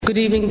Good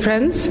evening,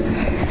 friends.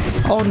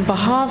 On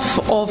behalf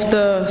of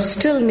the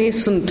still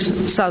nascent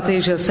South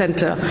Asia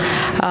Centre,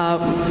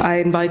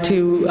 I invite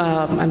you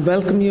and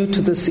welcome you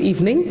to this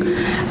evening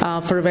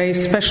for a very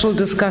special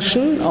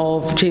discussion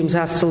of James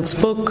Astle's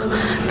book,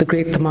 The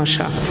Great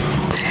Tamasha.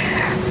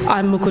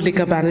 I'm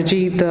Mukulika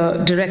Banerjee,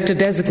 the Director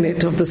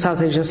Designate of the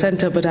South Asia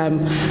Centre, but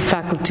I'm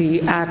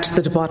faculty at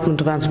the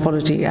Department of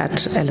Anthropology at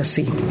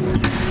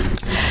LSE.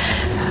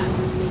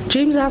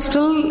 James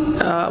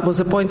Astle was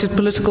appointed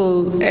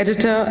political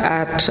editor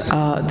at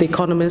The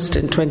Economist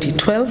in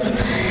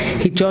 2012.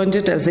 He joined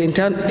it as the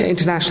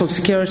international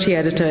security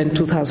editor in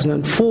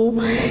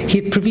 2004.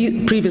 He had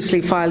previously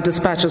filed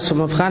dispatches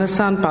from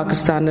Afghanistan,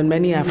 Pakistan, and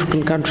many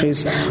African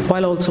countries,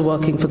 while also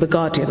working for The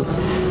Guardian.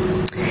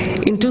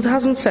 In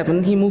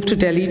 2007, he moved to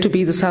Delhi to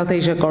be the South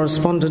Asia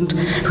correspondent,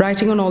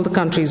 writing on all the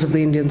countries of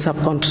the Indian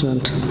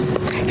subcontinent.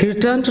 He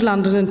returned to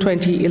London in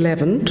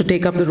 2011 to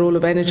take up the role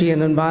of energy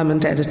and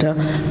environment editor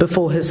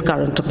before his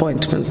current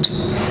appointment.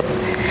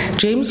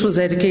 James was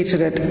educated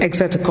at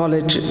Exeter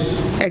College,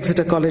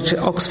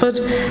 Oxford,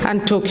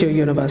 and Tokyo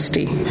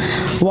University.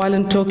 While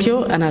in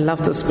Tokyo, and I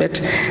love this bit,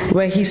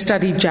 where he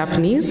studied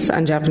Japanese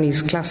and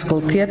Japanese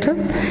classical theatre,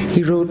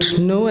 he wrote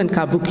No and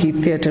Kabuki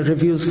theatre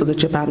reviews for the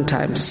Japan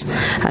Times,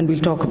 and we'll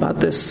talk about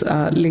this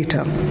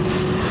later.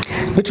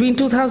 Between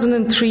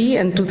 2003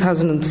 and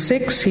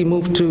 2006, he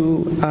moved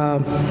to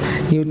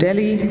New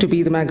Delhi to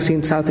be the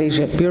magazine South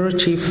Asia bureau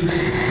chief.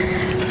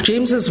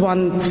 James has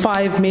won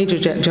 5 major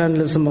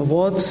journalism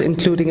awards,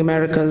 including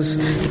America's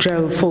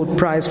Gerald Ford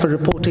Prize for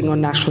Reporting on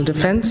National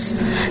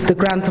Defense, the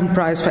Grantham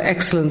Prize for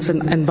Excellence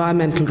in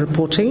Environmental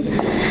Reporting,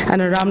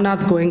 and a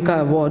Ramnath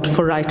Goenka Award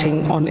for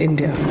writing on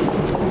India.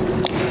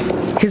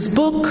 His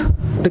book,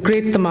 The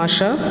Great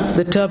Tamasha,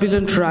 The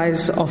Turbulent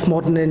Rise of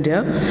Modern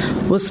India,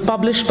 was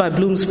published by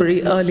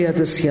Bloomsbury earlier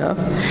this year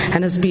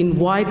and has been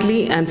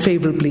widely and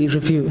favorably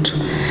reviewed.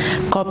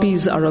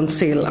 Copies are on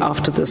sale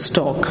after this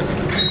talk.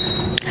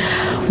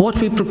 What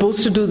we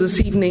propose to do this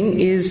evening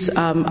is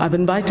I've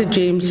invited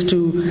James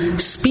to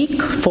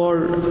speak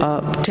for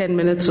 10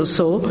 minutes or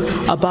so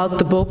about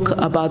the book,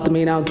 about the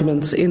main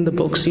arguments in the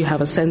book, so you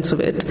have a sense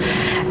of it.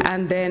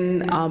 And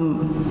then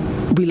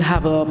we'll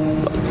have a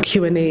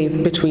Q&A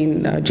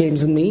between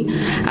James and me,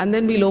 and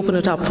then we'll open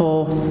it up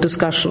for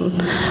discussion.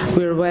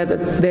 We're aware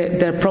that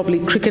there are probably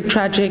cricket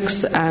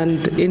tragics and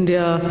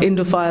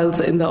Indophiles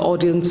in the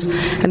audience,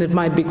 and it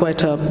might be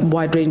quite a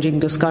wide-ranging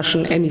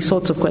discussion. Any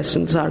sorts of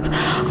questions are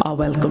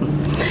welcome.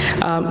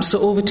 So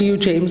over to you,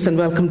 James, and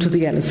welcome to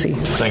the LSE.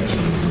 Thank you.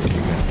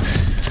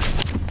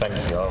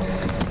 Thank you.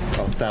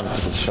 I'll stand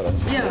for the shot.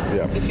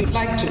 Yeah, if you'd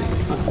like to.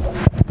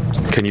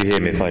 Can you hear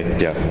me?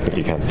 Yeah,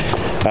 you can.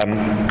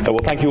 Well,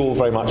 thank you all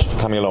very much for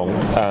coming along.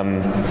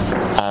 And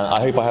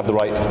I hope I have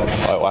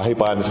I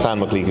hope I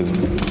understand Mukulika's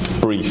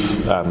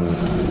brief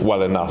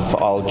well enough.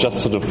 I'll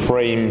just sort of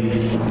frame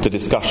the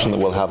discussion that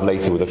we'll have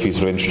later with a few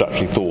sort of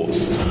introductory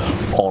thoughts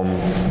on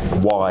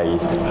why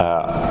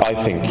I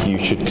think you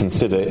should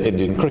consider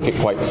Indian cricket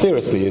quite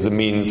seriously as a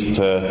means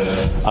to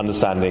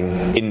understanding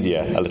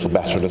India a little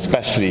better, and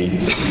especially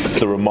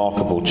the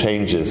remarkable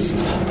changes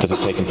that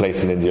have taken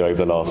place in India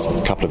over the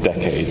last couple of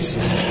decades.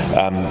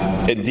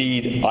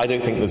 Indeed, I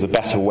don't think there's a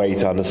better way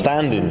to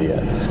understand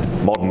India,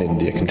 modern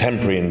India,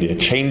 contemporary India,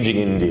 changing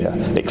India,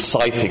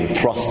 exciting,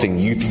 thrusting,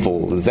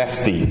 youthful,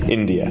 zesty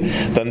India,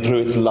 than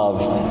through its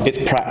love, its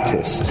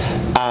practice,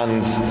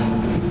 and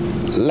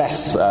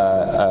less,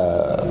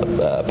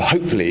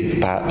 hopefully,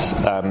 perhaps,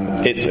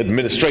 its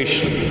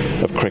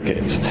administration of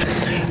cricket.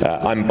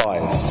 I'm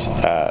biased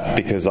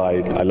because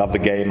I love the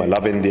game, I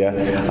love India,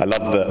 I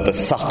love the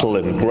subtle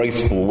and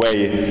graceful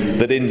way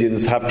that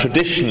Indians have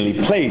traditionally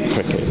played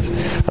cricket,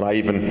 and I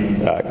even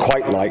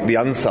quite like the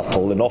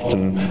unsubtle and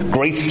often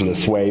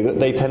graceless way that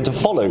they tend to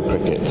follow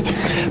cricket.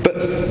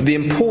 But the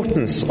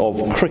importance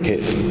of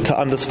cricket to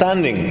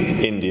understanding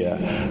India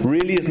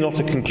really is not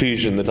a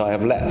conclusion that I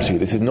have leapt to.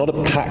 This is not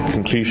a packed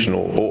conclusion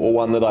or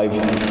one that I've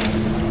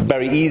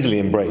very easily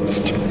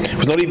embraced. It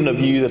was not even a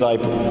view that I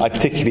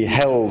particularly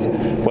held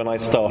when I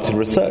started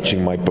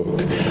researching my book,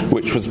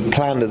 which was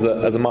planned as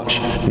a much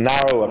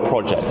narrower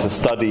project, a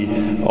study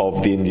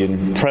of the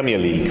Indian Premier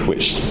League,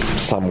 which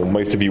some or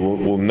most of you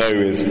will know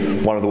is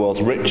one of the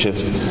world's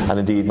richest and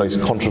indeed most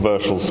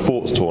controversial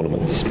sports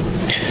tournaments.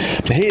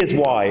 But here's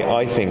why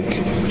I think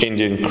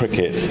Indian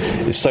cricket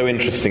is so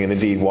interesting, and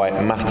indeed why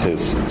it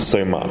matters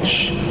so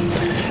much.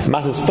 It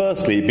matters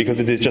firstly because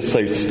it is just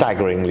so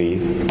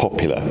staggeringly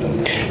popular.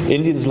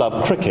 Indians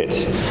love cricket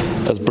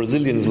as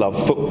Brazilians love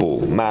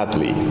football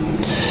madly.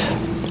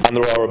 And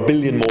there are 1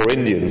 billion more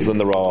Indians than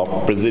there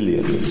are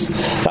Brazilians.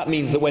 That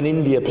means that when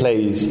India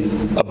plays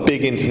a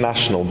big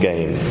international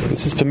game,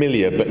 this is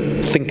familiar, but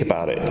think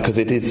about it, because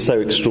it is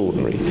so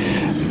extraordinary,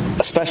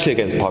 especially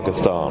against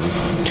Pakistan,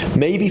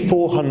 maybe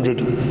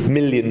 400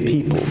 million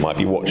people might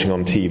be watching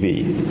on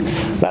TV.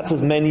 That's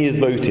as many as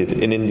voted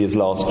in India's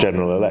last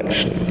general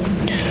election.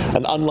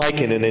 And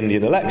unlike in an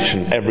Indian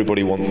election,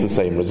 everybody wants the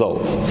same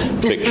result.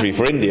 Victory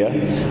for India,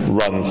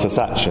 runs for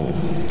Sachin,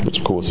 which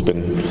of course has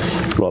been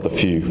rather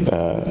few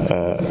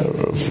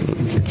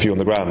on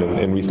the ground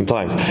in recent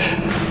times.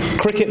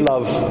 Cricket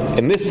love,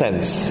 in this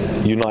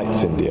sense,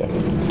 unites India.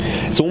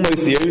 It's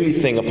almost the only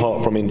thing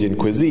apart from Indian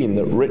cuisine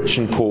that rich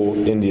and poor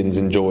Indians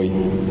enjoy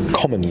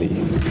commonly.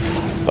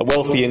 A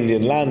wealthy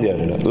Indian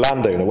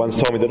landowner once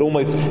told me that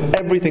almost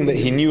everything that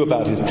he knew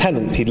about his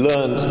tenants he'd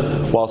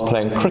learned whilst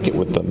playing cricket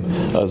with them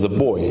as a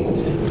boy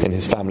in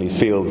his family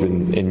fields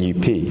in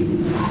UP.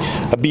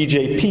 A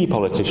BJP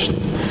politician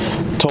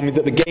told me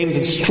that the games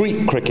of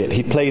street cricket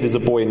he played as a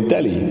boy in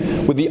Delhi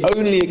were the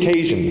only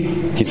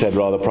occasion, he said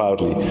rather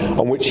proudly,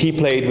 on which he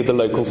played with the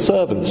local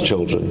servants'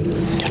 children.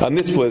 And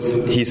this was,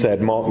 he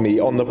said, mark me,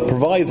 on the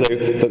proviso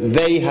that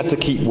they had to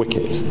keep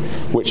wicket,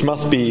 which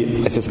must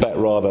be, I suspect,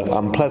 rather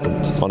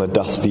unpleasant on a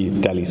dusty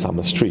Delhi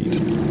summer street.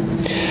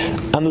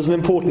 And there's an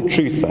important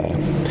truth there,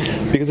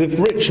 because if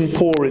rich and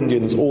poor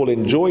Indians all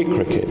enjoy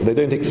cricket, they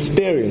don't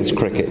experience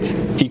cricket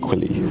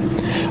equally.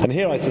 And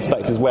here, I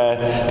suspect, is where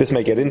this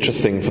may get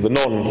interesting for the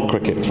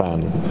non-cricket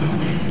fan.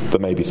 There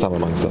may be some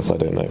amongst us, I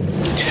don't know.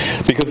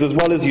 Because as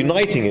well as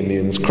uniting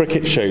Indians,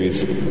 cricket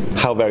shows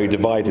how very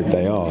divided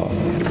they are.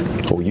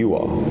 Or you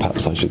are,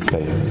 perhaps I should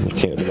say,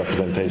 looking at the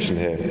representation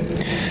here.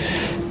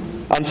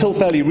 Until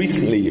fairly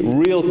recently,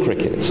 real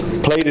cricket,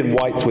 played in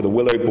whites with a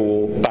willow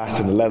ball, bat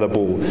and a leather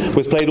ball,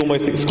 was played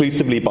almost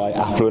exclusively by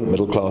affluent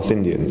middle-class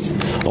Indians,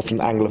 often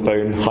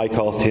Anglophone,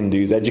 high-caste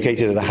Hindus,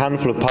 educated at a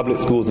handful of public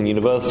schools and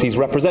universities,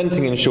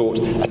 representing, in short,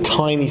 a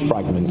tiny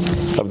fragment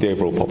of the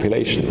overall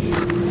population.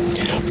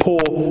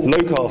 Poor,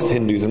 low-caste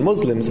Hindus and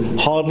Muslims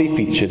hardly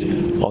featured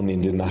on the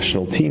Indian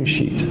national team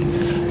sheet.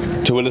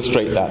 To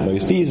illustrate that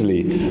most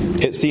easily,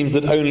 it seems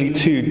that only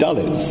 2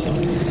 Dalits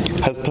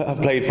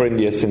have played for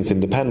India since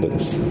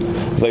independence,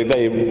 though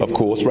they, of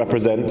course,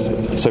 represent,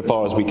 so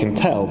far as we can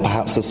tell,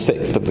 perhaps a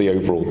sixth of the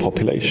overall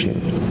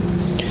population.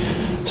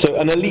 So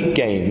an elite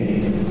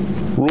game,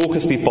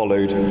 raucously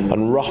followed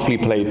and roughly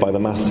played by the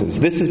masses.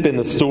 This has been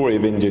the story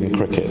of Indian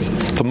cricket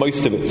for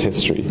most of its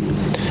history,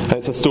 and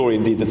it's a story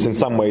indeed that's in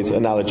some ways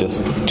analogous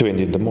to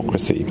Indian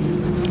democracy.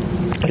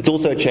 It's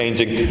also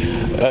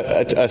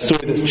a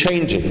story that's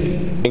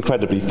changing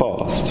incredibly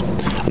fast.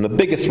 And the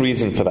biggest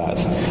reason for that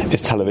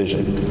is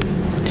television.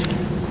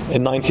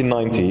 In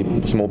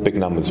 1990, some more big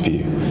numbers for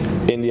you,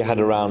 India had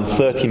around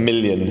 30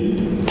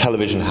 million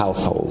television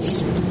households,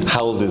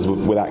 houses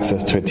with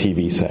access to a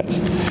TV set.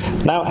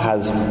 Now it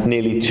has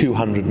nearly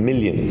 200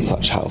 million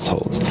such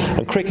households.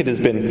 And cricket has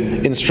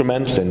been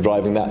instrumental in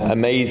driving that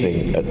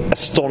amazing,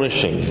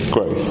 astonishing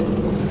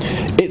growth.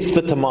 It's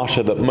the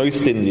tamasha that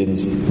most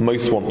Indians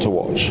most want to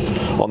watch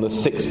on the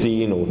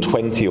 16 or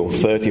 20 or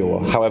 30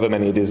 or however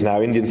many it is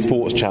now Indian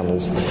sports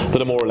channels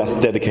that are more or less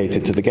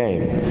dedicated to the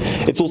game.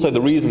 It's also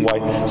the reason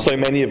why so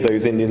many of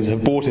those Indians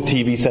have bought a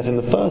TV set in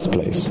the first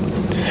place.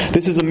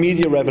 This is a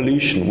media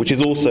revolution, which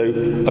is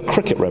also a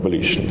cricket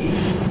revolution,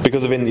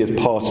 because of India's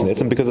part in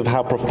it and because of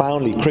how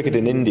profoundly cricket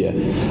in India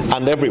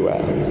and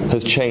everywhere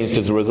has changed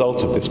as a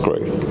result of this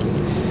growth.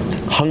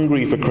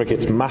 Hungry for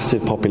cricket's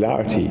massive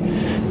popularity,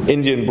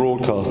 Indian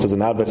broadcasters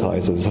and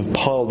advertisers have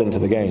piled into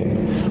the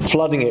game,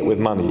 flooding it with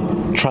money,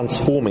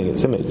 transforming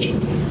its image.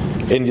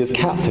 India's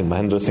captain,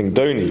 Mahendra Singh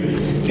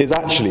Dhoni, is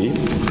actually,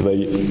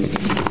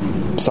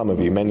 some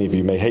of you, many of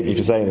you may hate me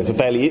for saying this, a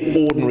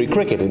fairly ordinary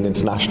cricket in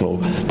international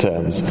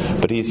terms,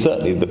 but he's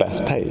certainly the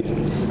best paid.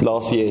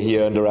 Last year he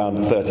earned around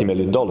 $30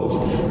 million,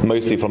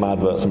 mostly from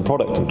adverts and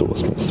product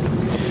endorsements.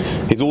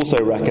 He's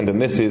also reckoned,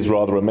 and this is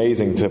rather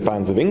amazing to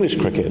fans of English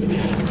cricket,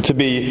 to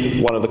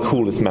be one of the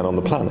coolest men on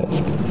the planet.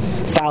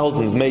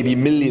 Thousands, maybe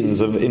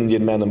millions of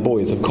Indian men and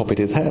boys have copied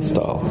his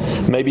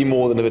hairstyle, maybe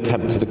more than have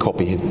attempted to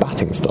copy his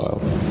batting style.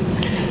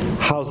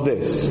 How's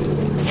this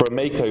for a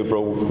makeover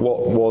of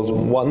what was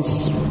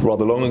once,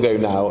 rather long ago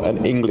now,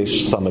 an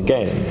English summer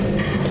game?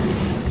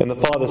 In the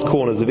farthest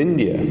corners of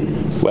India,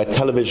 where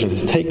television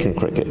has taken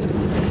cricket,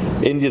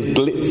 India's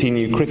glitzy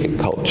new cricket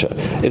culture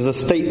is a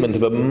statement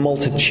of a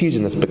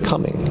multitudinous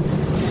becoming.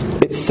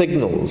 It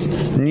signals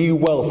new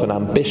wealth and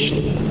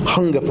ambition,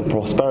 hunger for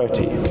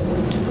prosperity.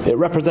 It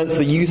represents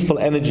the youthful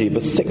energy of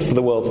a sixth of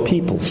the world's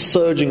people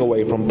surging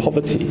away from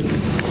poverty.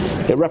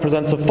 It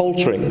represents a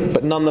faltering,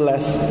 but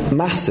nonetheless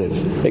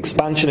massive,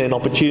 expansion in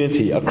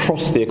opportunity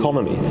across the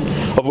economy,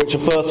 of which a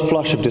first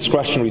flush of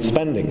discretionary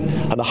spending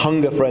and a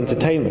hunger for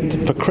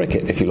entertainment, for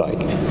cricket if you like,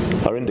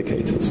 are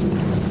indicators.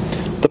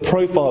 The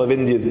profile of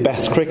India's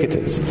best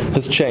cricketers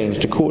has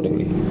changed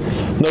accordingly.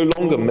 No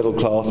longer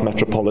middle-class,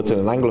 metropolitan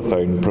and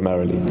Anglophone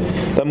primarily.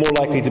 They're more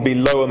likely to be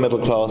lower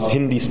middle-class,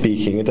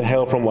 Hindi-speaking and to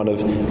hail from one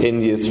of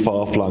India's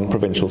far-flung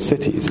provincial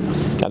cities.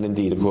 And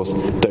indeed, of course,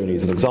 Dhoni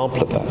is an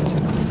example of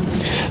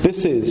that.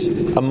 This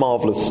is a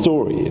marvellous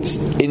story. It's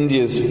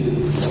India's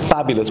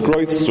fabulous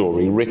growth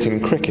story written in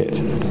cricket.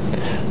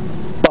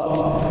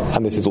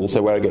 And this is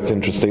also where it gets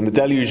interesting, the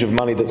deluge of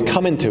money that's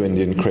come into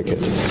Indian cricket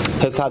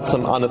has had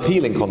some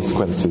unappealing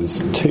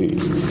consequences too.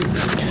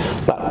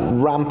 That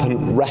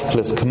rampant,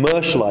 reckless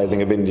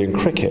commercialising of Indian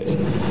cricket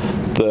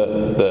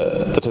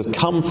that has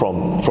come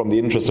from the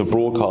interest of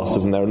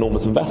broadcasters and their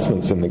enormous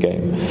investments in the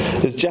game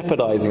is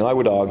jeopardizing, I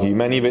would argue,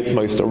 many of its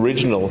most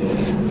original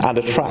and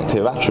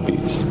attractive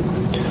attributes.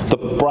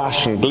 The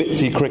brash and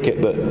glitzy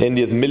cricket that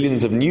India's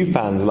millions of new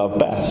fans love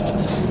best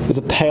is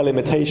a pale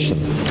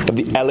imitation of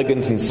the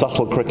elegant and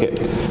subtle cricket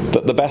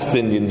that the best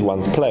Indians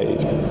once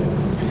played.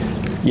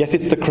 Yet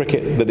it's the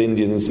cricket that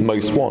Indians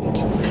most want,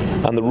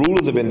 and the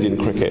rulers of Indian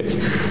cricket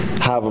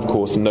have, of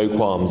course, no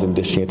qualms in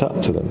dishing it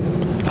up to them.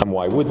 And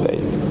why would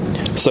they?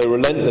 So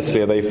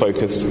relentlessly are they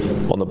focused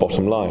on the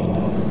bottom line.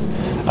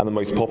 And the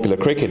most popular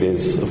cricket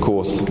is, of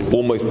course,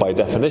 almost by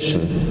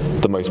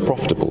definition, the most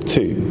profitable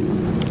too.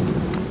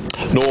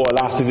 Nor,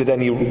 alas, is it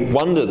any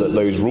wonder that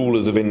those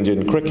rulers of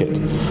Indian cricket,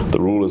 the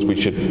rulers we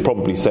should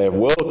probably say of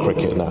world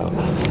cricket now,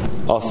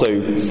 are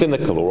so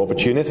cynical or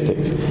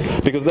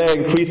opportunistic, because they're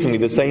increasingly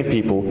the same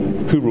people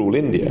who rule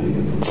India.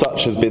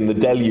 Such has been the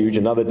deluge,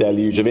 another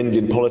deluge, of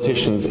Indian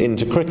politicians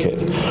into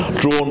cricket,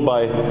 drawn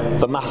by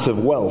the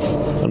massive wealth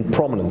and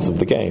prominence of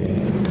the game.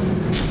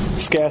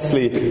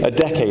 Scarcely a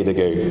decade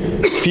ago,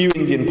 few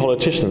Indian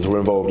politicians were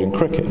involved in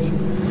cricket.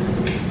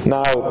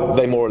 Now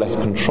they more or less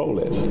control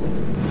it.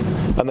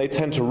 And they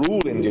tend to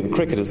rule Indian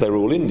cricket as they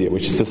rule India,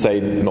 which is to say,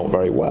 not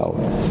very well,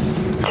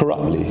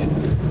 corruptly,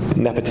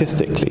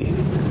 nepotistically,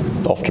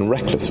 often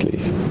recklessly.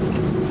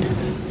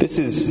 This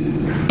is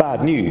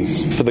bad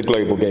news for the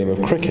global game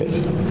of cricket,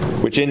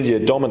 which India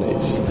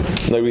dominates.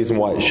 No reason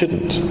why it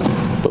shouldn't,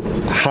 but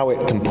how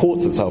it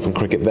comports itself in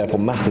cricket therefore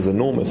matters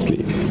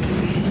enormously.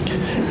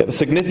 Yet the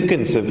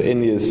significance of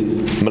India's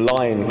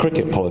malign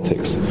cricket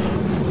politics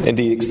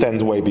indeed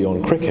extends way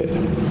beyond cricket.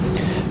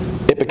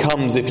 It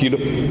becomes, if you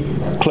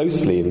look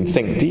closely and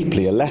think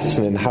deeply, a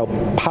lesson in how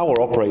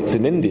power operates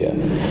in India,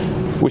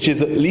 which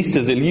is at least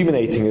as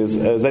illuminating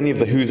as any of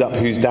the who's up,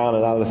 who's down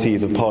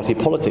analyses of party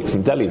politics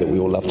in Delhi that we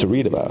all love to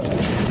read about.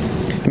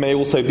 It may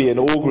also be an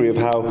augury of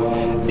how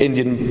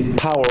Indian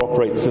power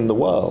operates in the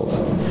world.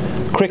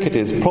 Cricket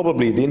is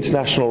probably the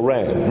international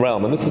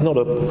realm, and this is not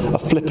a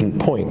flippant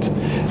point,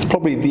 it's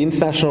probably the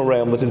international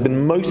realm that has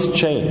been most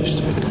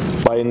changed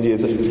by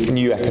India's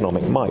new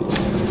economic might.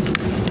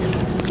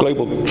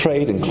 Global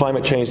trade and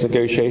climate change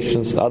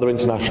negotiations, other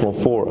international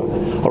fora,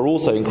 are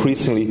also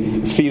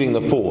increasingly feeling the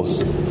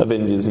force of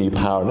India's new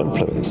power and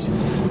influence,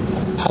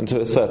 and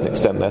to a certain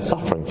extent they're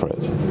suffering for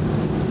it.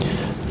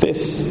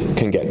 This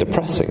can get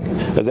depressing,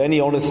 as any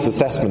honest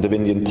assessment of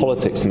Indian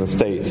politics in the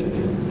state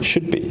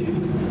should be.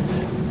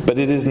 But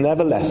it is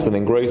never less than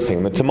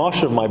engrossing. The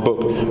tamasha of my book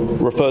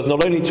refers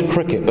not only to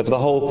cricket, but to the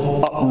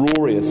whole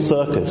uproarious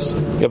circus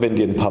of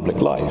Indian public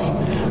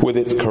life, with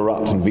its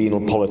corrupt and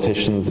venal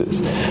politicians,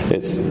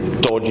 its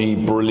dodgy,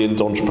 brilliant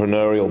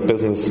entrepreneurial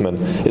businessmen,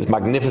 its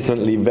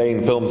magnificently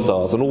vain film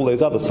stars, and all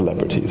those other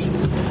celebrities.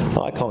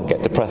 I can't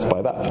get depressed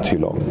by that for too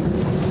long.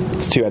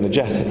 It's too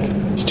energetic,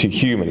 it's too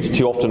human, it's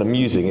too often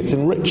amusing, it's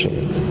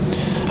enriching.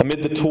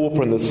 Amid the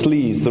torpor and the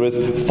sleaze, there is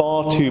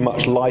far too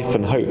much life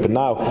and hope, and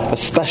now,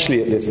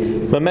 especially at this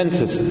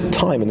momentous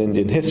time in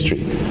Indian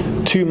history,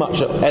 too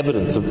much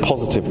evidence of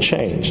positive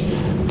change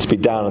to be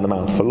down in the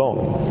mouth for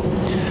long.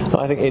 And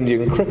I think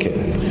Indian cricket,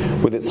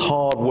 with its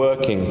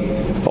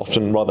hard-working,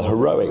 often rather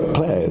heroic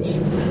players,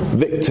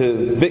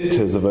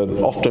 victors of an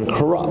often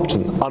corrupt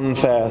and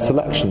unfair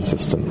selection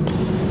system,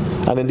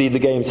 and indeed the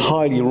game's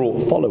highly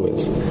wrought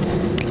followers,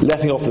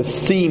 letting off the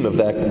steam of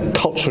their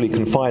culturally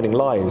confining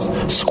lives,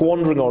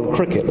 squandering on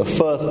cricket the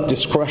first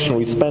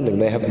discretionary spending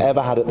they have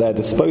ever had at their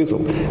disposal,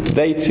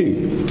 they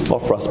too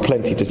offer us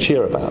plenty to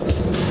cheer about.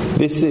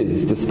 This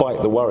is,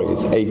 despite the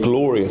worries, a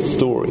glorious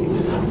story,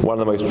 one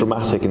of the most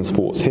dramatic in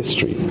sports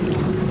history.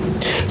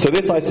 So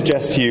this, I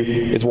suggest to you,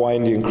 is why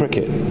Indian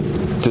cricket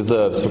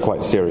deserves some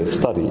quite serious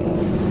study,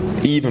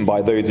 even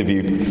by those of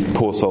you,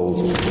 poor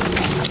souls,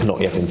 not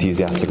yet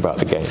enthusiastic about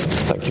the game.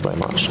 Thank you very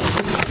much.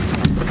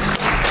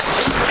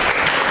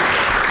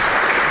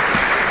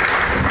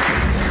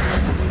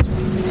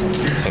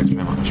 Thanks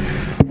very much.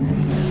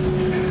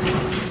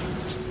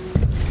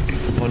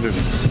 I wonder if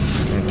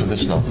we can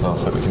position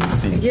ourselves so we can be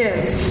seen.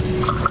 Yes.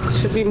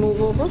 Should we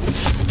move over?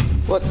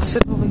 What,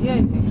 sit over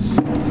here?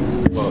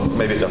 Well,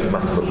 maybe it doesn't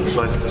matter,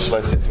 but shall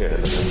I sit here?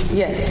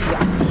 Yes,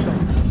 yeah, sure.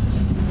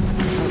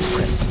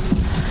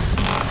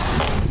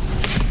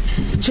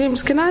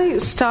 James, can I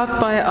start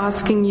by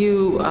asking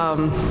you...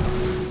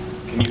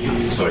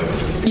 Sorry.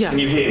 Yeah. Can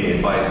you hear me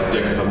if I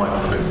don't have a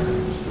microphone?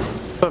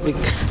 Probably.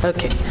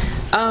 Okay.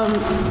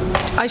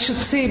 I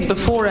should say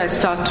before I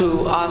start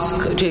to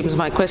ask James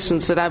my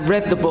questions that I've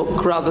read the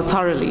book rather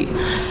thoroughly,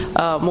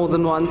 more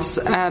than once,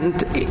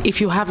 and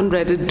if you haven't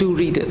read it, do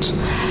read it.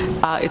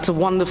 It's a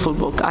wonderful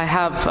book. I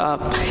have.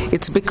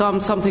 It's become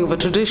something of a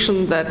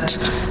tradition that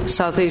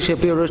South Asia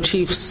bureau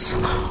chiefs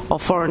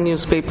of foreign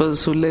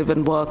newspapers who live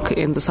and work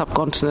in the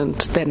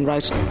subcontinent then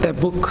write their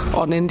book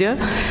on India.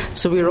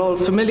 So we're all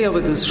familiar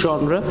with this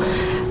genre.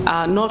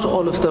 Not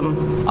all of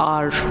them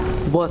are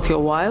worth your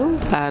while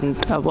and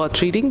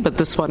worth reading, but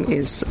this one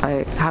is,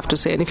 I have to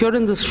say. And if you're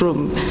in this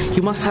room,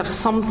 you must have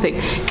something.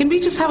 Can we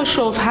just have a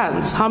show of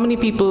hands? How many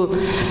people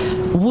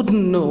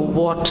wouldn't know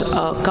what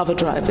a cover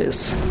drive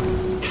is?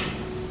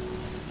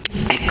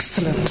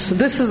 Excellent.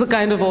 This is the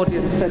kind of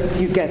audience that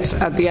you get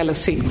at the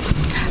LSE.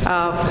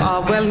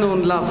 Our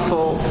well-known love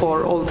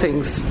for all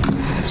things.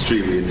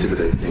 Extremely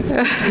intimidating.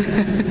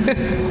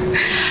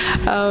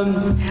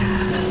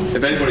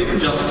 If anybody can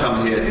just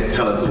come here to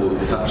tell us all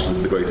that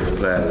Sachin's the greatest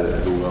player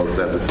that the world has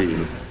ever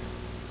seen,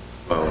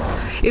 well,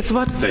 it's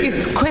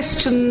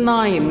question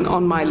 9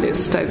 on my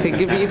list, I think.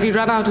 If we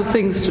run out of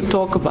things to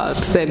talk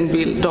about, then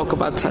we'll talk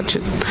about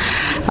Sachin.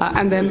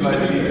 And then...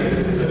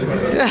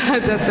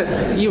 That's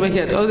it. You were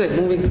here. Oh, they're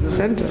moving to the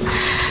center.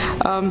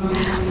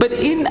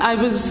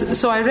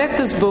 I read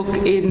this book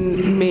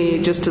in May,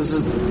 just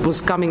as it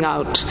was coming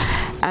out.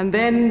 And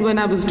then when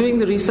I was doing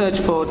the research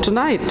for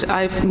tonight,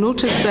 I've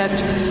noticed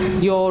that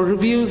your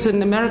reviews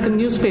in American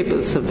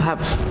newspapers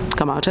have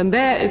come out. And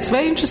there, it's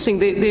very interesting.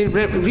 They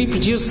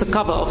reproduce the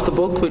cover of the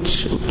book,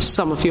 which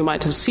some of you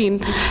might have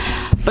seen.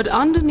 But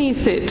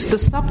underneath it, the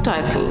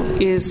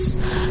subtitle is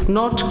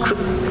not,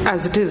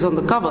 as it is on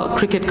the cover,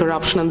 Cricket,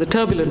 Corruption and the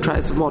Turbulent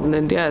Rise of Modern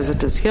India, as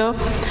it is here,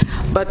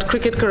 but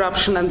Cricket,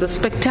 Corruption and the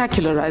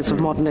Spectacular Rise of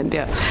Modern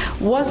India.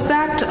 Was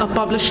that a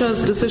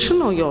publisher's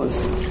decision or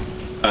yours?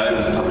 It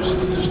was a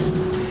publisher's decision,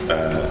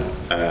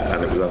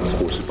 and it was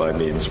unsupported by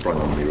me and sprung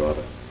on me,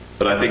 rather.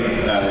 But I think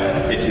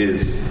it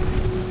is,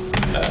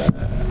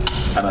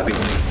 and I think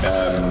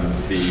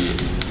the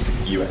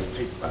US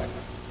paperback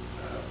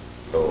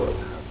will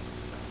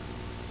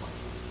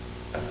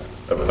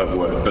of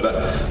word,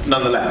 but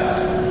nonetheless,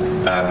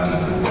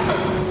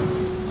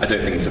 I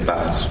don't think it's a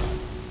bad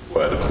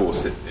word. Of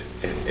course,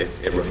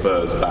 it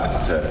refers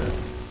back to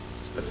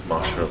the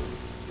Tamasha,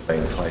 the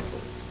main title,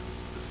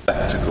 the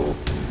spectacle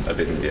of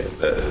India,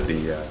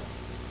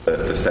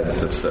 the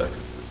sense of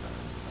circus.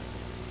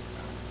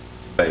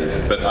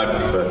 But I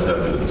prefer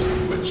turbulent,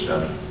 which.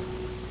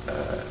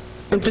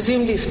 And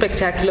presumably,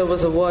 spectacular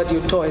was a word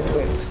you toyed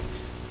with.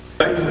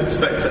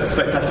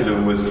 Spectacular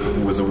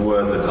was a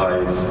word that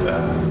I'd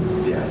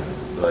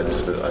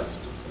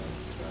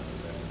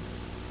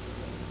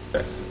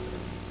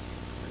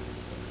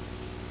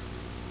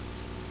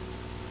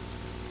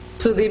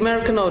So the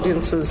American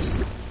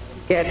audiences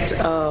get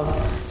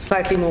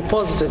slightly more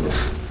positive.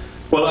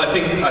 Well, I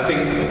think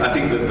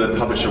that the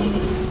publisher.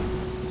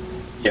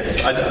 Yes,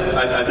 I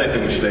don't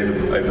think we should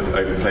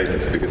overplay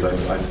this, because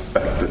I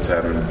suspect that.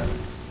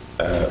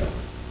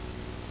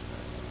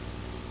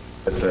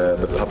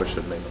 The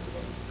publisher may not have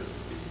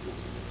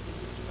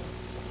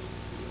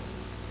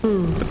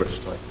understood the British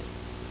title.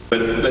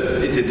 But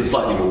it is a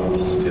slightly more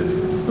positive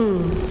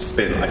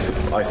spin, I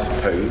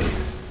suppose.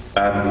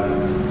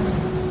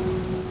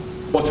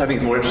 What I think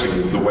is more interesting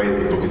is the way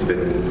the book has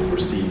been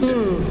received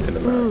in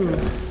America.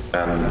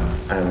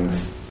 And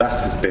that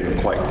has been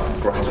quite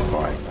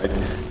gratifying. I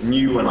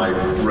knew when I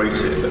wrote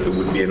it that there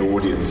would be an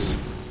audience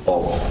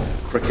of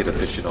cricket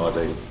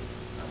aficionados,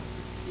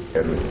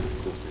 and of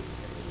course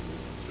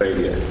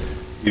Australia,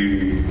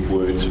 who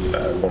would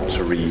want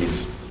to read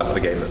about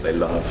the game that they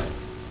love,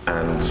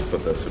 and for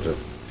the sort of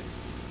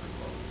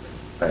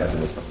players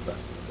and the stuff like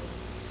that.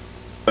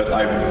 But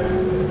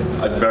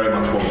I very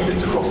much wanted it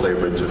to cross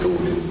over into an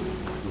audience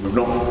who were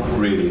not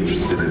really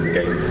interested in the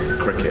game of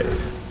cricket,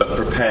 but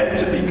prepared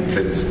to be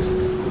convinced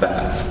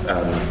that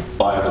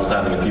by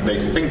understanding a few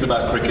basic things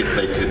about cricket,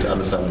 they could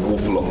understand an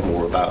awful lot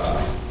more about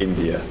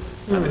India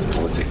and its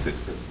politics, its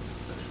business,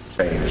 its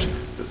social change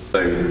that's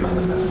so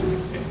manifested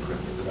in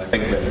cricket. I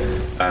think that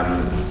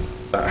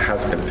that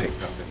has been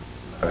picked up in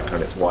America,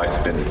 and it's why it's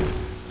been reviewed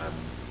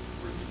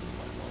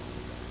quite well.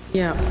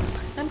 Yeah,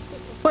 and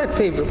quite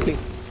favourably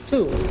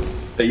too.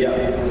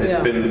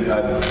 It's been,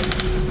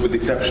 with the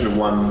exception of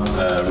one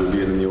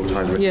review in the New York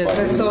Times. Yes,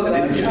 I saw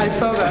that.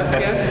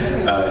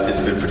 Yes. It's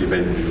been pretty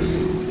favourably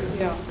received.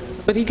 Yeah,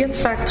 but he gets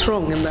facts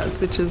wrong in that,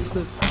 which is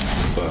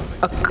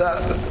a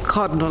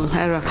cardinal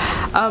error.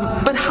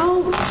 But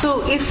how?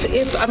 So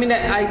if I mean,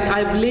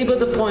 I labour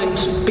the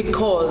point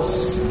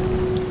because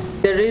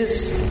there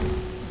is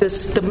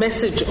the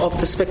message of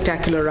the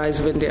spectacular rise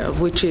of India,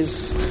 which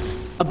is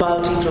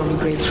about economic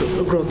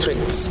growth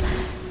rates,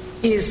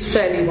 is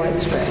fairly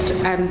widespread.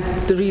 And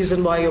the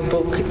reason why your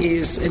book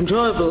is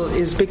enjoyable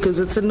is because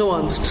it's a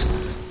nuanced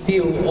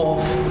view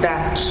of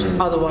that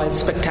otherwise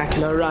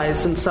spectacular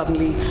rise, and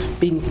suddenly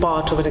being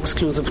part of an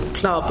exclusive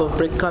club of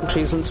BRIC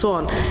countries and so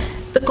on.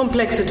 The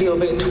complexity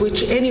of it,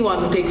 which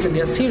anyone who takes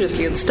India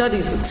seriously and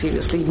studies it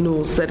seriously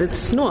knows that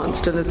it's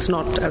nuanced and it's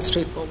not as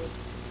straightforward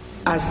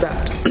as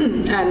that.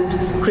 And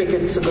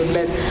cricket's a good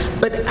length.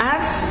 But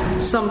as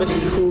somebody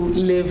who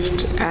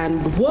lived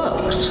and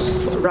worked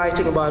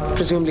writing about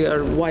presumably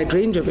a wide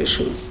range of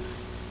issues,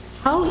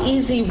 How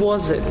easy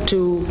was it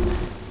to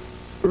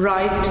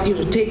write,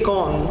 take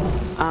on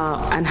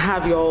and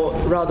have your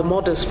rather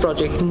modest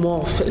project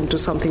morph into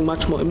something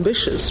much more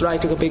ambitious,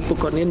 writing a big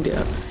book on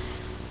India?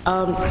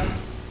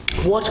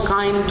 What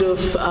kind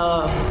of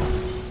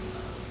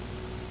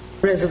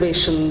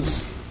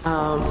reservations,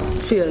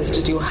 fears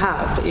did you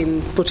have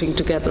in putting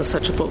together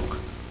such a book?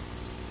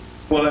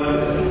 Well,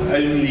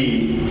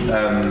 only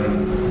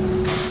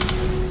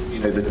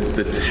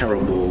the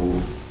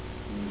terrible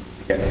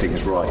to get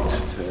things right,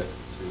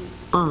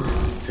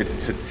 to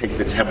take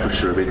the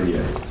temperature of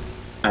India,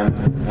 and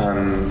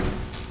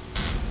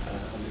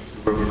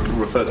it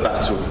refers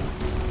back to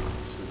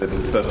the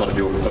first part of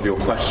your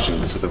question,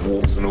 the sort of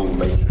warts and all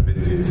nature of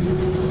India's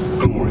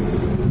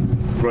glorious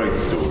growth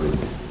story.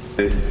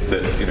 That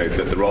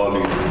there are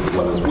losers as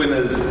well as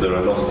winners, there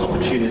are lost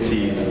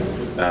opportunities,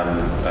 there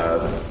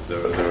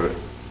has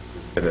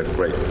been a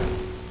great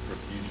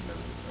profusion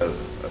of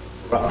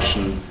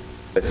corruption,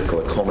 political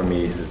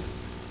economy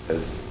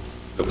has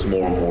looked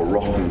more and more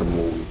rotten the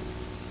more we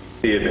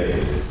see of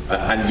it,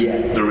 and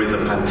yet there is a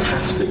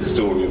fantastic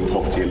story of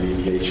poverty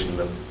alleviation,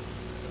 of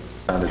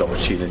standard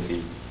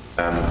opportunity,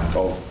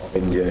 of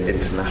India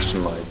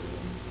internationalising,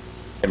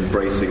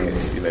 embracing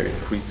its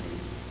increasingly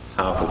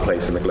powerful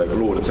place in the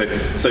global order.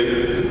 So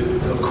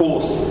of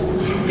course,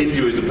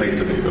 India is a place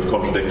of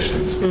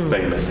contradictions,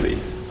 famously,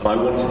 and I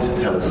wanted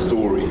to tell a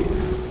story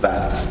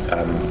that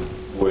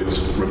would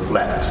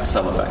reflect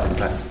some of that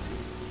complexity.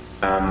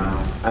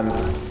 And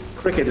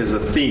cricket as a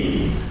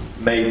theme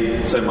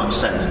made so much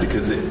sense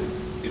because it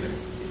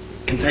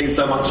contains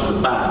so much of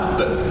the bad,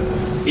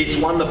 but it's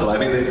wonderful. I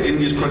think that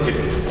India's cricket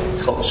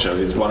culture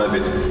is one of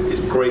its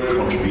great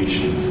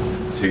contributions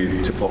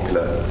to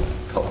popular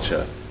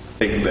culture.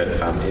 I think that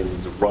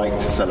it's right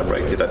to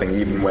celebrate it. I think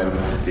even when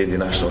the Indian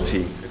national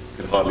team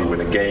could hardly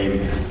win a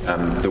game,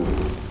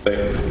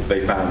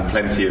 they found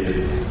plenty of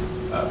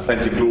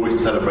glory to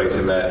celebrate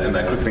in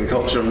their cricketing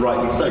culture, and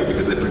rightly so,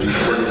 because they produced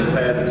brilliant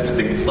players, a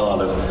distinct style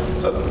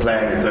of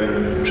playing, its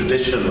own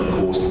tradition, of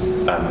course,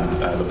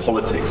 the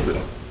politics that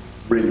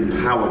really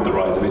powered the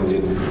rise of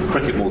Indian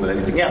cricket more than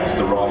anything else,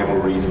 the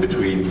rivalries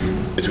between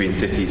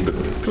cities,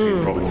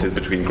 between provinces,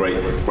 between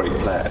great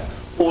players.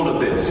 All of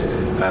this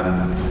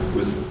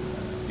was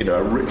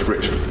a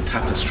rich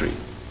tapestry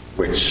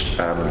which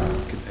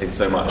contained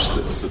so much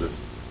that's sort of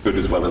good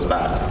as well as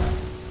bad.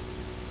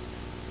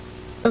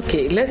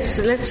 Okay,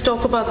 let's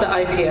talk about the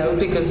IPL,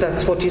 because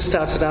that's what you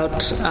started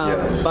out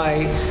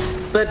by.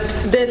 But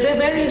there are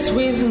various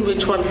ways in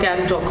which one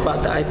can talk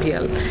about the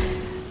IPL.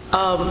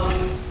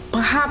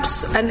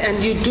 Perhaps,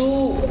 and you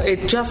do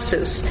it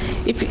justice,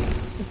 if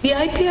the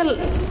IPL,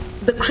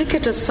 the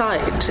cricket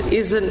aside,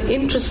 is an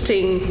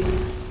interesting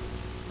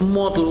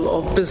model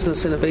of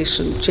business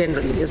innovation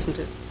generally, isn't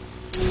it?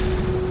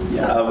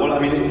 Yeah, well, I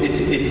mean,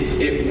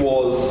 it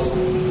was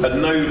a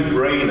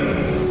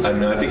no-brainer. I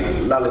mean, I think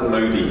Lalit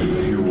Modi,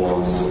 who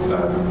was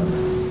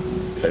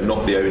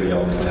not the only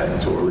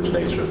architect or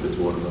originator of the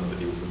tournament, but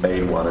he was the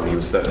main one, and he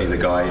was certainly the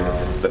guy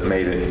that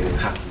made it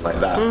happen like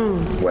that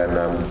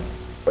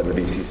when the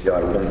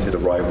BCCI wanted a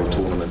rival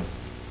tournament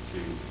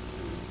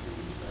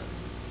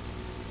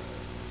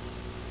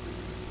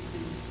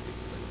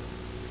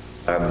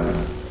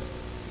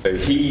to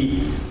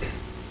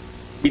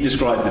he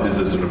described it as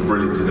a sort of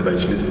brilliant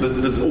innovation.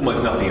 There's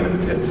almost nothing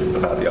innovative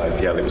about the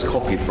IPL. It was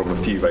copied from a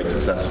few very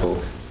successful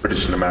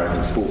British and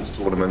American sports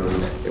tournaments.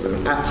 It was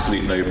an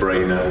absolute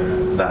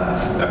no-brainer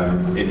that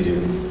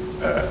Indian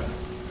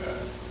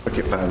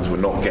cricket fans were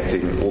not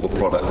getting all the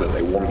product that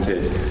they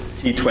wanted.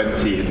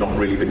 T20 had not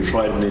really been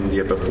tried in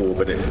India before,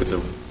 but it was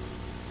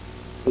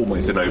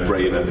almost a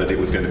no-brainer that it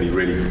was going to be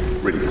really,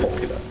 really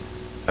popular.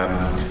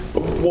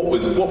 But what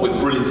was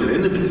brilliant and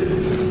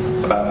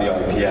innovative about the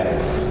IPL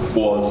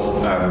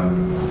was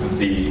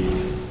the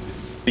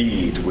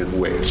speed with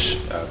which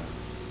it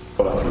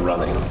got up and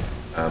running.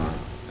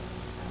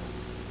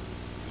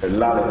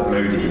 Lalit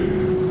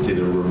Modi did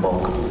a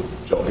remarkable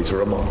job. He's a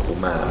remarkable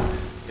man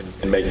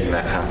in making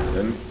that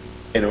happen.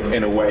 And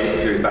in a way,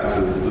 it goes back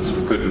to the sort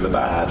of good and the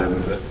bad.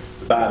 And the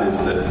bad is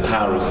that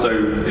power is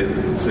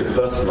so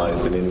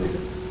personalised in India.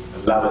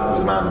 Lalit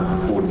was a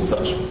man born to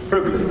such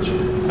privilege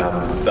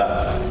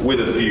that with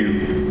a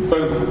few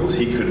phone calls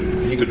he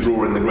could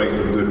draw in the great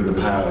and the good and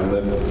the power and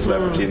the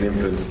celebrity and the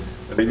influence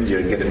of India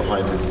and get it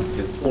behind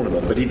his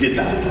tournament. But he did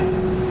that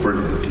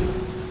brilliantly.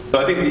 So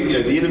I think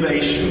the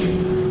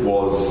innovation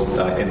was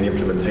in the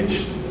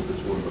implementation of the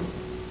tournament.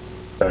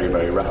 Very,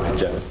 very rapid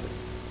genesis.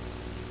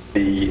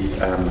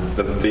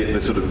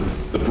 The sort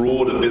of the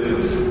broader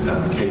business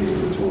case for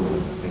the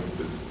tournament, I think,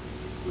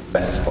 was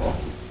less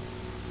sparky.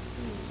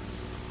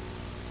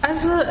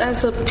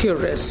 As a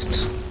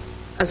purist,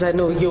 as I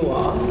know you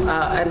are,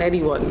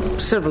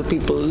 and several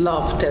people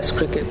love Test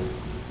cricket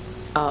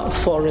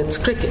for its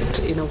cricket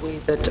in a way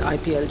that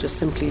IPL just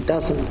simply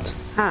doesn't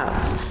have.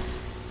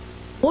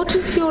 What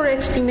is your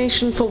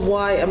explanation for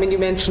why? I mean, you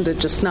mentioned it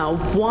just now.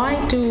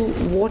 What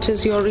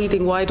is your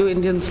reading? Why do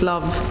Indians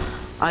love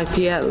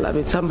IPL? I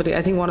mean,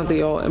 I think one of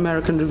your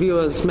American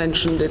reviewers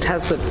mentioned it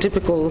has the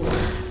typical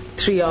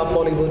 3-hour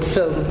Bollywood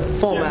film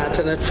format,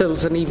 and it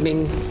fills an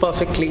evening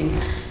perfectly.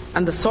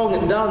 And the song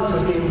and dance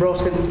has been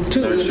brought in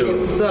too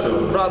in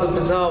certain rather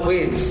bizarre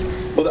ways.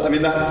 Well, I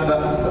mean,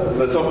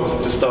 the song,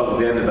 to start at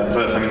the end of that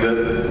verse, I mean,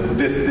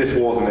 this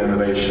was an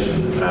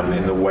innovation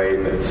in the way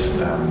that,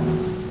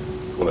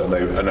 call it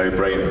a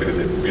no-brainer, because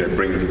it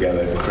bring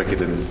together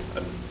cricket and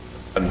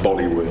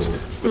Bollywood,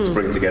 was to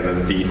bring together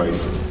the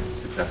most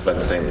successful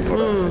entertainment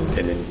products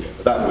in India.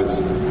 But that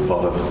was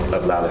part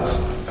of Lalit's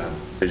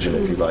vision,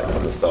 if you like,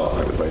 from the start,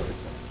 and it was very successful.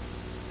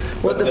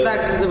 Well, the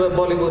fact that there were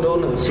Bollywood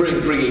owners.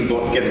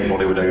 Getting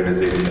Bollywood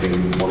owners in,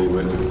 getting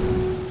Bollywood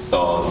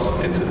stars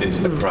into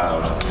the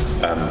crowd,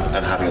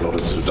 and having a lot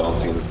of sort of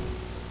dancing and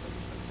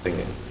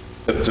singing.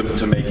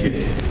 To make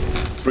it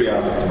 3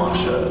 hours of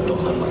tamasha, not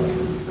unlike it.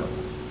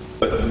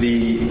 But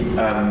the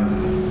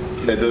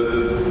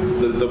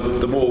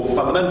more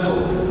fundamental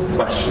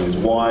question is,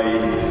 why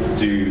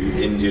do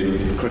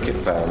Indian cricket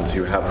fans,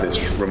 who have this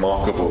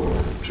remarkable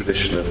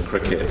tradition of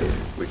cricket,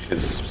 which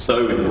has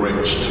so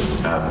enriched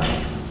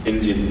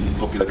Indian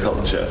popular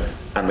culture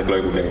and the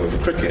global game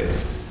of cricket,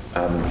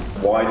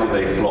 why do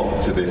they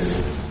flock to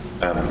this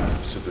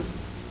sort of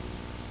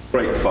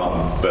great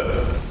fun but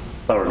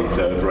thoroughly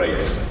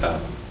third-rate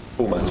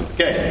format of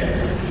the game?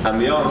 And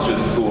the answer is,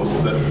 of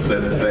course, that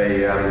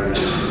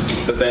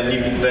they're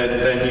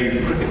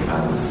new cricket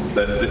fans.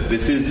 That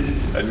this is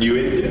a new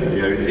India.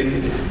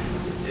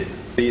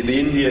 The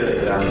India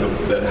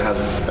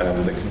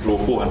that can draw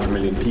 400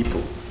 million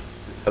people to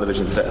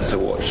television sets to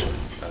watch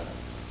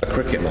a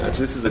cricket match.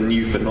 This is a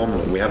new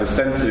phenomenon. We have a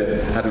sense of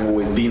it having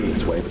always been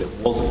this way, but it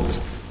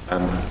wasn't.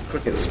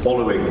 Cricket's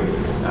following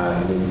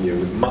in India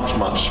was much,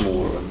 much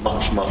smaller and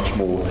much, much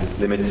more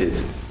limited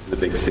to the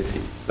big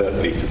cities,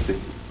 certainly to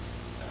cities,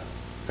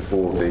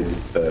 before the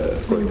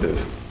growth of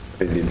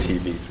Indian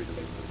TV through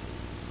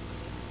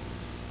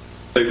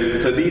the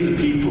late. So these are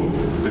people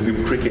for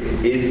whom cricket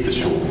is the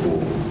short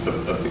form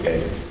of the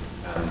game,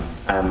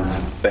 and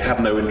they have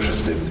no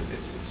interest in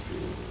its history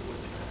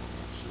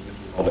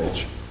or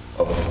knowledge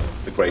of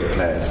the great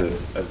players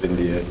of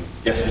India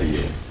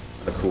yesteryear.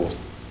 And of course,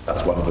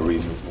 that's one of the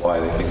reasons why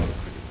they think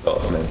cricket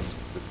starts and ends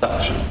with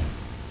Thatcher.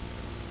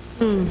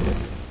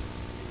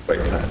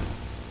 Great plan.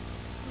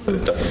 But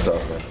it doesn't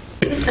start there.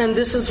 And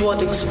this is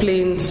what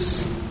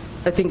explains,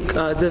 I think,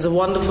 there's a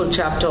wonderful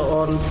chapter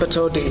on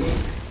Patodi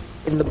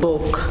in the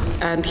book,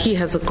 and he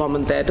has a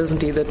comment there,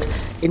 doesn't he, that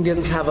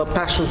Indians have a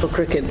passion for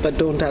cricket but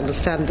don't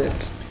understand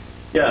it.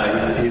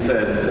 Yeah, he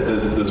said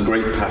there's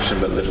great passion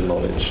but little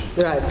knowledge.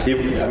 Right. He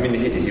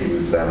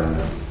was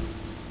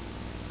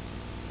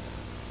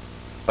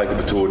like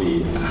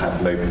Patodi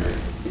had no.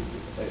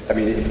 I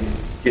mean,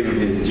 give him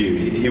his due.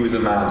 He was a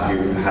man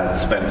who had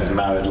spent his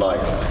married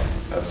life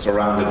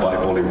surrounded by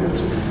Bollywood,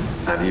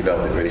 and he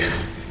felt it really.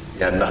 He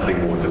had nothing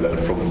more to learn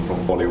from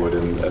Bollywood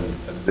and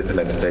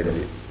entertainment.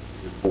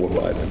 He was bored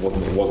by it. He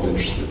wasn't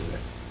interested in it.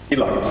 He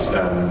liked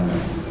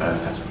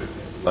Test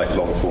cricket, like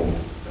long form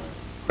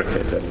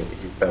cricket, and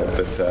he felt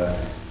that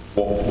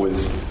what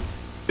was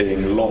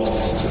being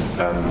lost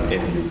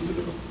in the sort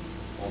of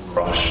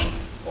onrush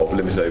of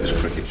limited overs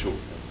cricket short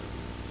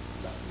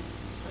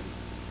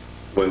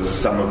was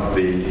some of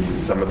the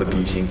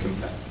beauty and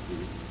complexity,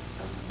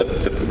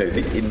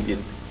 the Indian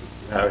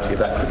particularity of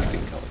that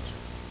cricketing culture,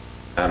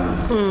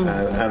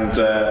 and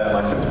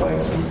I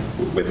sympathise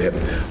with him.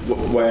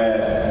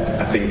 Where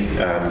I think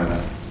I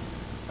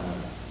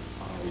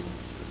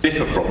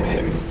differ from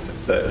him,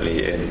 certainly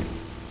in.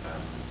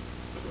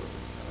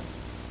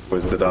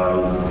 Was that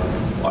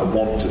I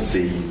want to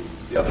see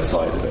the other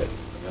side of it.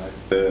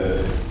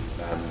 As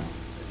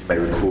you may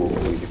recall,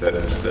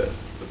 the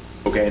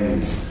book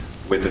ends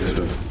with a sort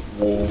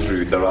of walk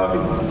through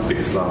Dharavi,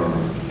 big slum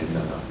in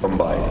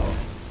Mumbai,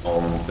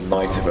 on the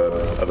night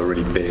of a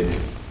really big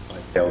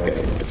IPL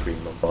game between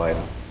Mumbai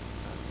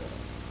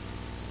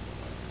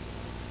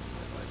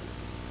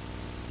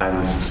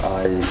and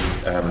I,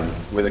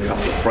 with a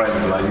couple of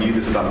friends, and I knew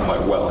the slum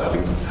quite well,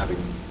 having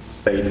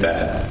stayed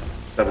there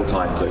several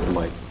times over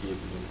my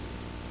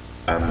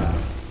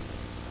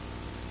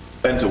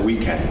spent a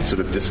weekend sort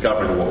of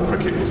discovering what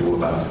cricket was all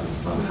about in the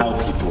slum, how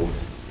people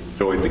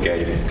enjoyed the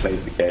game, played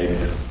the game,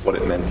 what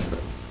it meant to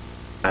them.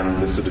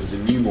 And the sort of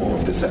denouement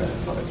of this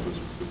exercise was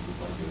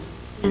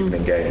like an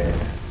evening game.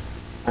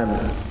 And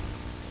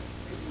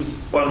it was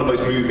one of the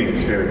most moving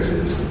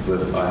experiences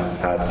that I've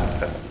had,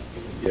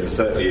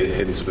 certainly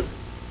in sort of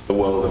the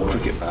world of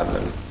cricket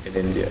fandom in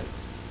India.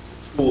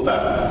 Tour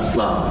that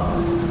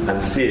slum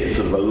and see it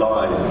sort of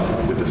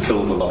alive with the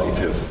silver light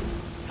of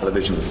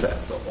television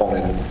sets on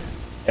in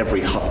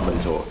every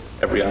hutment or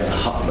every other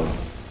hutment.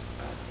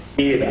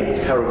 Hear that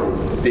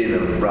terrible din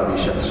of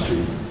Ravi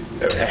Shastri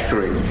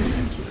echoing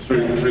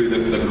through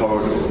the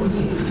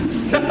corridors.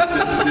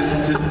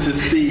 to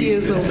see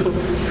sort of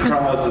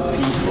crowds of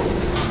people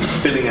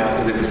spilling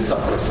out, because it was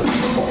such a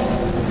hot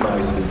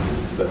night,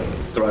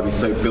 the Ravi's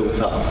so built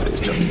up that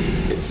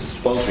it's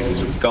sweltering, it's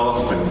sort of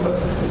gasping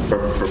for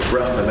a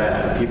breath of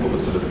air. People were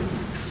sort of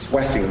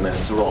sweating in their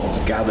sarongs,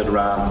 gathered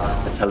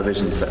around the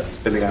television set,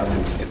 spilling out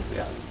into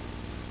the alley.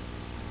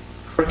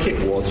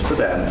 cricket was for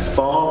them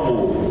far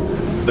more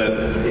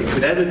than it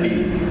could ever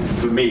be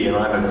for me, and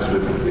it's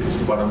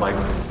one of my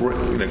great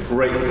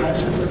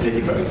passions. I take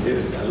it very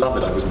seriously. I love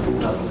it. I was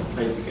brought up on the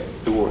playing the game,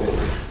 adore it.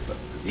 But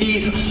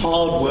these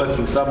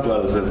hard-working sun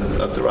dwellers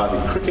of the Ravi,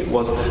 cricket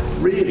was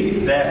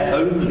really their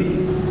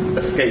only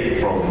escape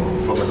from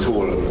the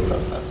toil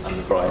and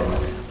the grind.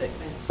 It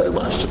meant so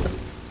much to them.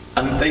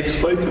 And they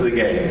spoke of the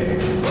game,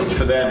 which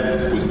for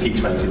them was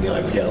T20 in the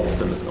IPL, for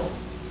them as not,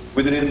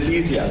 with an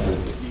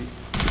enthusiasm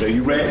that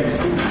you rarely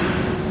see.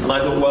 And I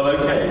thought, well,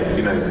 okay,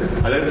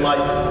 I don't like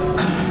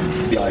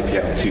the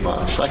IPL too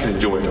much. I can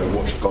enjoy it. I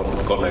watch, God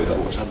knows, I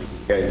watch hundreds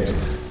of games.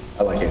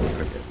 I like Indian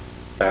cricket.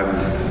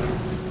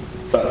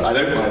 But I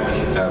don't like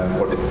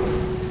what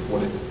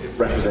it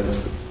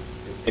represents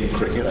in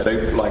cricket. I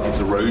don't like its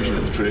erosion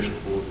of the traditional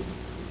form of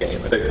the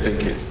game. I don't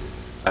think it's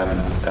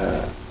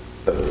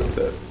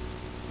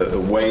the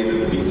way that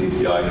the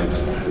BCCI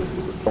has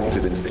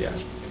prompted into the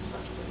international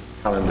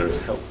calendar is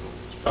helpful,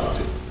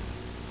 constructive.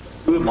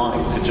 Who am I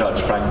to judge,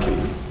 frankly,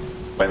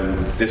 when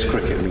this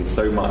cricket means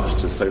so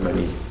much to so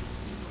many?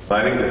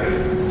 I think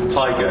that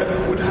Tiger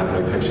would have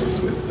no patience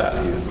with that.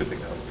 He would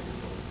think that would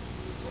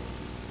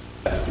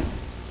be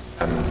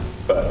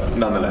but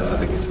nonetheless, I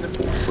think it's an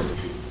important point of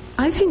view.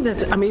 I think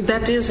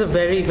that is a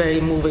very, very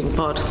moving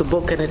part of the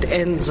book, and it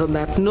ends on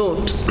that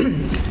note.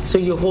 So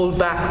you hold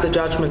back the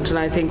judgment, and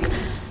I think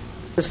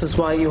this is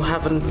why you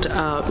haven't,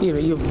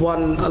 you've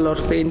won a lot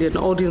of the Indian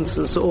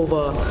audiences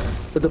over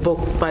with the book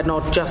by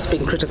not just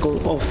being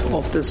critical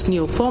of this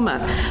new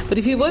format. But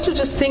if you were to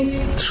just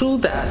think through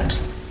that,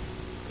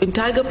 in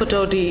Tiger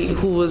Patodi,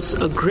 who was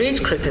a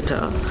great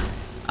cricketer,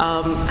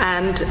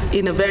 and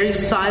in a very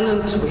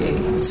silent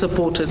way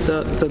supported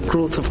the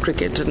growth of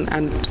cricket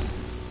and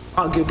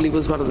arguably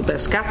was one of the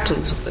best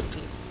captains of the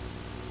team,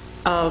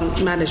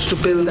 managed to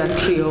build that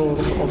trio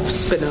of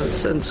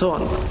spinners and so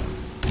on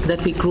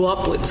that we grew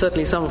up with,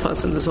 certainly some of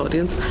us in this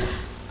audience.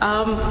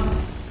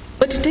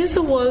 But it is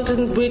a world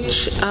in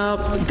which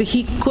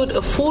he could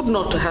afford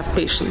not to have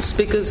patience,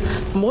 because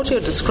from what you're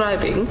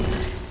describing,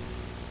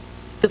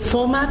 the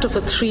format of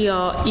a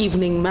 3-hour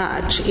evening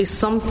match is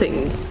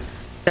something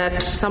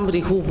that somebody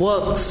who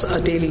works a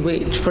daily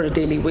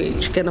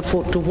wage can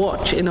afford to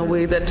watch in a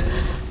way that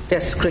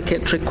Test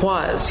cricket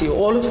requires.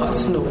 All of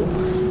us know,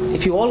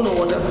 if you all know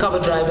what a cover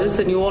drive is,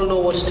 then you all know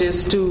what it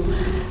is to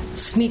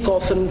sneak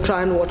off and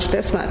try and watch a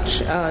Test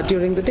match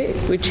during the day,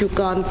 which you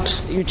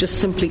just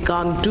simply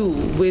can't do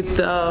with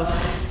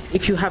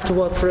if you have to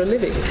work for a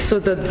living. So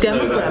the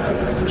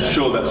demographic.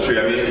 Sure, that's true.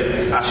 I mean,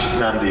 Ashish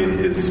Nandi in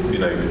his,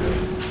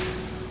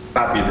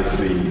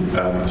 fabulously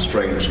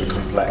strange and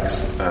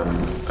complex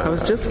I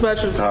was just about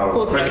to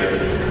quote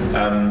cricket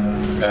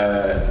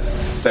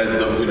says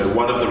that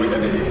one of the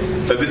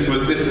so this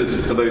is,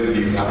 for those of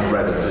you who haven't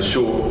read it, it's a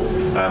short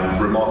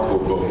remarkable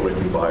book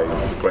written by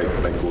the great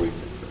Bengali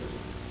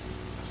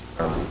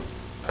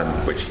and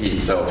which he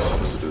himself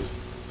sort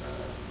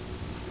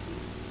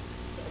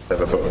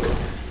of a book.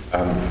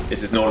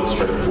 It is not as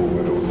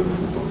straightforward as a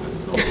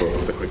book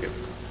of the cricket,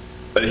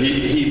 but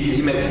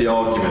he makes the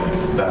argument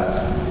that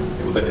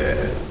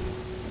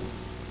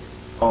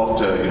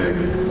after,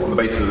 on the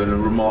basis of a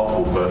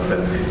remarkable first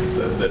sentence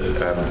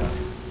that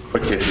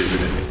cricket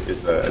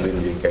is an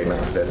Indian game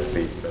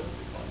accidentally,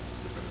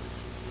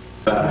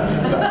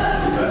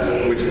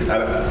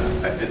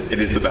 it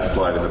is the best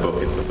line in the book.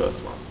 It's the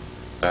first one.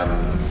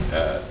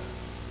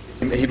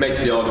 He makes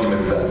the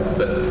argument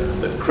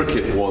that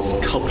cricket was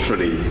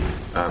culturally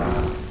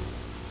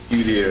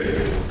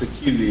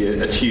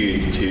peculiar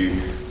attuned to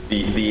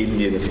the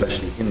Indian,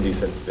 especially Hindu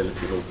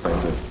sensibility in all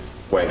kinds of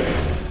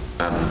ways.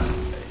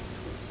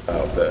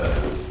 About the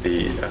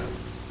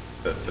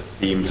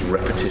themes and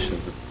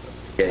repetitions of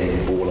the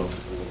game, ball after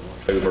ball,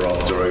 over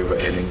after over,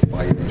 innings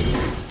by innings,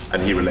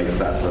 and he relates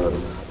that to the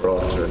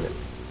Mahabharata and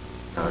its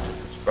narrative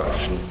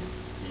construction.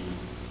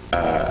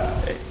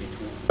 He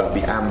talks about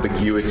the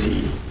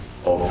ambiguity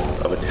of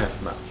a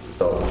Test match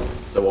result.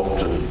 So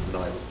often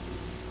neither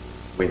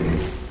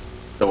wins.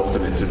 So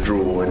often it's a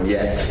draw, and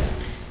yet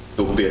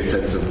there'll be a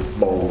sense of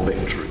moral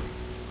victory.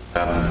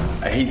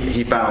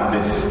 He found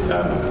this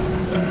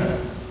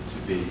to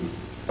be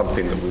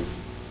something that was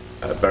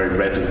very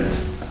redolent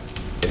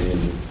in the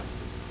Indian.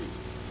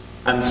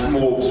 And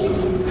more sort of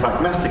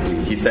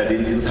pragmatically, he said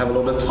Indians have a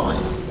lot of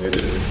time.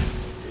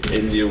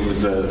 India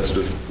was a sort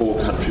of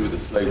poor country with a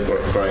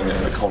slow-growing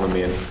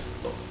economy, and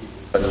lots of people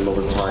spend a lot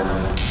of time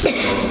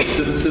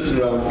sitting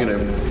around,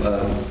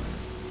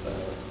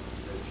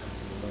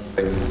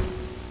 they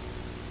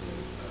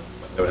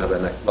would have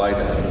their next lie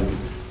down.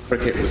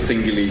 Cricket was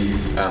singularly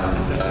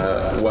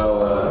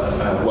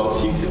well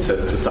suited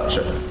to such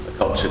a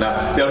culture.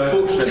 Now, the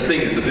unfortunate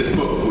thing is that this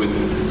book was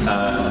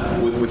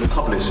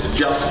published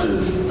just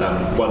as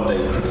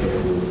one-day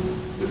cricket was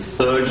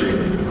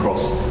surging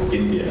across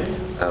India,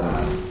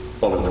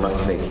 following the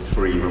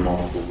 1983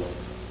 remarkable win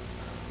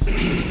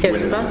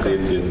of the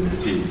Indian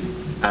team,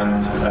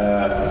 and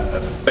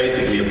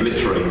basically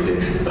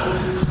obliterated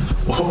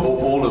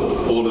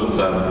all of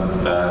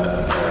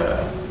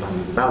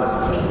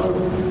analysis. I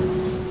would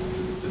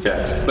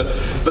suggest.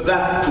 But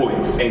that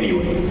point,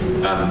 anyway,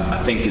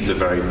 I think is a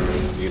very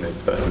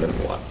pertinent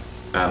one.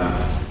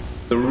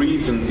 The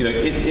reason, in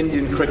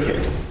Indian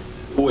cricket,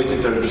 always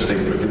been so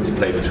interesting for its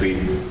interplay between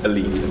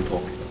elite and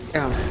popular.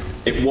 Yeah.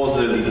 It was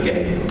an elite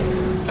game,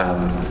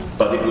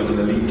 but it was an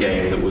elite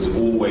game that was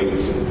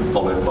always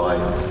followed by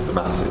the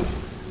masses.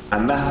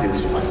 And that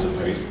is, I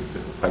suppose, for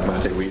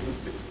pragmatic reasons,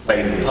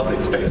 played in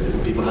public spaces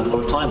and people had a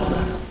lot of time on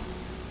their hands.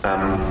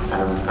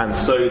 And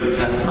so the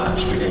test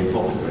match became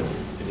popular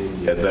in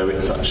India, though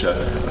it's such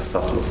a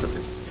subtle,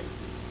 sophisticated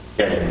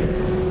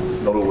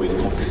game, not always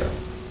popular,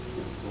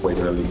 always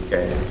an elite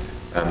game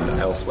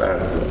elsewhere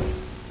in the world.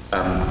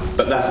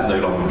 But that is no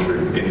longer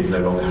true. Indians no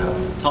longer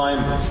have time.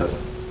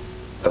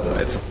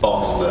 It's a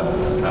faster,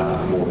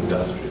 more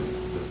industrious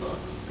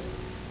society.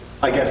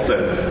 I guess so.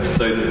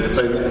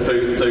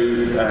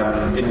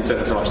 Indians don't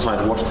have so much time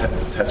to watch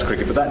Test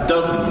cricket, but that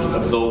doesn't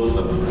absolve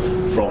them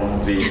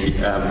from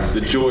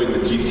the joy and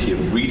the duty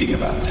of reading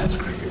about Test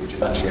cricket, which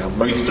is actually how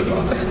most of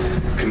us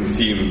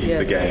consume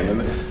the game.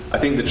 And I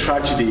think the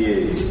tragedy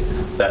is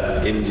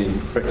that Indian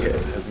cricket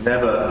has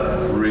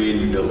never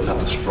really built up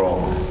a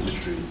strong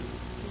literary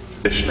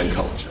tradition and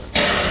culture,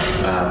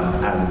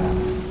 and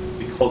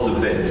because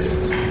of this,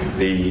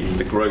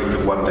 the growth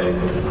of one-day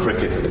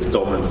cricket and its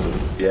dominance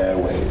of the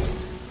airwaves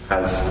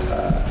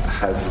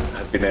has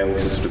been able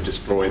to sort of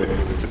destroy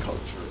the culture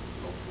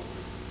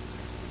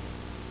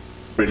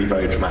really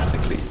very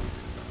dramatically.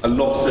 A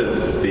lot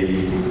of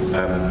the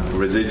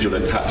residual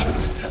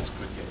attachments to Test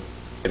cricket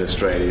in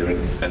Australia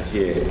and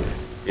here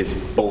is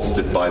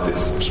bolstered by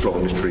this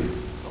strong literary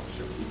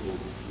culture. People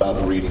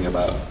love reading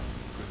about cricket.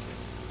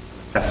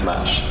 Test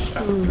match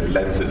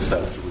lends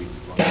itself to reading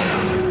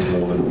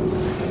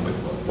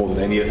more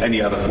than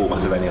any other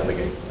format of any other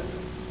game.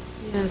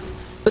 Yes,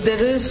 but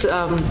there is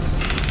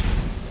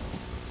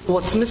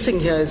what's missing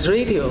here is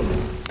radio,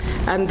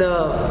 and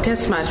the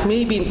test match.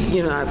 Maybe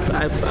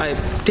I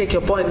take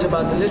your point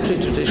about the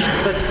literary tradition,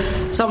 but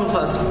some of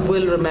us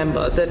will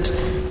remember that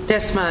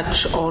test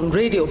match on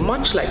radio,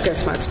 much like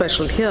test match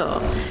special here,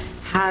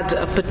 had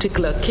a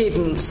particular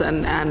cadence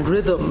and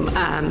rhythm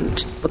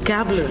and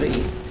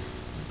vocabulary,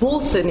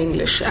 both in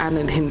English and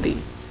in Hindi,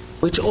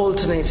 which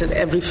alternated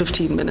every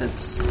 15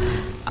 minutes,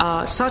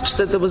 such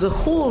that there was a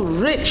whole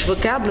rich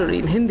vocabulary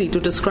in Hindi to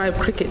describe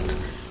cricket,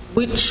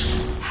 which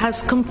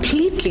has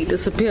completely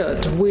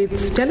disappeared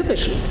with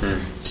television.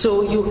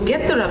 So you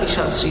get the Ravi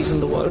Shastris in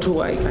the world,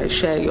 who I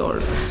share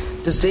your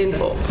disdain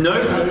for. No.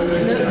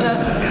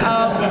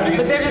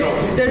 But there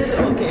is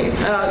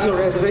your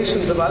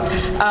reservations about.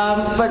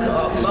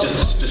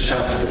 Just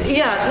shout.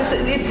 Yeah,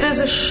 there's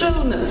a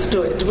shrillness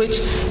to it, which,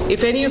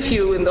 if any of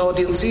you in the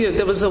audience,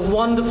 there was a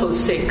wonderful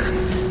Sikh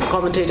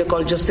commentator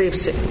called Jasdev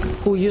Singh,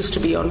 who used to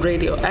be on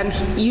radio, and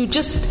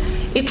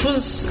it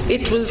was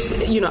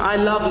I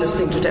love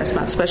listening to Test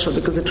Match Special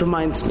because it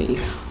reminds me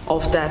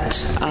of that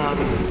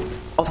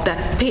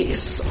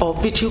pace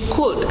of which you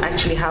could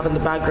actually have in the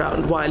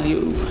background while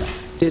you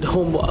did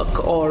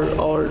homework or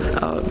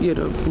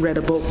read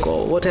a book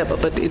or whatever,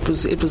 but it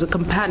was a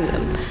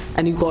companion,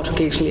 and you got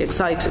occasionally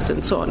excited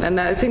and so on. And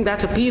I think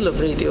that appeal of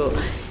radio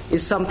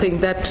is something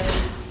that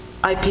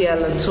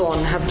IPL and so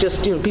on have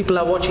just, people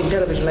are watching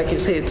television, like you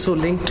say, it's so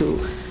linked to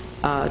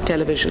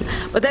television.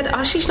 But that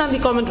Ashish Nandy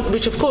comment,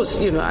 which of course,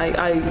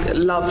 I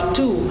love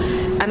too,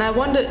 and I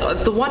wonder,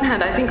 on the one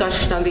hand, I think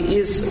Ashish Nandy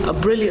is a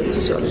brilliant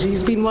sociologist.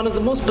 He's been one of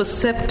the most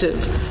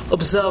perceptive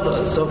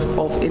observers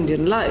of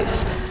Indian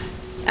life.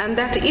 And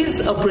that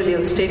is a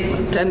brilliant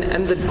statement.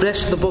 And the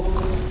rest of the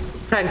book,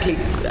 frankly,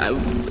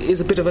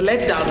 is a bit of a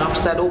letdown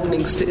after that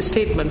opening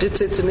statement.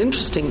 It's an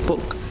interesting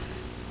book.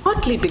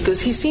 Partly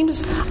because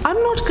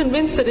I'm not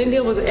convinced that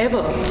India was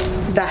ever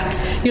that.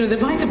 There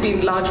might have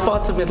been large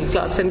parts of middle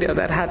class India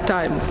that had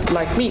time,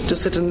 like me, to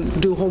sit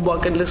and do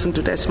homework and listen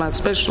to Test Match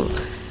Special.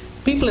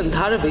 People in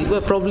Dharavi were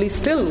probably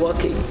still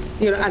working,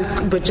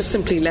 but just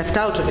simply left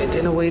out of it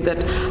in a way that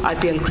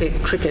IPL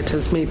cricket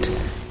has made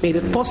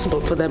it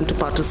possible for them to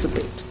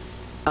participate.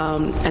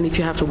 And if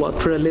you have to work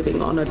for a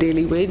living on a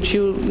daily wage,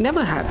 you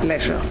never had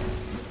leisure.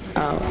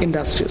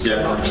 Industrious.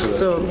 Yeah, I'm sure.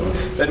 So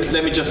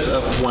let me just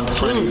one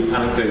tiny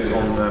anecdote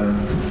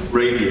on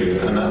radio,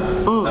 and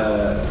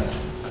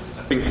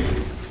I think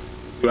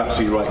you're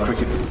absolutely right.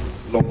 Cricket,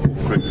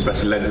 long-form cricket,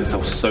 especially, lends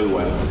itself so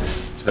well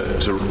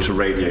to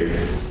radio,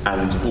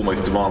 and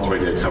almost demands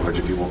radio coverage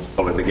if you want to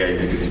follow the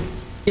game, because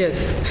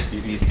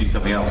you need to do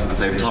something else at the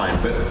same time.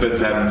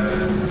 But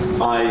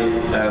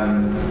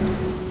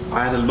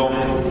I had a long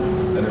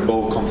and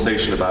involved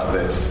conversation about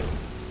this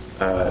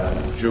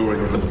during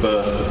the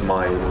birth of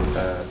my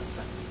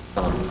second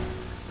son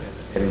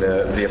in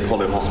the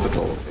Apollo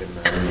Hospital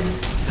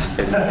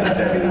in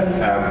Delhi.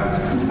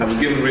 I was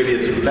given really a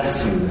sort of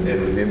lesson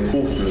in the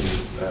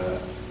importance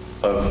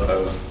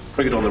of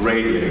cricket on the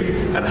radio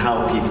and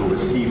how people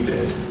received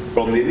it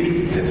from the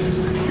anaesthetist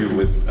who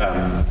was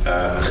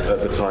at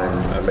the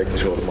time making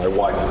sure that my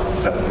wife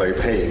felt no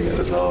pain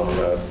as our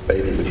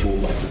baby was born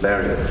by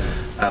cesarean.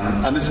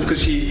 And this is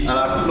because she, and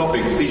I'm not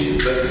being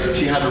facetious, but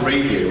she had a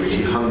radio which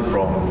she hung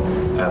from,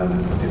 a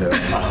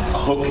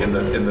hook in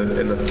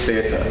the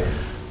theatre,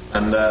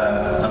 and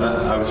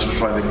I was sort of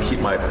trying to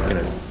keep my,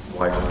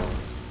 wife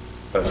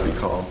perfectly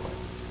calm.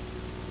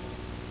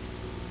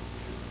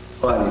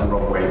 Slightly the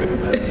wrong way, but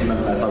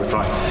nonetheless I was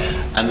trying.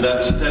 And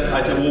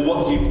I said, well,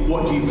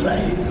 what do you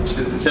play?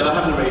 She said, I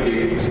have the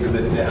radio because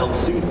it helps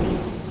soothe me.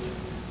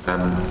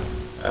 And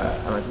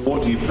I said,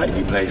 what do you play? Do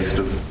you play sort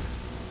of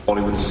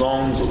Bollywood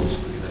songs or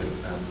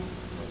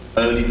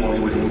early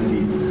Bollywood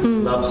Hindi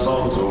love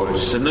songs? Or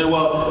she said, no,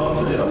 well,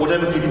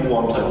 whatever people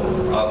want,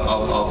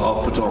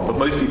 I'll put on. But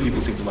mostly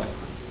people seem to like.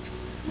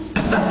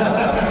 And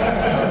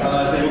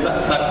I said,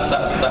 well,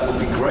 that would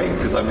be great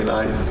because I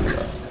like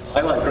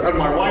cricket. And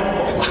my wife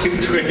quite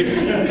liked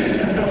cricket.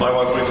 My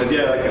wife always said,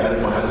 yeah, okay, I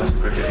didn't mind this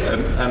cricket.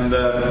 And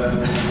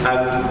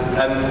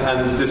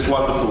this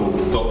wonderful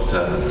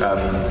doctor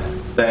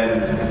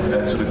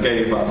then sort of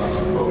gave us,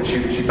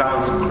 she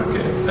found some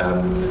cricket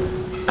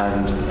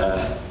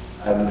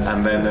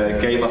and then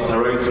gave us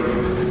her own sort of,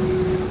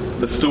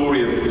 the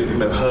story of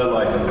her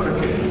life in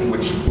cricket,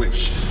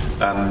 which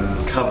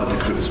covered the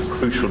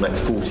crucial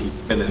next 40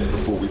 minutes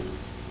before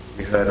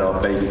we heard our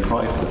baby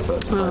cry for the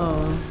first time.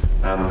 Oh.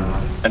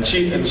 And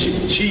it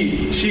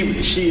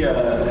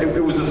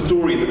was a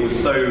story that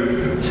was so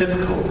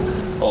typical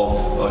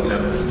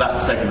of that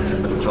segment of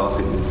middle class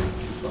Indian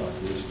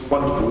society. She's a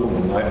wonderful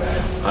woman.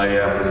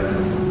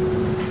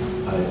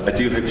 I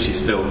do hope she's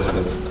still kind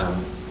of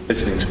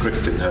listening to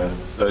cricket in her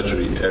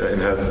surgery, in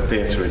her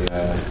theatre in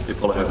the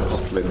Apollo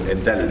Hospital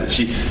in Delhi. But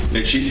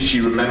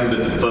she remembered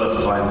the first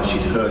time that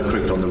she'd heard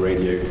cricket on the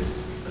radio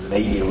as an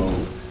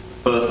 8-year-old.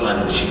 First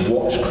time that she'd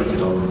watched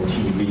cricket on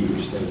TV,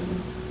 which then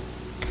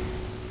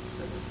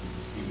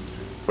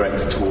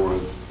Greg's tour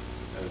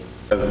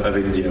of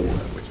India,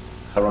 which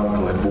her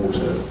uncle had bought a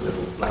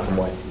little black and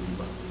white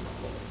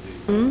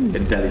TV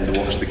in Delhi to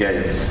watch the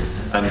game,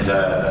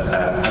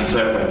 and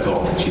so it went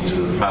on. She'd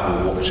sort of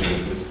travel watching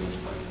it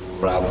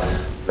around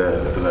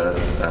the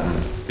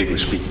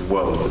English-speaking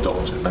world as a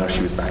doctor. Now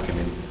she was back in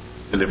India,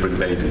 delivering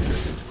babies.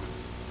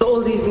 So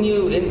all these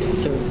new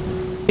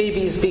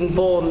babies being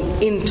born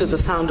into the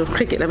sound of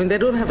cricket. I mean, they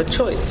don't have a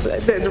choice.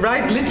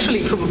 Right,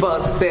 literally from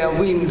birth, they are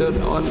weaned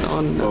on.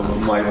 Well,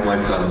 my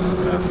sons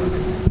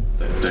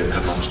don't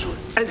have much choice.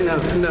 No.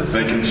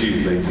 They can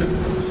choose later.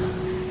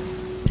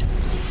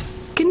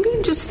 Can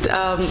we just,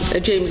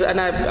 James, and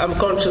I'm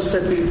conscious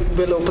that we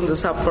will open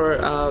this up for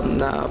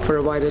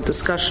a wider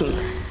discussion.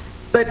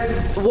 But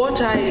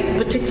what I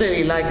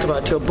particularly liked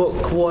about your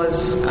book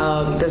was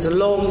there's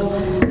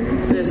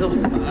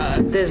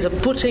a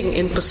putting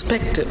in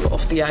perspective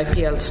of the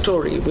IPL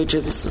story, with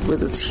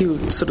its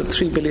huge sort of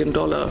 $3 billion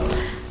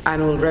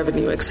annual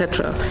revenue,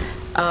 etc.,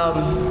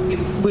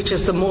 which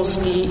is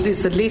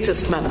the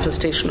latest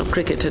manifestation of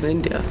cricket in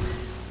India.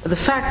 The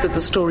fact that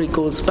the story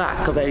goes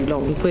back a very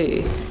long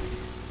way,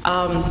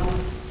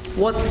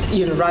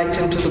 right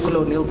into the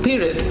colonial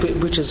period,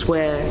 which is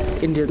where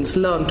Indians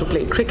learned to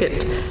play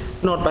cricket,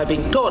 not by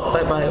being taught,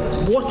 but by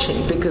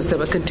watching, because they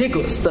were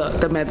contiguous.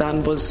 The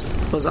Maidan was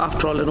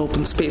after all an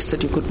open space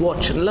that you could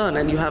watch and learn,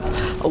 and you have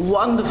a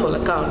wonderful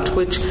account,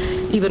 which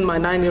even my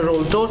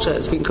 9-year-old daughter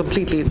has been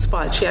completely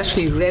inspired. She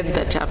actually read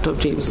that chapter of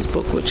James's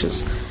book, which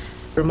is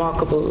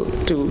remarkable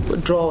to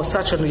draw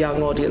such a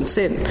young audience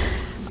in.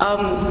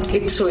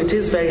 So it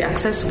is very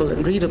accessible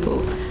and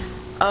readable.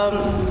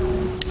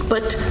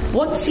 But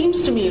what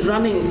seems to me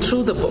running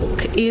through the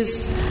book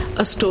is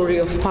a story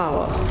of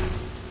power.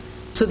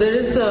 So there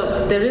is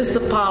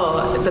the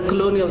power, the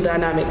colonial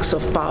dynamics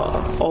of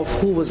power, of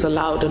who was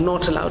allowed and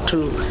not allowed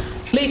to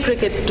play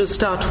cricket to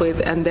start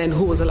with, and then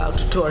who was allowed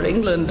to tour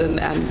England,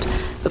 and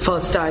the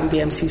first time the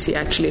MCC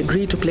actually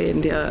agreed to play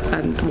India,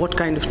 and what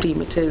kind of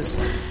team it is,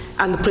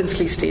 and the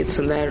princely states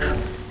and their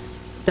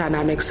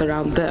dynamics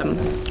around them,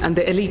 and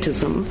the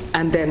elitism,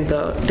 and then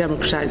the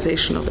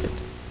democratization of it.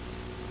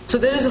 So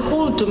there is a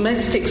whole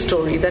domestic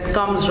story that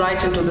comes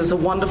right into this. A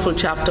wonderful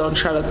chapter on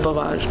Sharad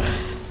Pawar,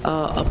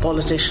 a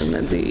politician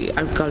and the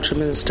agriculture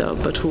minister,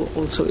 but who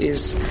also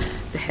is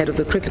the head of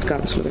the Cricket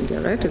Council of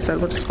India, right? Is that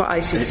what it's called?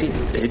 ICC.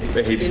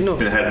 He'd been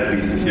head of the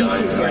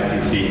BCCI,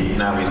 ICC,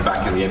 now he's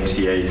back in the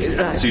MCA,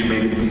 right. Soon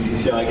maybe the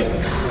BCCI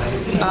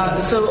again.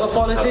 So a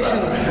politician...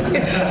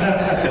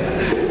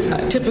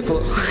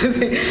 typical.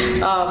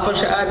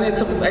 And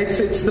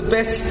it's the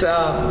best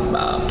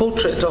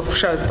portrait of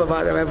Sharad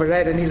Pawar I've ever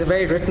read, and he's a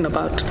very written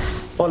about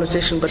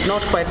politician, but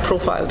not quite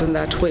profiled in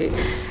that way.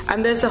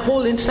 And there's a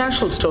whole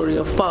international story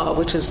of power,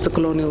 which is the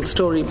colonial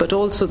story, but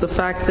also the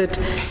fact that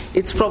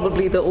it's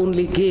probably the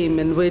only game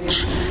in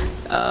which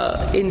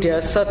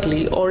India,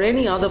 certainly, or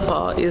any other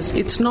power,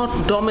 it's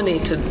not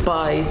dominated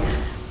by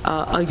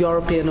a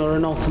European or a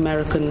North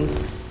American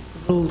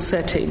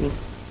rule-setting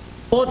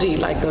body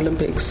like the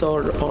Olympics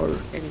or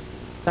anything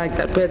like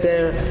that, where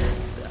the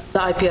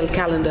IPL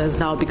calendar has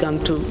now begun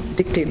to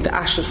dictate the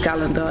Ashes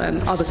calendar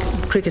and other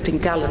cricketing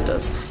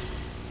calendars.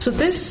 So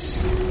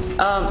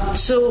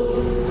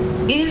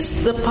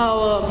is the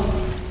power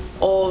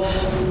of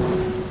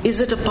Is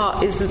it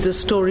a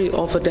story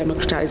of a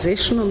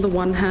democratization on the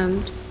one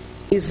hand?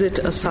 Is it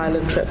a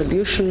silent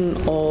revolution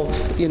of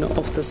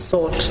the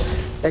sort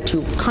that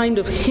you kind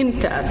of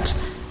hint at?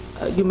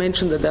 You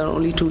mentioned that there are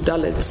only 2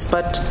 Dalits,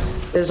 but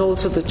there's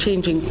also the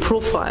changing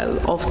profile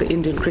of the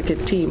Indian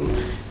cricket team,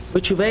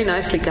 which you very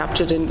nicely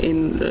captured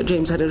in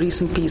James had a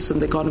recent piece in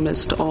The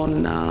Economist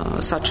on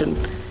Sachin.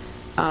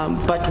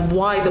 But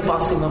why the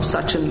passing of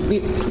Sachin?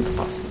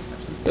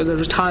 The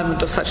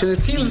retirement of Sachin, it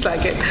feels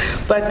like it,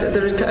 but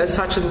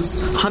Sachin's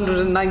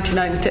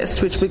 199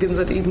 test, which begins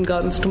at Eden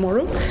Gardens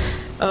tomorrow,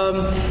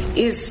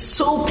 is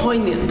so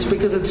poignant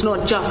because it's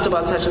not just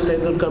about Sachin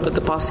Tendulkar, but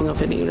the passing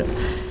of an era.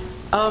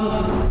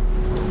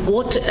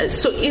 What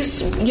is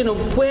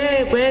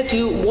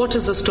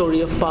the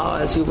story of power,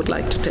 as you would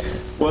like to tell?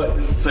 Well,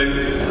 so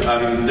the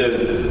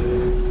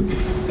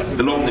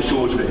long and the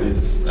short of it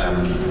is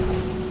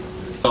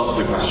starts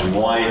with the question: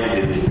 why has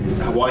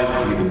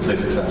cricket been so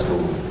successful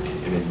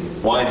in India?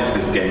 Why has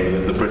this game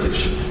that the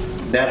British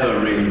never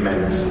really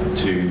meant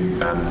to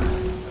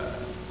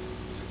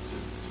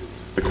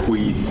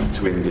bequeath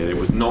to India? It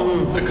was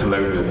not a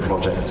colonial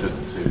project to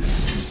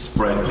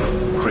spread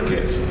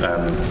cricket as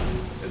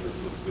a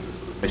sort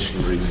of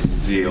missionary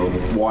zeal.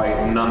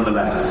 Why,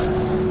 nonetheless,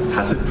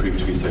 has it proved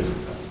to be so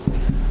successful?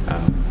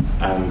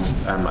 And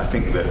I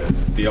think that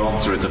the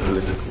answer is a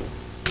political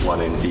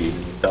one indeed.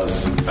 It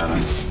does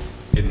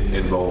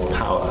involve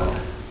power.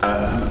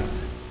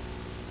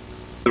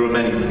 There are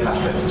many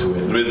facets to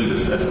it. There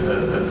isn't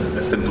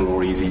a simple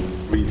or easy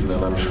reason,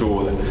 and I'm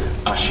sure that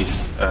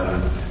Ashish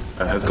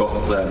has got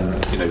a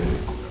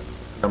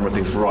number of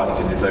things right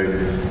in his own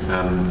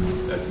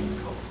deep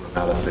cultural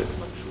analysis.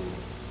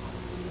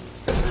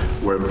 I'm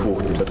sure were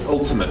important, but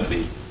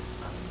ultimately,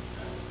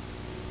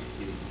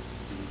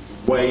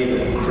 the way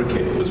that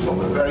cricket was from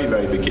the very,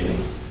 very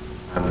beginning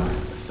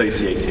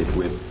associated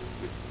with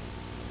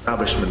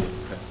establishment,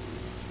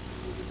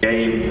 the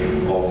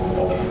game of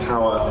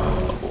power,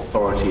 of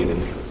authority and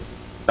influence.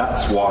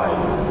 That's why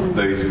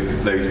those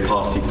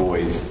party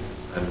boys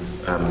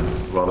and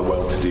rather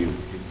well-to-do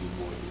Hindu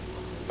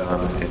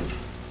boys in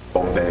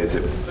Bombay, as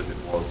it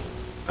was,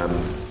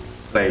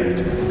 played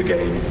the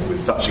game with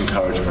such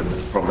encouragement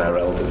from their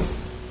elders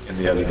in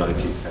the early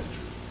 19th century.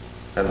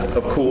 And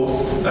of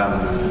course,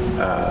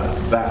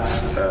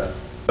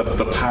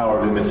 the power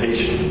of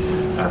imitation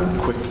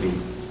quickly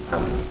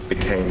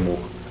became more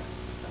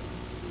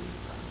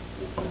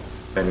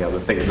many other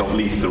things, not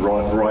least the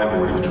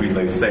rivalry between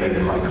those same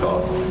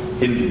high-class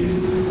Hindus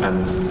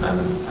and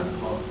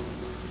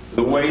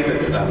the way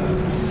that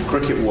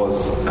cricket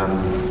was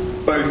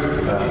both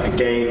a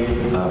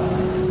game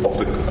of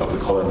the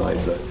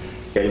colonizer,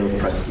 a game of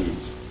prestige,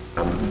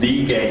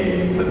 the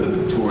game that the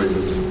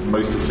Victorians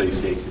most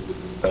associated with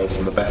themselves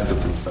and the best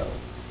of themselves,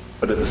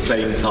 but at the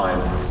same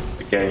time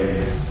a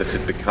game that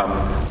had become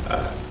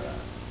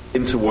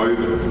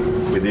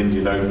interwoven with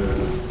Indian own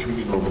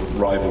communal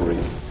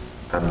rivalries.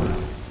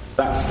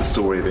 That's the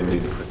story of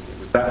Indian cricket. It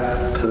was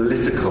that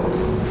political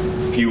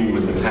fuel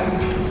in the tank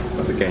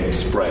of the game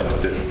spread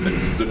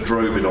that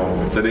drove it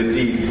onwards. And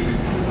indeed,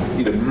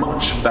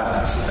 much of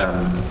that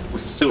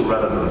was still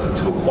relevant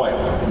until quite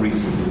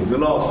recently. In the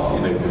last,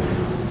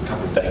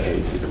 couple of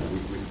decades,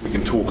 we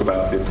can talk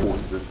about the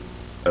importance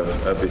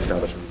of the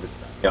establishment of this,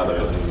 the other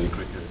in Indian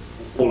cricket.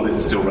 All of it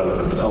is still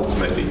relevant, but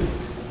ultimately,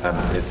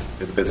 it's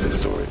a business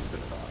story. It's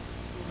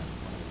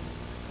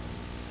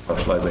about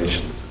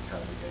commercialisation.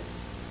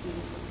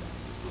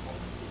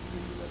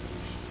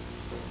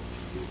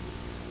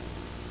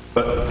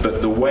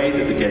 But the way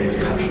that the game was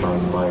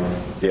patronised by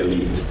the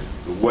elite,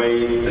 the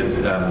way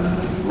that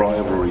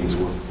rivalries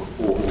were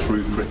fought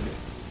through cricket,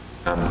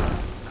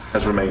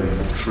 has remained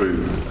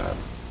true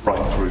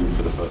right through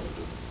for the first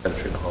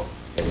century and a half.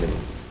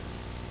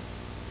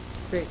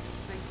 Great,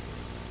 thank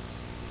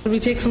you. Should we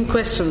take some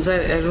questions? I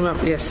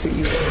remember, yes,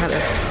 you had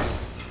it.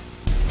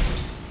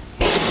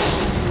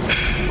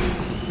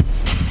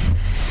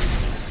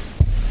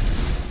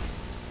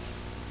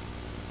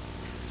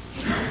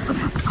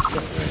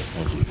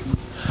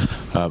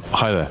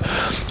 Hi there.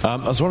 I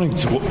was wondering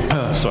sorry,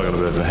 I got a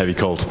bit of a heavy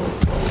cold.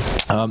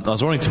 I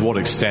was wondering to what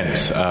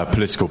extent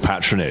political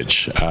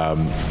patronage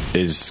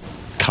is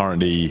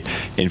currently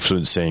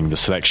influencing the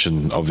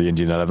selection of the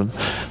Indian 11,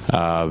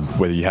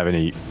 whether you have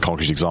any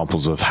concrete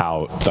examples of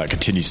how that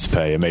continues to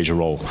play a major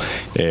role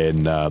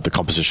in the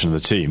composition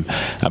of the team.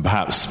 And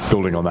perhaps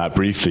building on that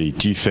briefly,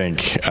 do you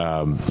think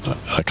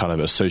a kind of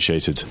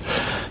associated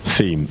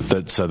theme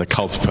that the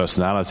cult of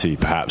personality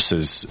perhaps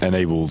has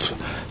enabled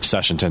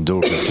Sachin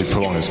Tendulkar to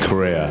prolong his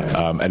career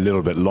a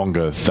little bit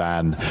longer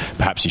than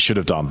perhaps he should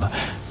have done,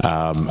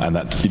 and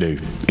that in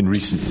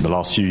the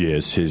last few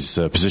years his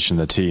position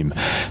in the team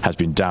has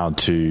been been down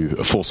to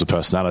a force of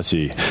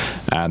personality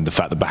and the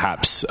fact that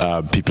perhaps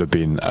people have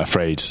been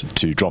afraid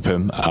to drop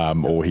him,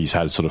 or he's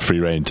had sort of free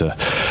rein to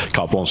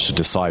carte blanche to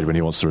decide when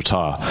he wants to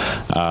retire.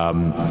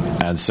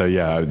 And so,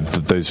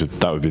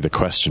 that would be the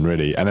question,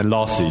 really. And then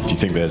lastly, do you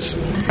think there's,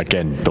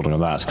 again, building on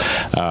that,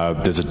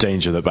 there's a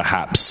danger that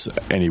perhaps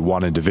any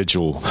one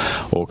individual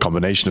or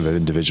combination of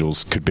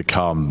individuals could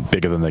become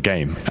bigger than the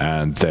game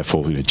and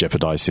therefore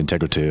jeopardize the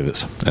integrity of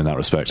it in that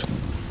respect?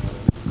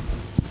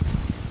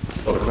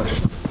 A lot of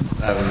questions.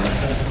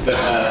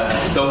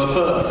 So on the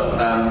first,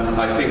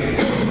 I think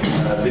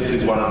this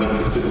is one of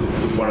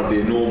the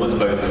enormous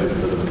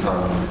bonuses that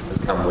has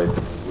come with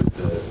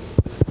the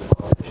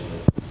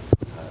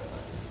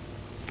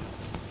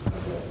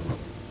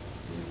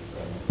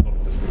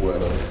non-existent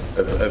word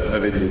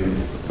of Indian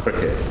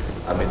cricket.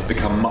 It's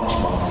become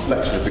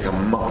selection has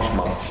become much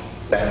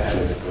less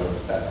political and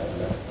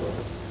less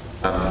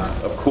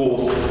political. Of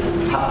course,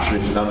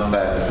 patronage and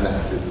unfairness and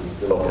nepotism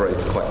still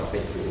operates quite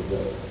thickly in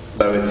the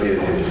lower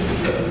tiers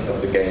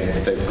of the game,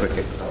 state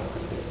cricket,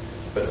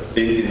 but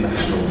the Indian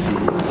national team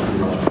is pretty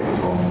much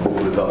picked on all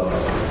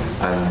results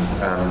and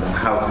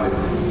how could it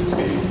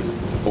be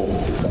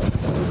performances?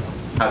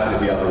 How could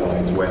it be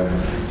otherwise when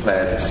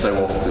players are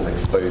so often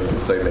exposed to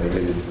so many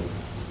millions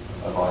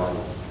of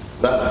idols?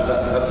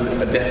 That's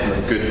a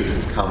definite good that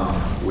has come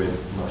with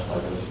much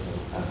diversity.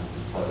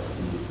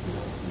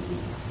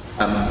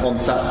 On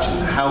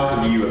Sachin, how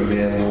can you, a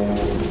mere mortal,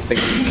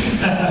 think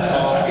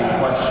asking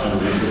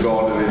questions with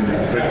regard to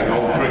Indian cricket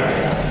or cricket?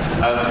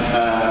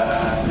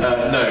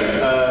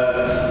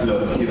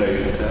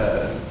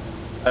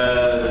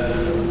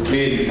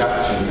 Clearly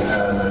Sachin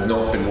has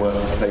not been worth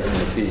his place in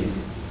the team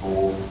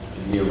for a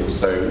year or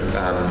so.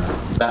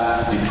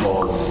 That's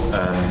because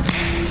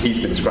he's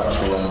been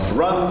scratching around for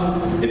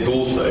runs. It's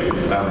also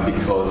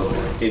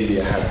because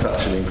India has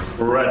such an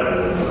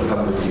incredible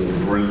capacity of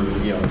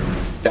brilliant,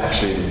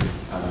 dashing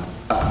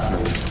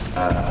batsmen,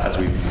 as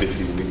we've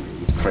seen these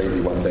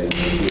crazy one day.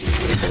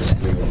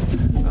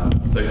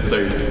 So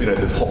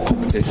there's hot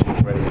competition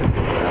for any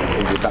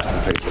Indian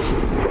batting coaches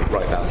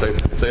right now.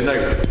 So no,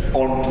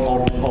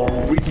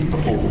 on recent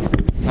performances,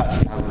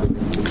 Sachin hasn't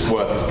been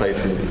worth his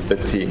place in the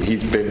team.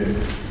 He's been.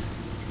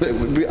 It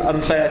would be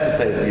unfair to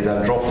say that he's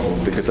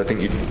undroppable, because I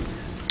think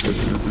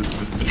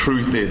the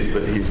truth is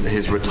that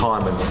his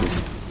retirement has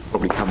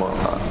probably come up.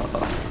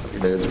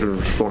 Has been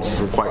response to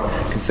some quite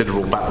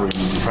considerable backroom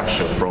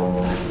pressure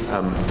from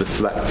the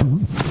selectors.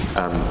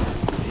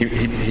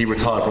 He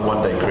retired from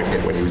one-day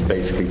cricket when he was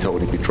basically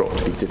told he'd be dropped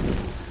if he didn't.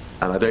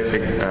 And I don't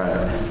think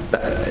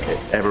that it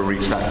ever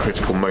reached that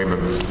critical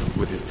moment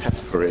with his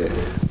Test career.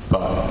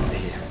 But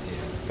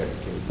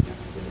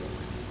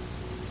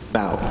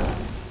now,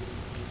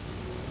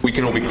 we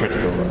can all be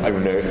critical,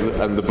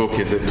 and the book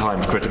is at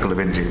times critical of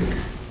Indian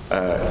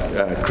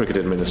cricket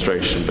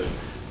administration, but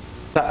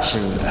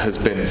Sachin has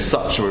been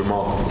such a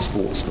remarkable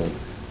sportsman,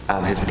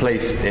 and his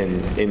place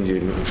in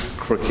Indian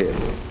cricket,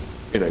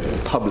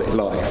 public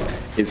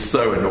life, is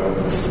so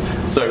enormous,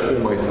 so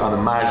almost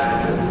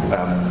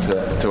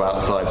unimaginable to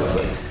outsiders.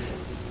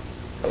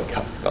 I'll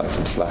cut the guy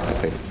some slack, I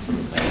think.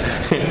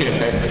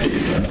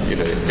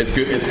 It's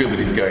good that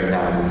he's going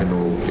now, and we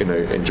can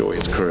all enjoy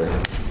his career.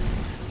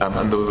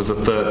 And there was a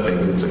third thing: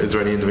 is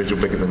there any individual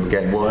bigger than the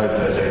game? Well, is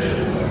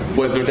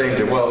there a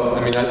danger? Well,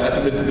 I think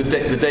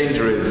the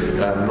danger is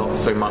not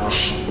so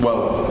much.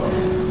 Well,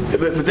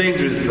 the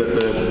danger is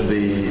that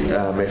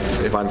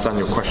if I understand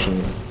your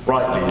question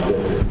rightly,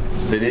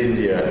 that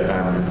India,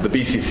 the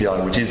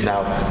BCCI, which is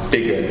now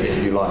bigger,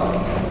 if you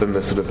like, than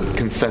the sort of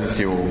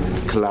consensual,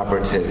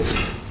 collaborative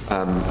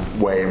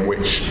way in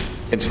which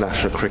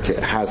international cricket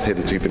has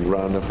hitherto been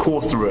run. Of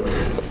course, there are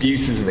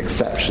abuses and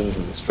exceptions,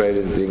 and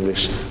Australia's the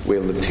English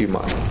wielded too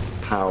much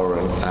power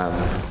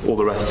and all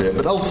the rest of it.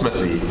 But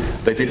ultimately,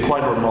 they did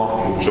quite a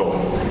remarkable job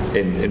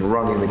in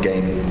running the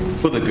game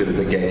for the good of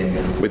the game,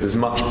 with as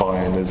much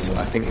buy-in as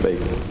I think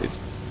it's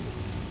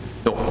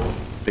not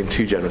being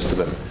too generous to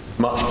them,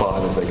 much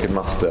buy-in as they could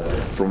muster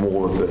from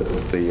all of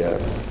the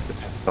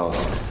Test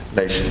class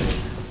nations.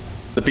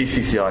 The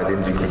BCCI, the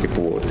Indian Cricket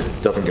Board,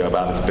 doesn't go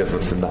about its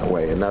business in that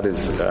way, and that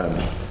is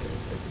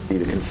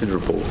indeed a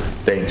considerable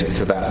danger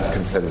to that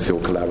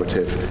consensual,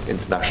 collaborative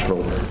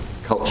international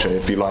culture,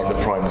 if you like,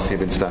 the primacy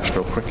of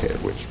international cricket,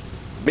 which,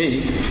 for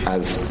me,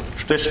 as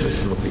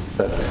traditionalist, as Malik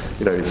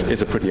says,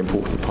 is a pretty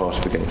important part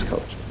of the game's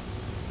culture.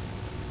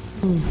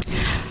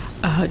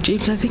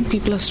 James, I think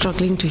people are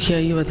struggling to hear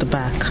you at the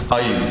back. Are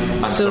you?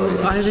 I'm sorry.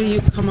 Either you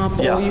come up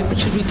or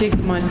should we take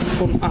the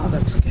microphone?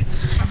 That's okay.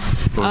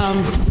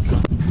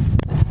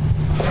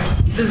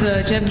 There's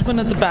a gentleman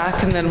at the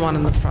back and then one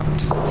in the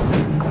front.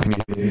 Can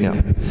you hear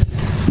me?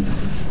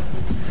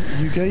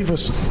 You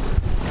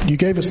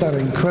gave us that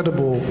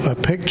incredible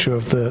picture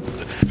of the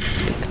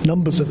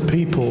numbers of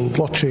people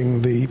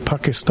watching the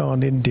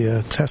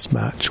Pakistan-India Test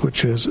match,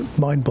 which is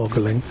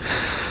mind-boggling.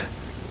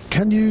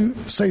 Can you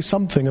say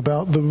something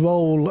about the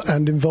role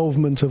and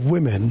involvement of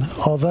women?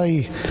 Are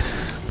they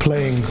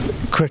playing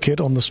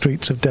cricket on the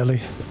streets of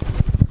Delhi?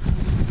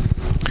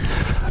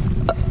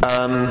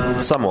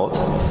 Somewhat.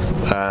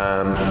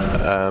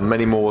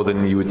 Many more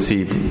than you would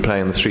see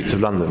playing on the streets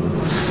of London.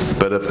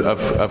 But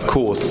of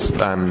course,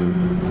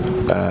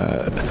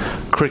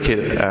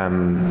 cricket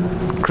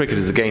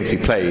as a game to be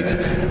played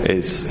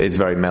is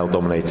very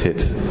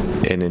male-dominated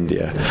in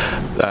India.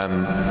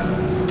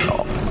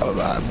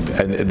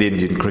 And the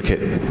Indian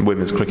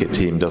women's cricket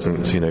team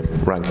doesn't,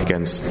 rank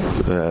against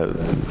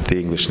the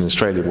English and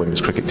Australian women's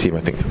cricket team.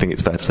 I think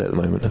it's fair to say at the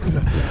moment.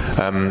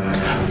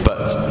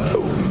 But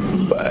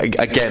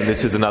again,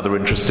 this is another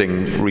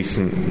interesting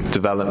recent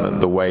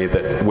development: the way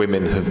that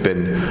women have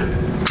been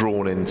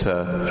drawn into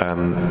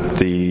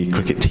the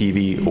cricket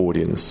TV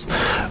audience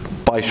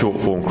by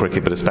short-form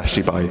cricket, but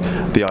especially by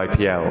the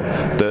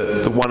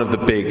IPL. One of the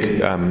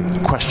big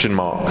question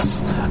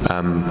marks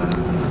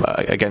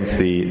against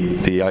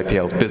the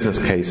IPL's business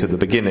case at the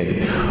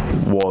beginning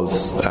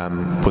was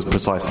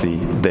precisely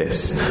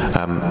this.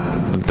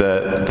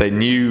 They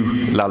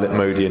knew Lalit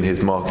Modi and his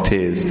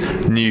marketeers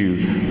knew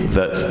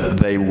that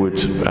they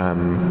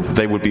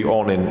would be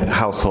on in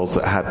households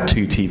that had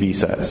 2 TV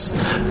sets,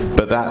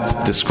 but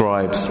that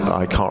describes,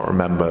 I can't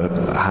remember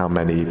how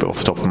many, but off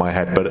the top of my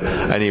head, but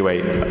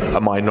anyway,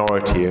 a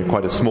minority,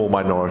 quite a small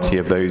minority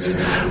of those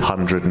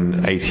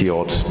 180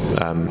 odd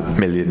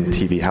million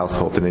TV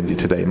households in India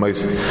today.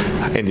 Most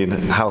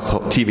Indian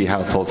TV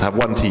households have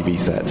 1 TV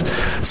set.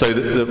 So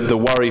the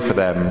worry for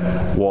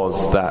them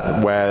was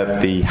that where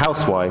the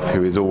housewife,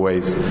 who is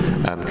always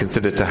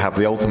considered to have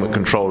the ultimate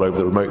control over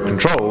the remote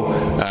control,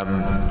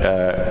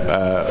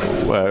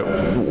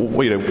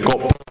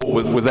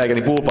 was there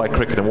getting bored by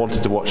cricket and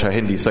wanted to watch her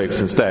Hindi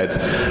soaps instead,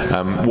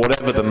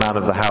 whatever the man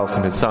of the house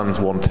and his sons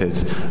wanted,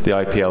 the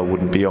IPL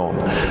wouldn't be on.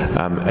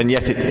 And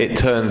yet it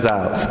turns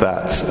out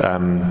that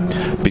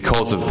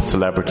because of the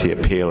celebrity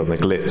appeal and the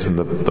glitz and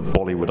the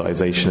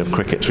Bollywoodization of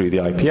cricket through the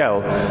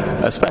IPL,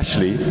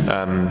 especially,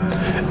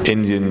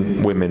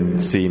 Indian women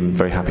seem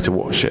very happy to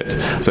watch it.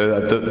 So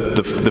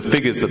the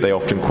figures that they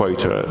often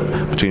quote are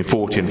between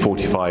 40 and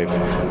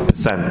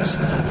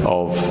 45%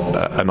 of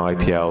an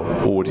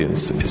IPL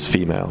audience is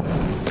female.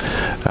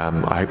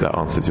 I hope that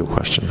answers your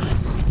question.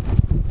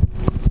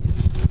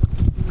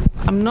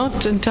 I'm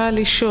not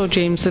entirely sure,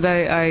 James, that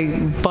I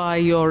buy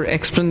your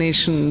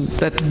explanation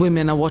that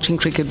women are watching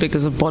cricket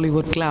because of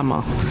Bollywood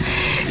glamour.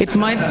 It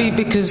might be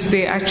because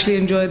they actually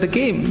enjoy the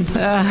game.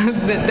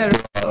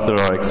 There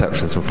are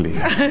exceptions, hopefully.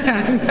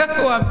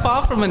 No, I'm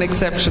far from an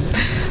exception.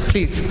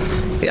 Please,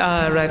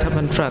 right up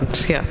in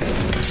front. Yeah.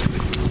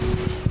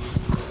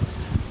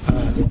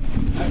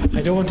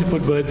 I don't want to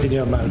put words in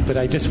your mouth, but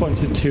I just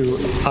wanted to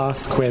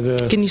ask whether...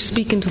 Can you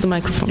speak into the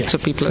microphone, yes, so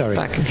people sorry.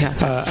 are back in here?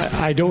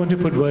 I don't want to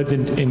put words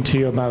into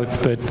your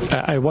mouth, but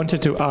I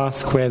wanted to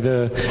ask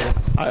whether,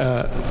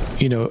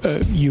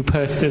 you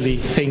personally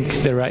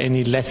think there are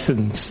any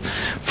lessons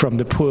from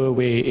the poor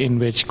way in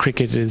which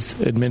cricket is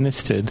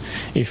administered,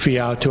 if we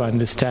are to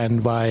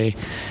understand why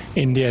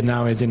India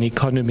now as an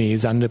economy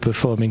is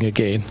underperforming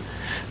again.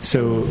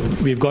 So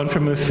we've gone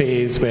from a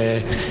phase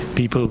where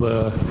people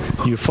were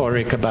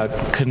euphoric about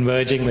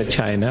converging with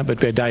China,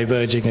 but we're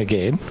diverging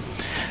again.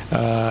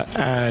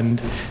 And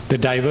the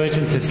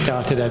divergence has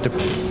started at a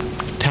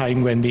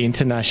time when the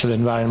international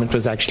environment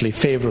was actually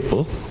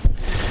favorable,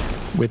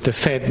 with the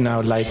Fed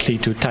now likely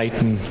to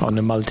tighten on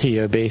a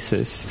multi-year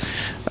basis.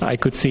 I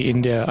could see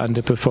India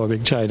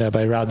underperforming China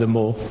by rather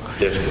more.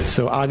 Yes.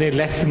 So are there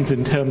lessons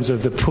in terms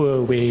of the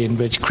poor way in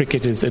which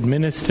cricket is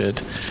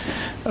administered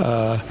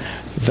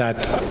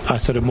that are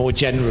sort of more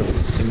general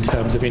in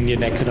terms of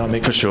Indian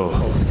economic... For sure.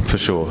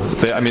 Perhaps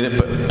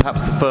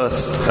the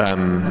first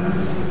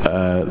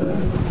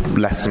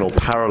lesson or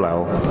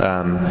parallel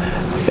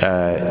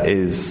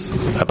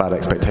is about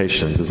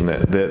expectations, isn't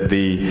it?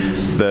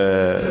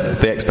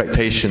 The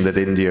expectation that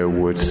India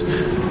would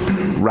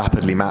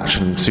rapidly match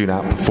and soon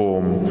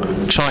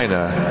outperform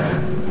China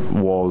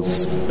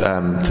was,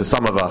 to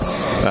some of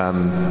us,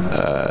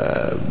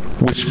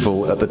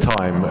 wishful at the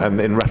time,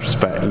 and in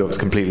retrospect looks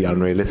completely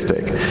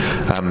unrealistic.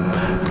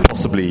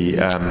 Possibly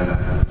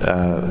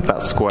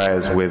that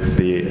squares with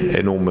the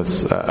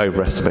enormous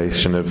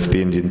overestimation of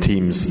the Indian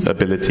team's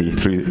ability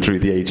through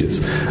the ages,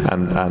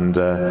 and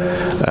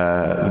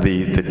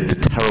the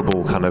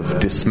terrible kind of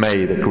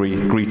dismay that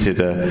greeted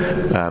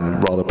a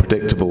rather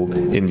predictable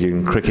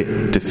Indian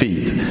cricket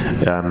defeat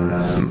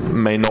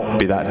may not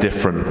be that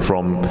different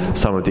from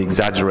some of the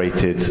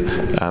exaggerated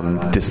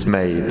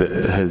dismay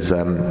that has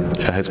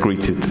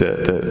greeted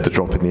the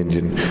drop in the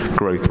Indian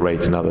growth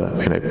rate and other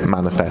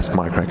manifest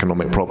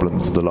microeconomic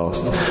problems of the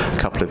last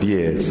couple of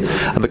years.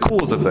 And the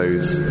cause of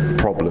those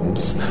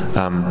problems,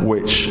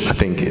 which I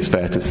think it's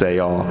fair to say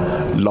are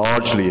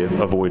largely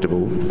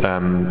avoidable,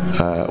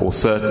 or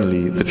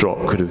certainly the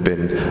drop could have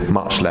been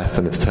much less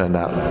than it's turned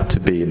out to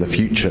be in the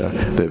future.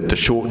 The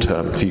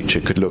short-term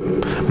future could look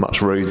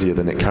much rosier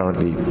than it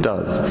currently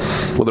does.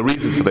 Well, the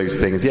reasons for those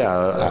things,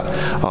 are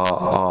that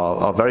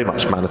are very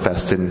much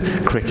manifest in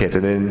cricket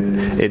and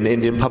in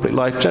Indian public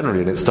life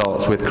generally. And it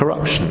starts with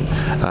corruption,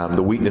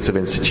 the weakness of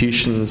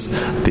institutions,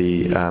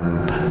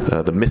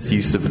 the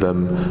misuse of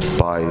them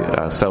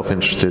by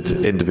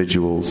self-interested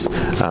individuals,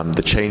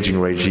 the changing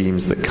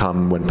regimes that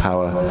come when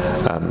power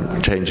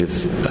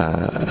changes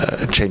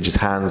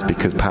hands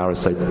because power is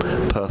so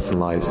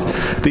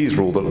personalised. These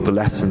are all the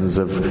lessons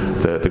of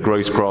the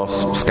gross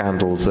grass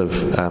scandals of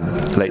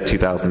late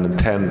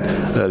 2010,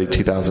 early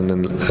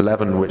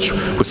 2011, which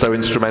was so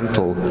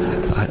instrumental.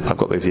 I've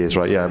got those years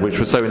right, yeah. Which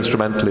was so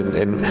instrumental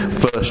in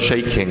first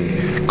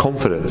shaking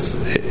confidence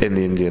in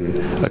the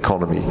Indian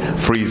economy,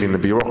 freezing the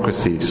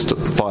bureaucracy,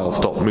 files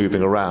stopped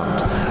moving around.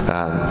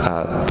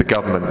 The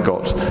government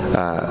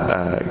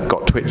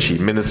got twitchy.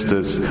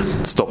 Ministers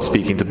stopped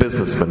speaking to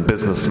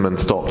businessmen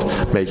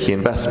stopped making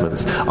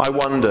investments. I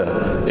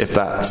wonder if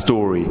that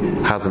story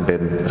hasn't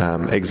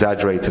been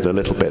exaggerated a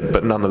little bit,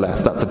 but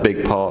nonetheless that's a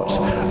big part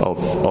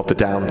of the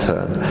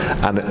downturn.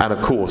 And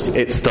of course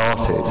it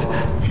started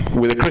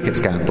with a cricket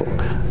scandal.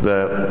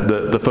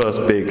 The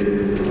first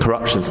big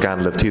corruption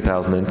scandal of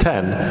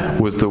 2010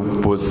 was the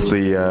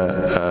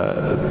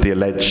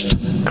alleged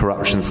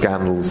corruption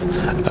scandals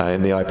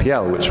in the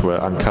IPL, which were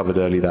uncovered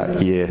early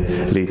that year,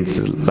 leading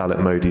to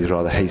Lalit Modi's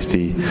rather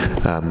hasty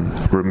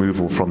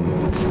removal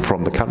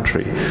from the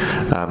country.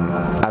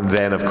 And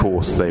then, of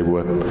course, they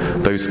were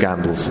those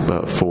scandals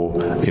for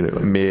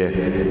mere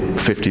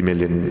 $50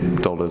 million,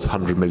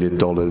 $100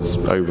 million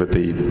over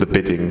the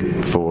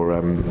bidding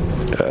for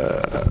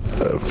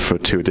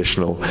 2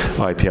 additional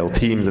IPL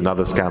teams, and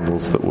other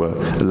scandals that were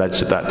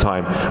alleged at that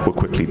time were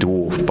quickly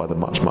dwarfed by the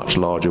much, much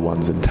larger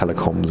ones in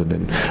telecoms and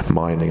in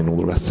mining and all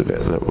the rest of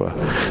it that were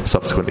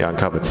subsequently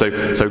uncovered.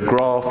 So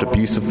graft,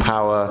 abuse of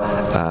power,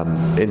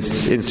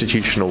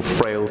 institutional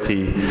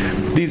frailty,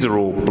 these are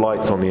all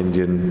blights on the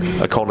Indian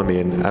economy,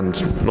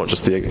 and not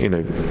just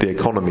the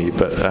economy,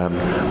 but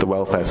the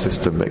welfare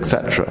system,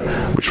 etc.,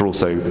 which are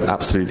also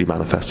absolutely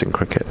manifest in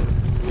cricket.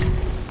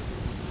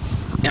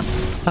 Yeah.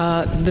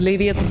 The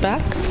lady at the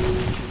back.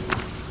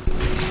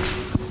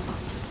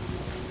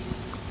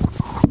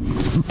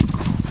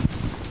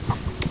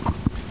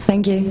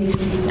 Thank you.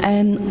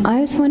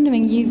 I was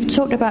wondering, you've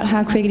talked about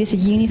how cricket is a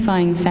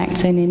unifying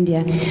factor in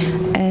India,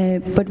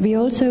 but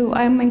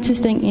I'm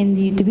interested in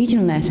the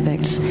regional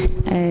aspects.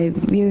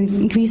 We're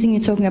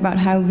increasingly talking about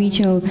how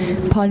regional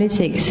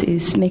politics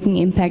is making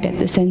impact at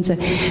the centre.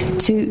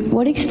 To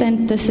what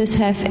extent does this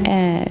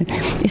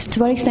is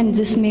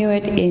this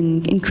mirrored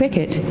in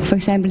cricket, for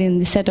example, in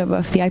the setup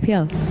of the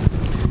IPL?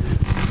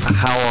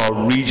 How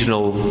are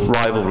regional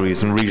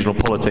rivalries and regional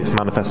politics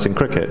manifest in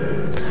cricket?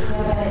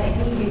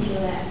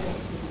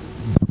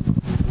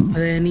 Are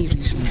there any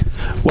regional?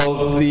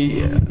 Well,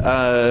 yes,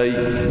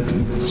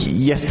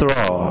 there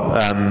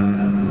are,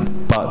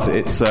 but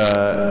it's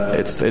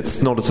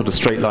not a sort of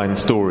straight line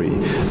story.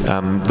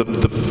 The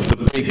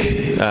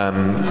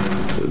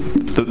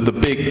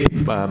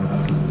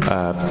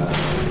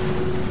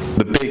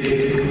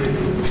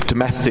big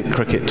domestic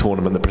cricket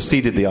tournament that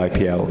preceded the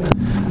IPL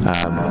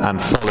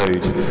and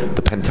followed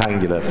the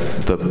Pentangular,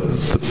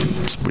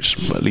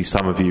 which at least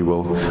some of you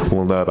will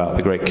know about,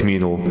 the great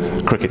communal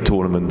cricket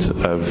tournament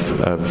of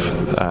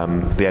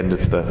the end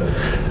of the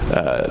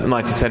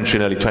 19th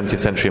century and early 20th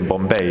century in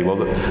Bombay. Well,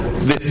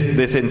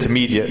 this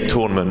intermediate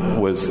tournament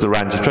was the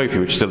Ranji Trophy,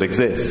 which still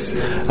exists,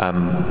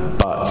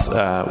 but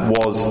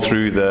was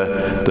through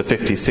the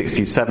 50s,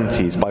 60s,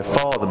 70s by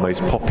far the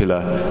most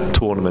popular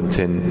tournament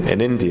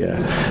in India.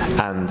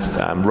 And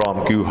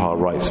Ram Guha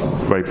writes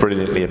very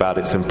brilliantly about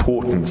its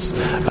importance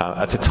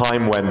at a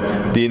time when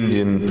the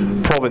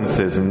Indian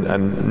provinces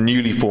and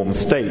newly formed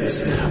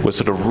states were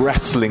sort of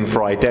wrestling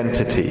for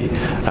identity,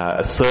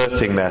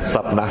 asserting their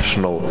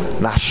subnational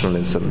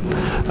nationalism,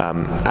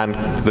 and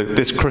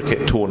this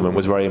cricket tournament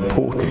was very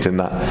important in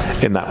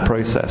that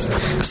process,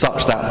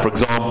 such that, for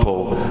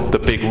example, the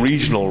big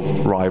regional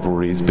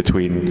rivalries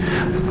between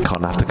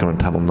Karnataka and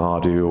Tamil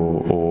Nadu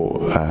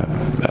or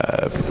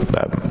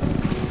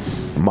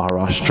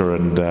Maharashtra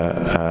and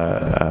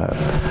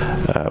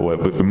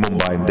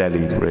Mumbai and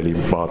Delhi, really,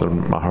 rather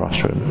than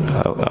Maharashtra and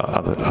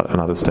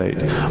another state,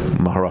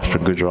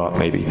 Maharashtra, Gujarat,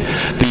 maybe.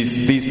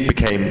 These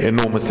became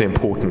enormously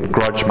important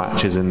grudge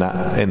matches in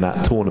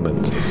that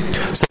tournament.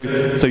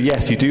 So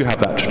yes, you do have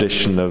that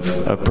tradition of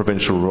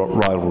provincial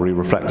rivalry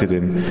reflected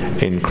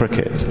in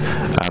cricket,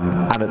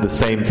 and at the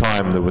same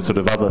time there were sort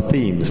of other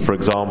themes. For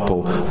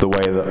example, the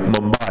way that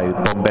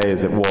Bombay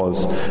as it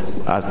was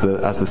as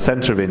the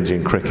centre of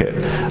Indian cricket,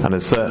 and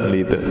as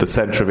certainly the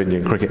centre of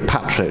Indian cricket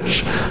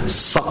patronage,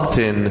 sucked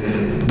in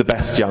the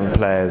best young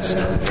players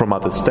from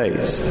other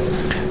states.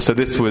 So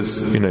this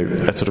was,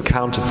 a sort of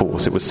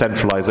counterforce. It was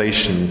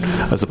centralisation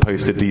as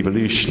opposed to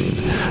devolution,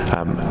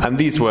 and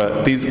these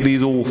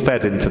all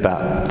fed into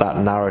that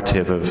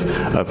narrative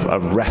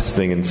of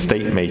wrestling and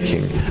state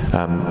making,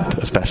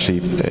 especially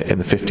in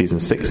the 50s and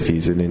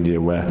 60s in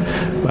India, where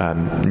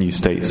new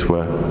states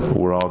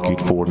were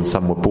argued for and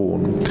some were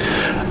born.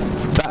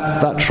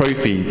 that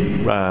trophy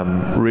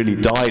really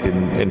died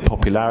in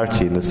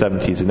popularity in the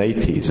 70s and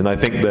 80s, and I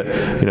think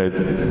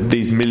that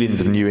these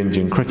millions of new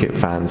Indian cricket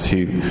fans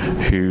who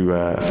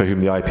for whom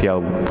the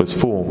IPL was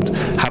formed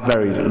have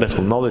very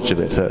little knowledge of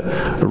it.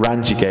 A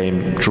Ranji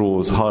game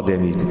draws hardly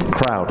any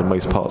crowd in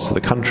most parts of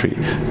the country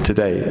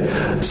today.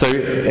 So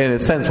in a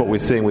sense, what we're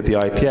seeing with the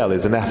IPL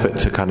is an effort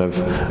to kind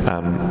of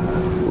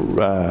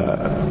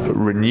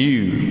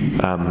renew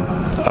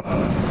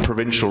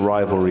provincial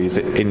rivalries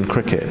in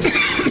cricket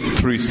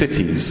through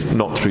cities,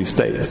 not through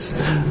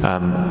states.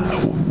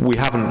 We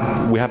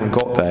haven't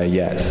got there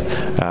yet.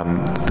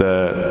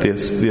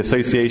 The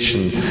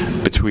association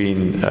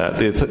between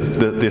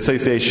the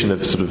association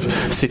of sort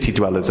of city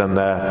dwellers and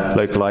their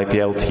local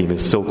IPL team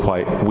is still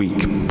quite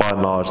weak. By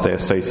and large, they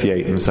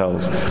associate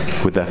themselves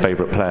with their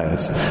favourite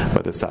players,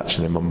 whether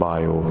Sachin in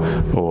Mumbai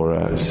or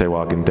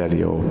Sehwag in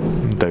Delhi or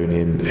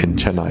Dhoni in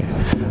Chennai.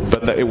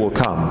 But that it will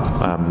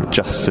come,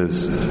 just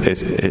as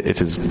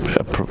it is,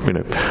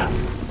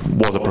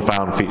 was a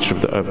profound feature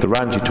of the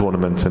Ranji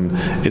tournament and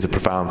is a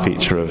profound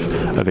feature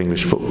of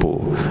English football.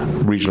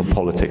 Regional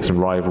politics and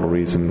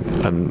rivalries and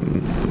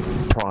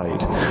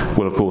pride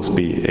will, of course,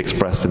 be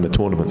expressed in the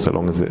tournament so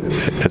long as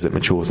it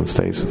matures and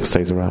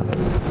stays around.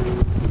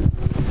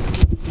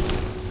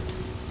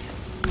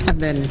 And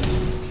then.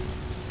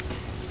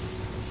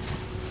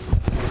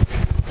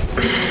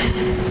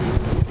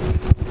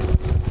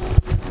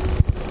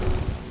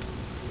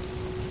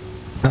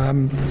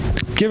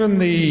 Given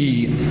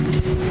the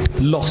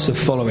loss of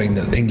following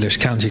that English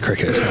county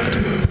cricket has had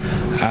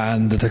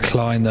and the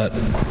decline that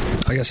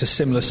I guess a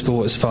similar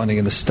sport is finding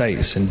in the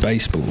States in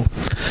baseball,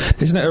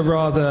 isn't it a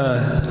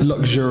rather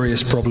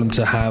luxurious problem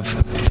to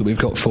have that we've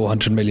got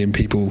 400 million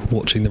people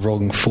watching the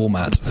wrong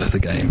format of the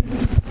game?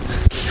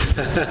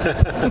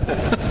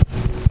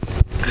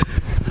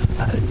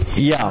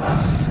 Yeah,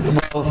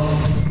 well,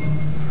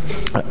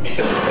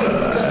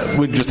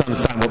 we just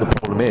understand what the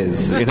problem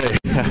is.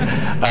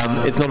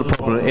 It's not a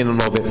problem in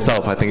and of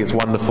itself. I think it's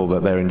wonderful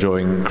that they're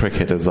enjoying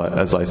cricket. As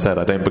I said,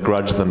 I don't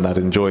begrudge them that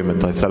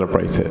enjoyment. I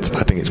celebrate it.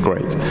 I think it's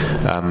great.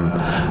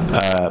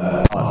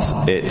 But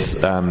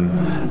it's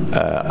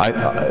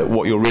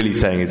what you're really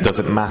saying is, does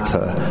it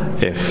matter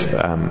if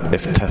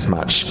Test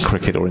match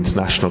cricket or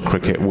international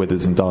cricket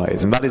withers and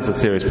dies? And that is a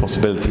serious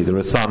possibility. There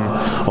are some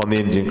on the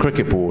Indian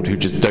Cricket Board who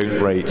just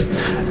don't rate.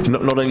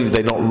 Not only do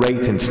they not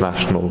rate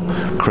international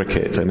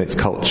cricket and its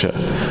culture,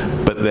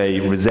 but they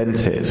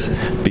resent it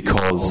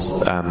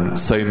because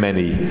so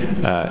many,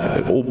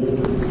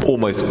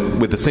 almost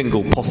with the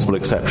single possible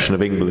exception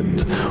of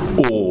England,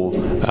 all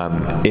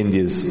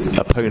India's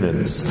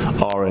opponents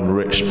are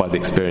enriched by the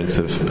experience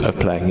of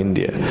playing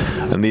India.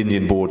 And the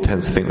Indian board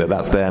tends to think that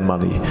that's their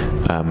money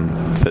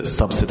that's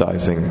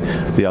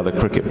subsidising the other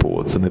cricket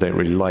boards, and they don't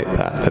really like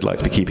that. They'd like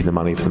to be keeping the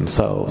money for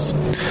themselves,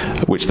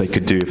 which they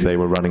could do if they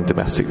were running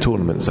domestic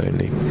tournaments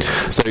only.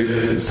 So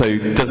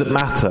does it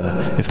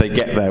matter if they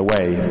get their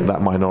way,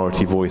 that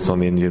minority voice on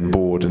the Indian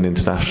board and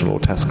international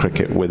Test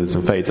cricket withers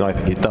and fades? And I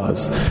think it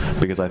does,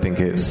 because I think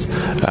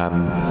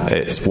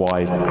it's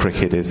why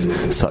cricket is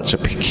such a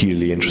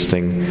peculiarly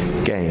interesting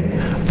game.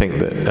 I think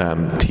that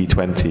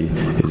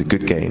T20 is a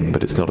good game,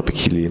 but it's not a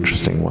peculiarly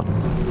interesting one.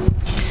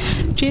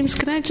 James,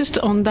 can I just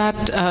on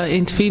that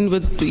intervene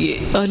with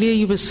earlier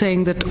you were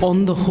saying that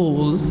on the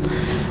whole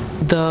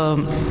the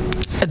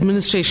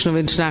administration of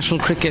international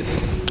cricket,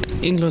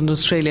 England,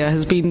 Australia,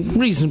 has been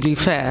reasonably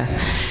fair.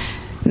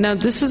 Now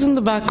this is in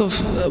the back of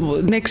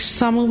next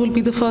summer will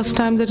be the first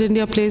time that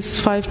India plays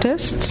 5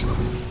 tests.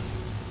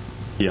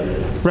 Yeah.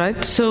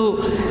 Right? So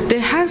there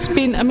has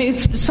been,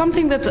 it's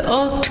something that's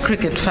irked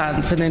cricket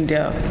fans in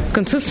India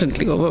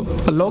consistently over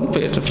a long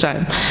period of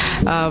time.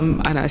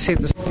 And I say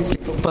this obviously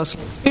from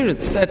personal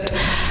experience, that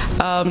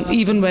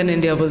even when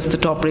India was the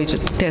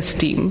top-rated test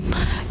team,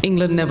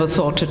 England never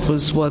thought it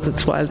was worth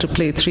its while to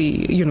play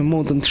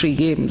more than 3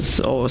 games,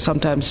 or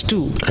sometimes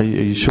 2. Are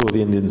you sure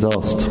the Indians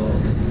asked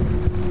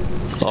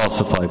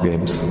for 5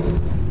 games?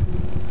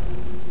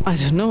 I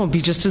don't know.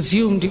 We just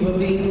assumed you were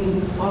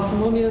being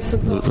parsimonious.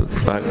 No.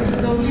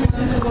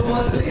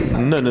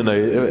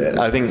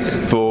 I think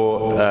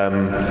for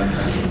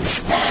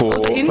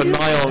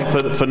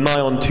nigh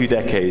on 2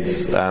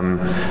 decades,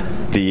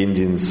 the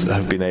Indians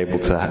have been able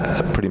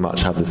to pretty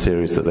much have the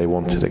series that they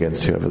wanted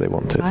against whoever they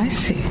wanted. I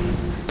see.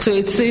 So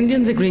it's the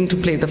Indians agreeing to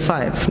play the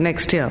 5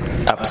 next year.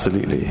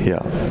 Absolutely,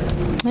 yeah.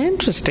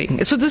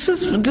 Interesting. So this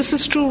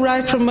is true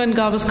right from when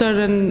Gavaskar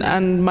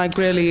and Mike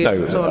Greeley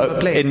were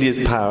playing? India's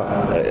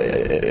power,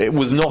 it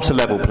was not a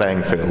level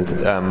playing field.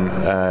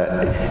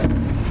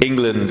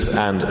 England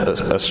and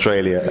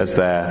Australia, as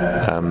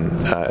their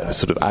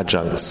sort of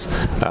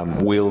adjuncts,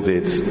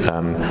 wielded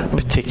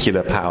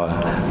particular power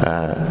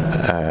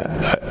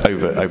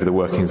over the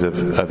workings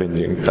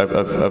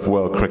of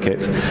world cricket.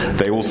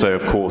 They also,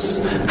 of course,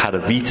 had a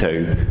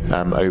veto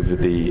over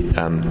the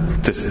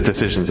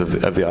decisions of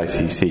the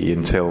ICC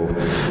until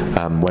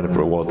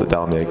whenever it was that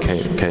Dalmia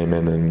came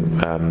in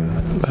and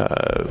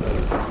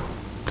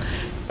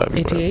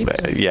 88?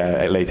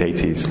 Late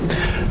 80s.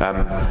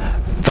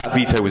 That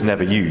veto was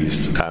never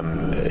used,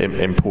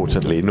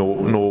 importantly,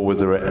 nor was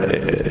there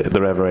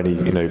ever any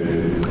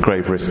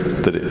grave risk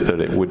that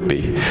it would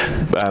be.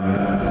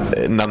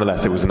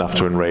 Nonetheless, it was enough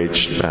to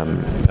enrage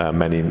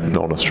many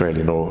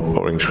non-Australian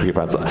or English cricket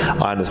fans.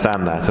 I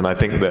understand that, and I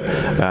think that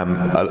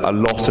a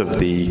lot of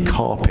the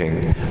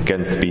carping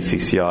against the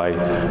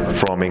BCCI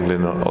from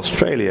England and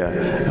Australia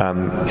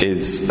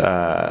is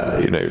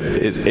the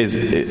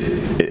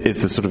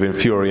sort of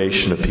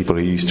infuriation of people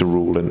who used to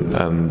rule and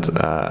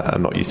are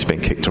not used to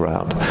being kicked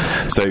around.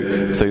 So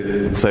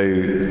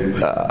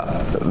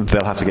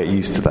they'll have to get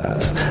used to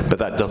that. But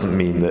that doesn't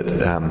mean that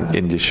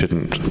India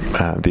shouldn't,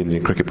 the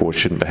Indian Cricket Board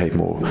shouldn't behave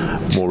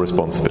more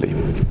responsibly.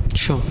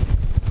 Sure.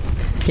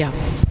 Yeah,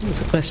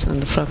 there's a question on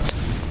the front.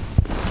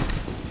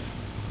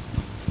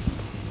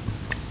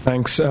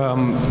 Thanks.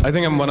 I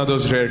think I'm one of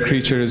those rare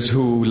creatures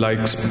who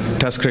likes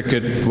Test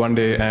cricket, One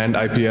Day, and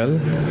IPL.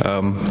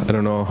 I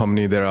don't know how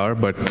many there are,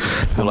 but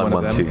I'm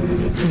one too.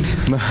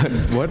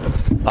 What?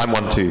 I'm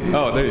one too.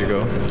 Oh, there you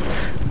go.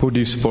 Who do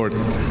you support?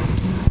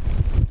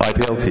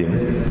 IPL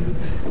team.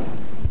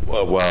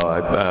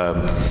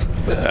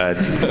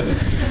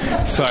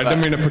 Sorry, I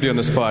didn't mean to put you on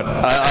the spot.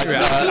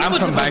 Anyway, I'm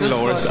from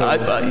Bangalore, so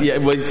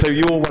so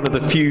you're one of the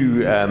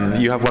few.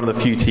 You have one of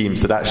the few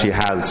teams that actually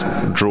has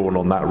drawn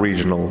on that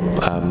regional.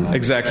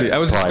 Exactly. I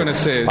was just going to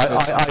say.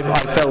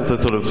 I felt a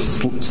sort of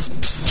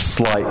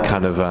slight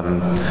kind of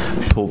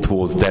pull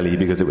towards Delhi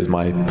because it was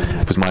my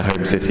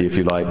home city, if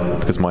you like,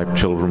 because my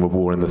children were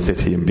born in the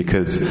city, and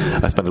because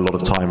I spent a lot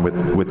of time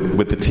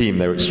with the team.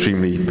 They were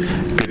extremely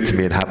good to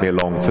me and had me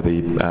along for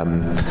the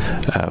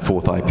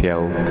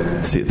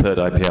third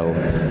IPL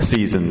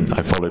season.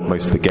 I followed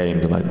most of the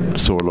games and I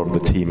saw a lot of the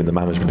team and the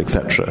management,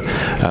 etc.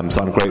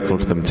 So I'm grateful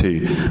to them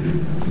too.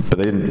 But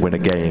they didn't win a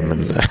game,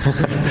 and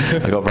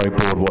I got very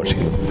bored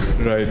watching them.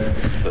 Right.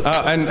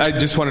 And I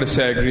just wanted to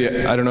say I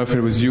agree. I don't know if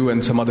it was you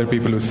and some other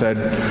people who said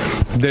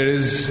there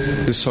is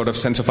this sort of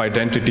sense of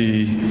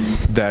identity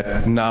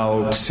that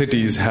now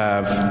cities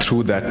have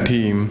through that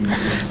team.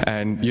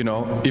 And,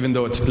 even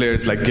though it's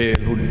players like Gale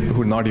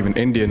who are not even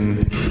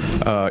Indian,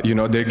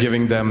 they're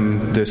giving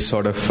them this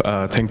sort of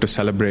thing to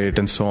celebrate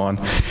and so on.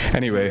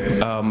 Anyway,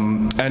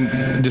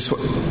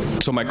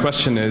 so my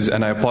question is,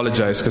 and I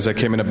apologize because I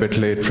came in a bit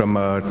late from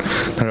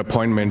an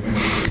appointment.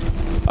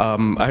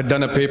 I had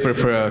done a paper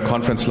for a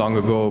conference long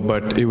ago,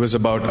 but it was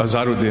about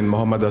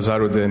Mohammad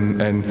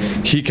Azharuddin, and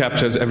he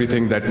captures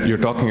everything that you're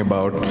talking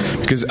about,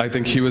 because I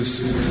think he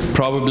was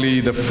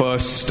probably the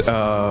first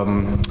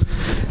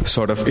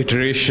sort of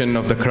iteration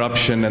of the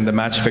corruption and the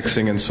match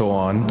fixing and so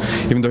on,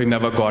 even though he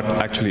never got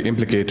actually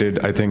implicated,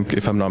 I think,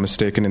 if I'm not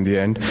mistaken, in the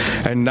end.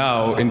 And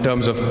now, in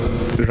terms of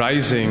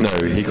rising... No,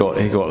 he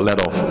got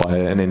let off by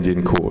an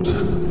Indian court.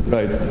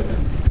 Right.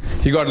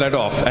 He got let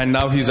off, and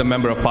now he's a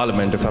member of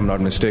parliament, if I'm not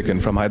mistaken,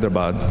 from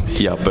Hyderabad.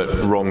 Yeah,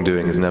 but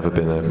wrongdoing has never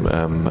been a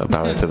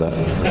barrier to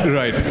that.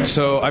 Right.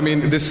 So, I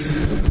mean,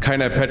 this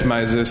kind of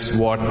epitomizes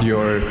what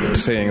you're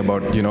saying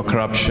about,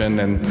 corruption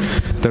and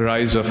the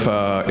rise of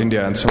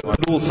India and so on.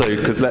 But also,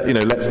 because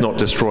let's not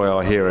destroy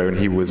our hero, and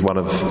he was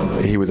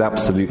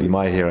absolutely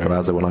my hero when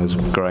I was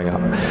growing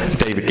up.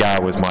 David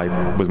Gower was my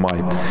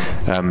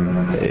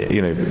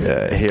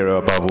hero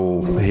above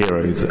all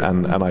heroes,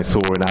 and I saw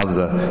in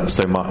Azhar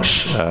so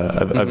much.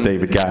 Of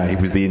David Gower. He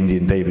was the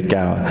Indian David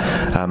Gower.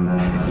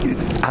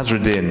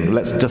 Azharuddin,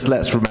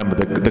 let's remember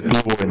the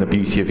glory and the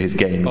beauty of his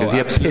game, because he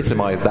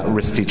epitomised that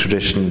wristy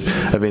tradition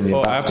of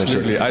Indian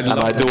batsmanship. Absolutely.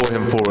 I adore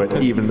him for it,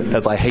 even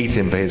as I hate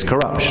him for his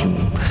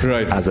corruption,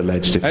 right, as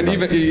alleged.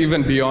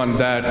 Even beyond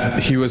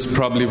that, he was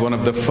probably one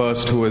of the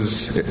first who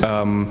was,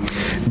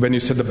 when you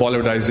said the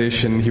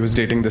Bollywoodization, he was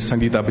dating this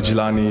Sangeeta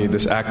Bijlani,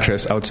 this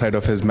actress outside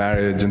of his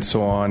marriage and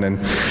so on, and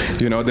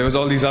there was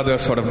all these other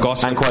sort of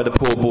gossip. And quite a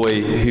poor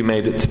boy who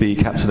made it to be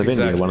captain of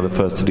India, one of the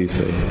first to do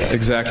so.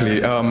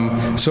 Exactly.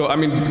 So, I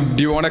mean,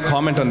 do you want to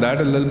comment on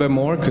that a little bit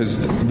more? Because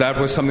that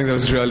was something that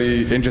was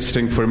really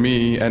interesting for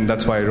me, and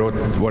that's why I wrote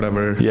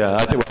whatever. Yeah,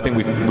 I think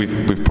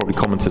we've probably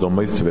commented on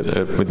most of it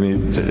with me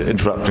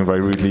interrupting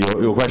very rudely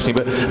your questioning.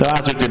 But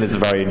Azharuddin is a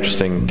very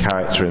interesting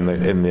character in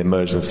the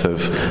emergence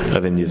of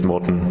India's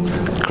modern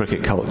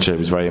cricket culture. It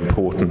was very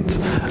important.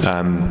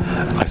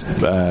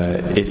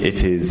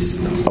 It is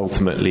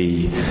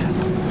ultimately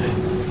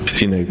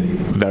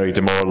very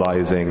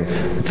demoralising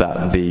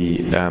that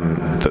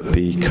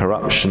the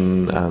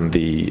corruption and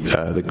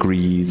the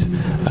greed,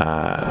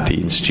 the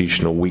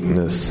institutional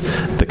weakness,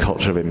 the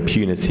culture of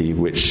impunity,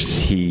 which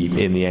he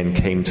in the end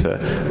came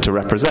to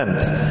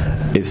represent,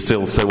 is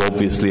still so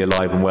obviously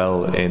alive and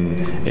well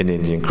in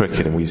Indian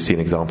cricket, and we've seen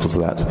examples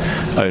of that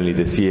only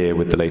this year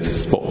with the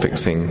latest spot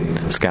fixing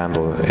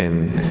scandal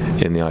in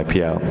the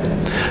IPL.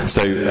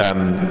 So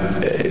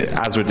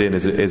Azharuddin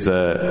is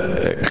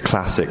a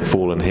classic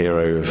fallen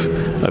hero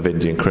of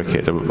Indian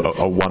cricket,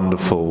 a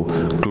wonderful,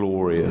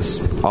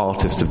 glorious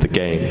artist of the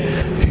game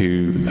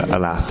who,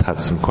 alas, had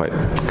some quite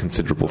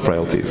considerable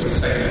frailties.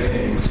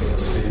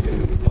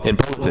 In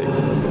politics?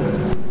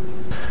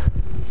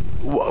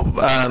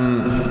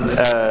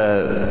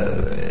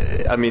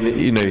 I mean,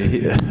 you know,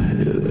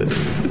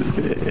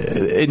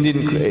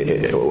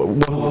 Indian.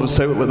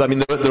 So, I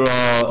mean, there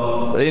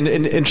are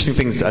interesting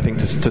things, I think,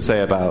 to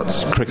say about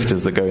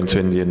cricketers that go into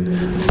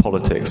Indian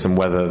politics and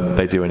whether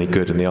they do any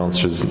good. And the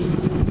answer is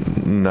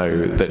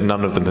no, that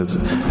none of them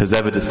has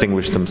ever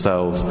distinguished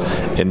themselves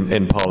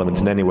in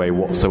Parliament in any way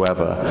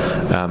whatsoever,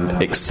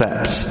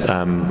 except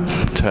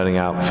turning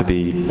out for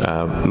the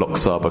Lok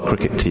Sabha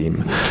cricket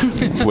team,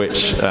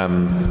 which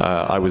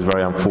I was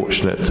very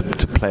unfortunate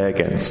to play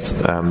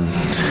against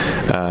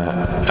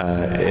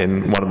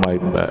in one of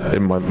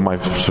my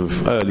sort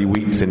of early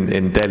weeks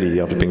in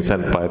Delhi after being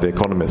sent by The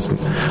Economist. And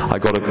I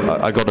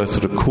got a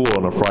sort of call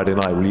on a Friday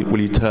night.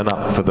 Will you turn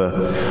up for the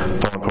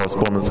Foreign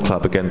Correspondents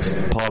Club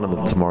against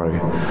Parliament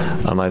tomorrow?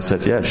 And I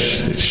said, yeah,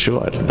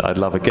 sure, I'd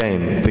love a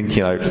game,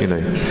 thinking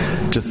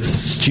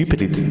just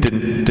stupidly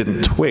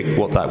didn't twig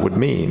what that would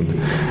mean,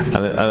 and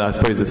I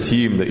suppose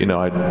assumed that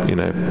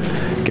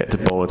I'd get to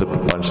bowl at a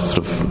bunch of sort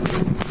of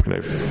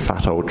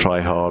fat old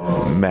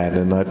try-hard men,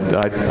 and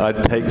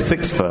I'd take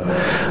six for.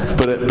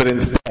 But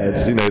instead,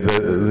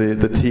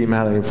 the team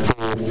having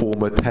 4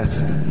 former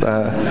Test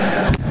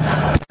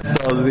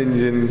stars of the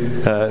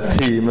Indian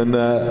team, and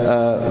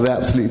they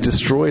absolutely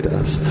destroyed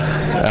us.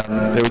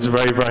 It was a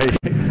very, very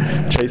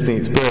chastening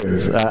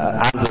experience.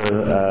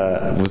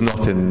 Azhar was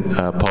not in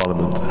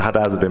Parliament. Had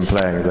Azhar been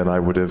playing, then I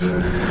would have,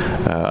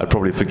 I'd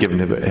probably forgiven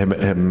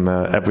him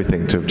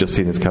everything to have just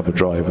seen his cover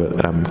drive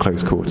at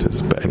close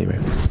quarters. But anyway.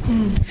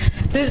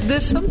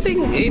 There's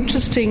something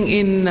interesting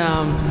in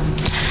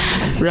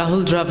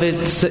Rahul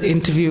Dravid's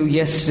interview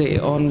yesterday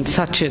on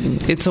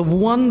Sachin. It's a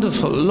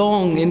wonderful,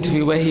 long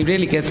interview where he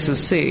really gets to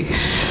say.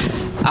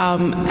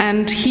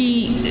 And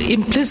he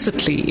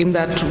implicitly, in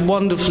that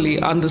wonderfully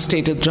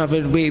understated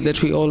Dravid way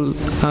that we all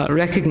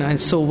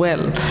recognize so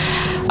well,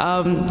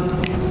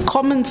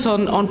 comments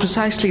on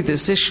precisely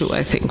this issue,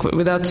 I think,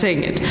 without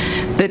saying it,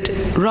 that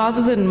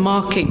rather than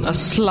marking a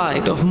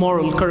slide of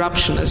moral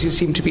corruption, as you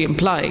seem to be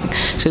implying,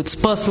 so it's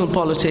personal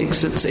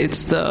politics,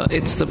 it's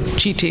the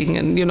cheating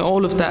and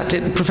all of that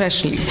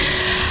professionally,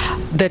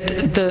 that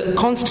the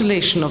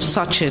constellation of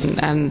Sachin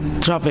and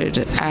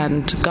Dravid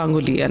and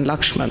Ganguly and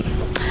Lakshman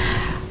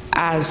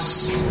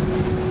as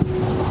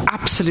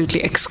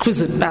absolutely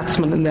exquisite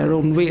batsmen in their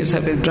own ways. I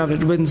mean,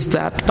 Dravid wins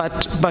that,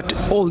 but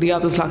all the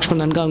others,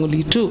 Lakshman and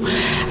Ganguly too,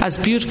 as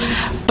beautiful,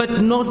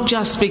 but not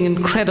just being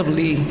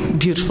incredibly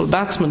beautiful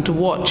batsmen to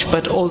watch,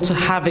 but also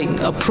having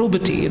a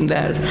probity in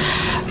their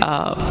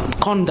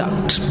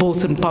conduct,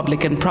 both in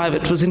public and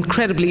private, was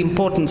incredibly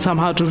important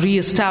somehow to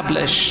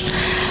re-establish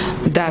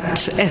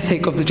that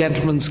ethic of the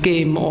gentleman's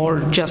game, or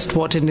just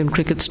what Indian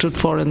cricket stood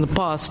for in the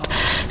past,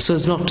 so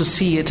as not to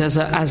see it as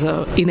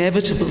a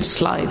inevitable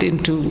slide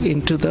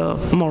into the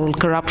moral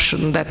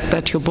corruption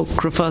that your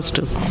book refers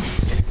to.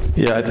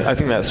 Yeah, I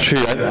think that's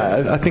true.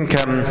 I think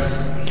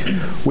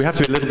we have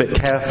to be a little bit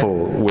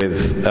careful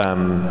with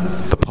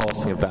the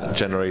passing of that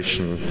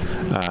generation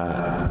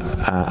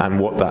and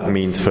what that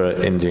means for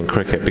Indian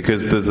cricket,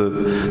 because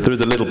there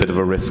is a little bit of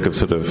a risk of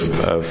sort of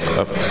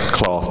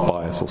class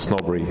bias or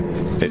snobbery,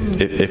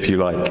 if you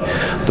like.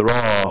 There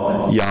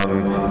are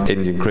young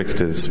Indian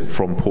cricketers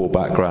from poor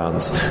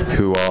backgrounds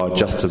who are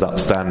just as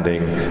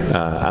upstanding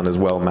and as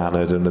well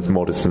mannered and as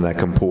modest in their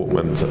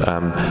comportment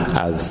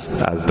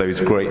as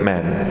those great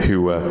men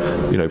who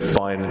were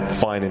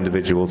fine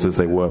individuals as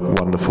they were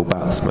wonderful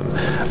batsmen.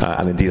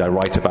 And indeed I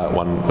write about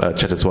one,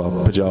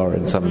 Cheteshwar Pujara,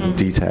 in some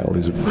detail.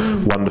 He's a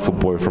wonderful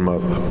boy from a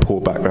poor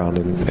background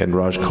in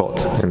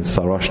Rajkot in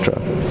Saurashtra.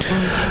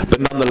 But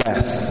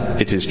nonetheless,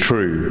 it is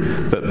true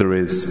that there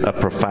is a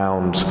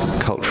profound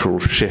cultural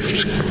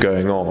shift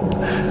going on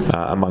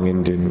among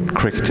Indian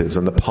cricketers,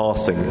 and the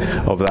passing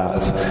of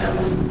that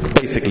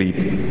basically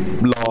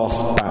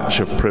last batch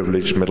of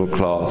privileged middle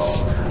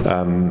class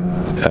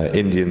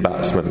Indian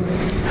batsmen,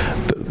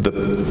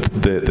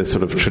 the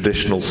sort of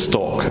traditional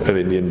stock of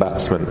Indian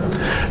batsmen,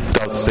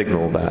 does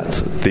signal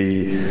that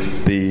the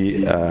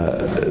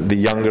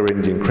younger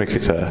Indian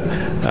cricketer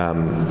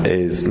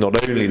is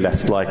not only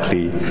less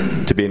likely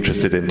to be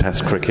interested in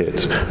Test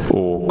cricket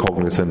or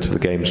cognizant of the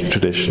game's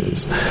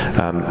traditions,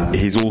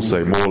 he's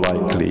also more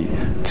likely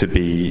to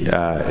be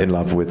in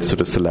love with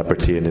sort of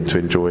celebrity and to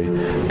enjoy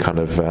kind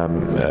of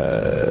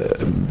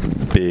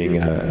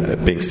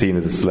being seen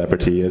as a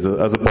celebrity, as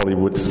a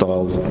Bollywood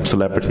style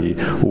celebrity,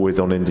 always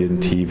on Indian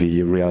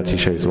TV, reality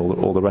shows, and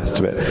all the rest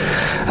of it.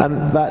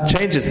 And that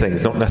changes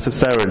things, not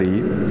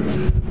necessarily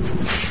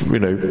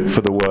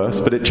for the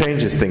worse, but it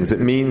changes things. It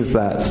means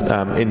that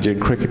Indian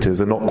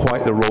cricketers are not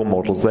quite the role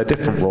models. They're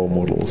different role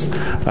models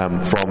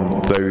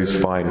from those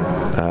fine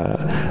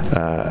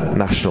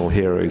national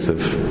heroes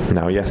of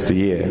now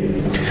yesteryear.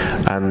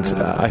 And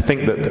I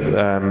think that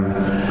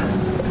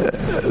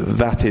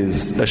that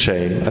is a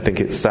shame. I think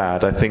it's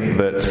sad. I think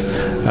that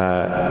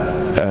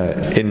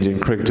Indian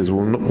cricketers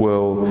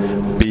will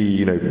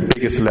be,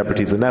 bigger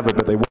celebrities than ever,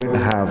 but they won't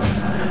have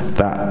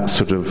that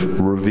sort of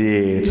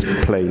revered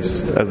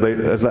place as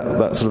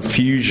that sort of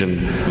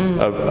fusion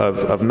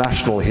of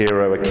national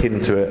hero akin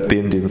to the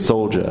Indian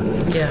soldier,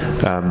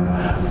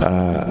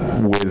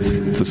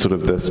 with the sort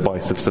of the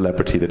spice of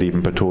celebrity that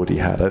even Pataudi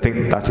had. I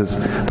think that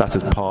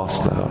has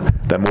passed now.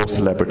 They're more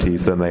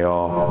celebrities than they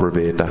are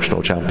revered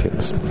national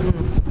champions.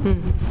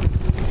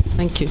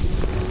 Thank you.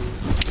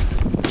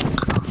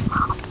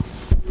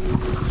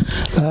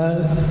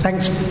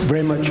 Thanks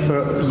very much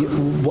for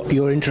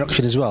your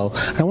introduction as well.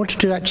 I wanted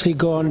to actually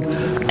go on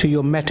to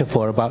your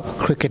metaphor about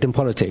cricket and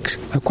politics.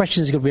 My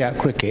question is going to be about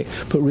cricket,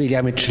 but really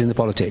I'm interested in the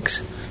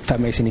politics, if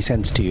that makes any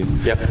sense to you.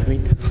 Yep. I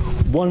mean,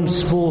 one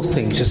small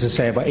thing just to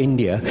say about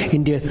India.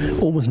 India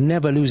almost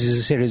never loses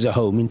a series at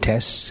home in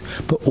tests,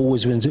 but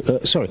always wins.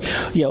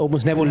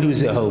 Almost never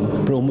loses at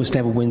home, but almost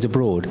never wins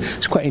abroad.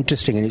 It's quite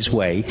interesting in its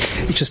way.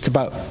 It's just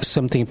about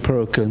something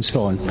parochial and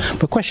so on. But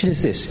the question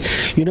is this.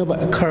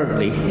 But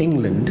currently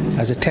England,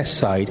 as a test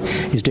side,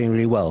 is doing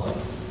really well.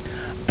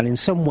 And in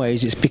some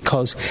ways it's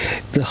because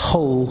the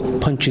whole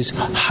punches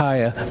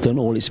higher than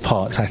all its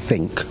parts, I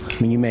think. I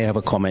mean, you may have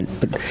a comment,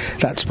 but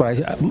that's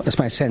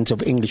my sense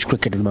of English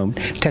cricket at the moment,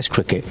 test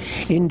cricket.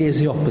 India is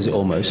the opposite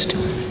almost.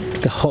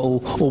 The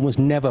whole almost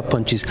never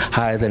punches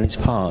higher than its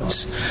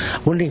parts.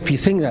 I'm wondering if you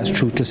think that's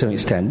true to some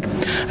extent,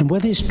 and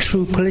whether it's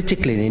true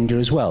politically in India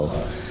as well.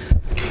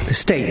 The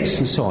states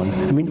and so on.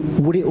 I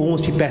mean, would it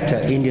almost be better,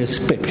 India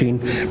split between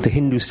the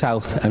Hindu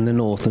south and the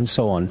north and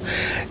so on?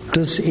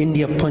 Does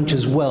India punch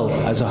as well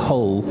as a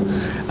whole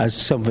as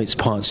some of its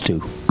parts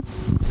do?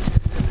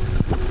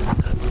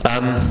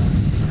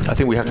 I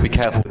think we have to be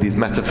careful with these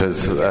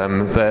metaphors.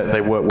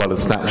 They work well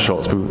as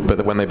snapshots,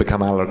 but when they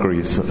become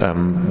allegories,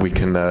 we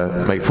can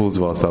make fools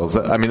of ourselves.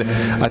 I mean,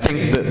 I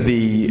think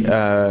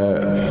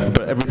that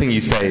but everything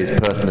you say is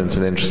pertinent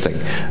and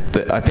interesting.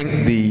 I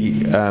think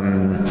the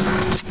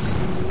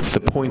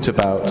point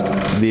about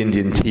the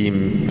Indian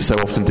team so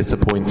often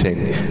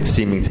disappointing,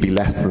 seeming to be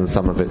less than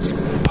some of its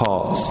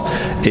parts,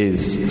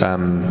 is,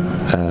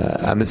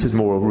 and this is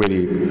more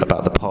really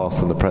about the past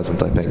than the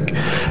present, I think,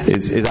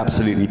 is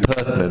absolutely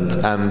pertinent,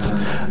 and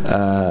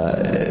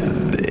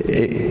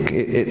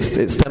it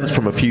stems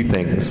from a few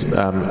things.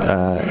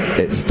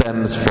 It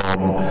stems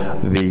from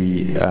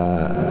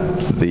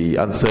the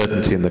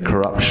uncertainty and the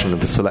corruption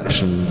of the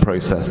selection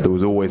process. There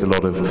was always a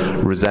lot of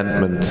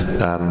resentment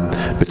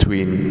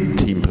between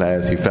team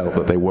players who felt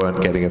that they weren't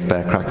getting a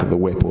fair crack of the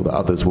whip, or that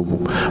others were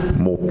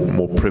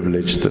more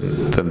privileged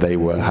than they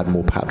were, had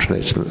more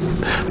patronage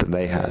than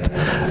they had.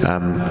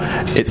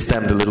 It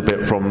stemmed a little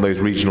bit from those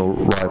regional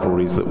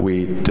rivalries that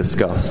we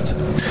discussed,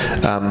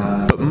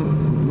 but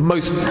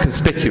most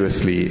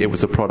conspicuously, it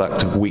was a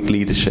product of weak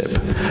leadership,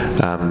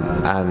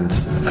 and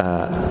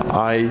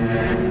I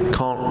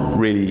can't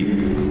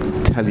really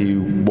tell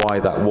you why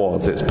that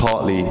was. It's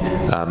partly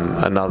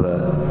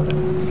another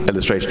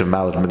illustration of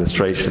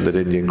maladministration, that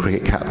Indian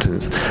cricket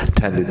captains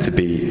tended to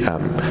be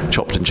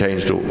chopped and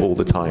changed all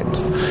the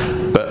times.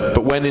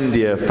 But when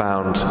India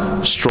found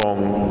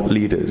strong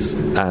leaders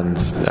and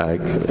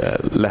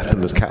left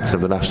them as captain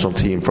of the national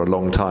team for a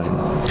long time,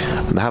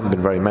 and there haven't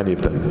been very many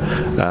of them,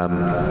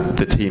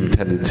 the team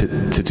tended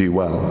to do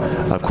well.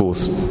 Of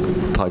course,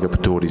 Tiger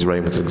Pataudi's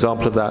reign was an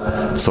example of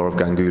that. Sourav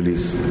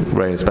Ganguly's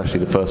reign, especially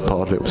the first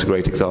part of it, was a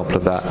great example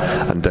of that,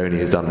 and Dhoni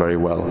has done very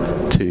well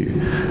too.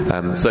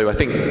 So I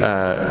think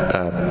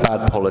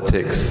bad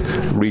politics,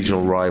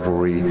 regional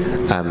rivalry,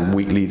 and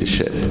weak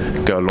leadership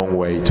go a long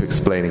way to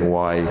explaining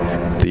why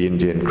the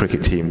Indian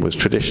cricket team was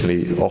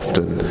traditionally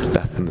often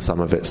less than the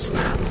sum of its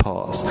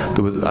parts.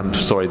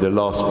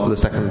 The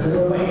second.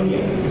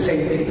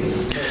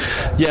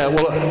 Yeah,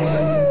 well,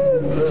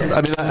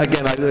 I mean,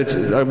 again,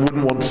 I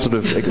wouldn't want to sort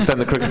of extend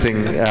the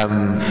cricketing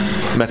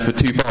metaphor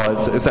too far,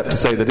 except to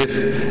say that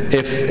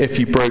if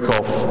you broke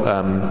off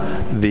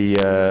the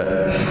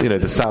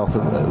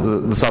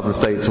southern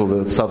states or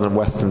the southern and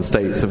western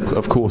states,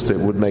 of course it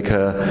would make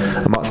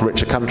a much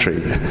richer country,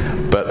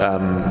 but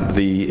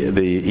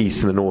the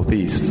east and the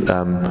northeast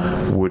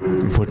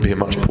would be a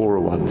much poorer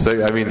one. So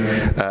I mean,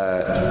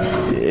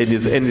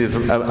 India's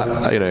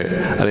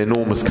an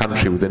enormous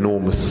country with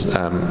enormous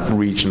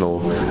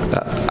regional,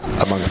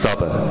 amongst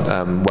other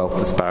wealth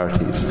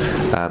disparities.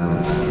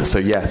 So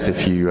yes,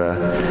 if you,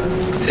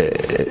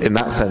 in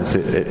that sense,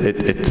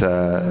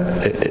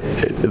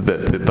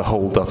 the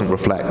whole doesn't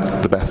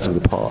reflect the best of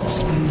the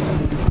parts.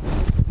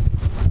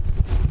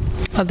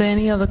 Are there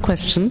any other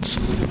questions?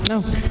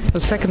 No, the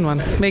second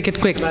one. Make it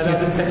quick.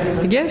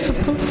 Yes, of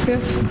course.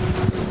 Yes.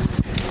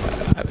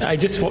 I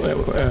just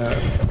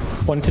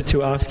wanted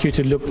to ask you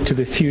to look to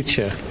the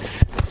future.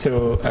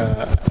 So,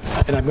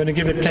 and I'm going to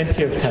give it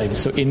plenty of time.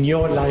 So, in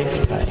your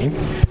lifetime,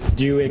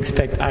 do you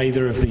expect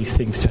either of these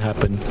things to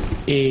happen?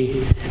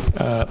 The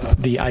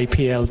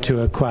IPL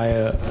to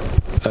acquire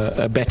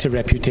a better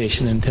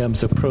reputation in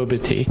terms of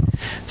probity,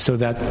 so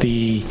that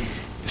the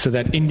so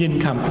that Indian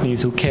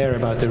companies who care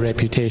about their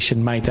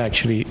reputation might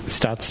actually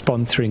start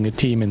sponsoring a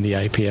team in the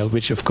IPL,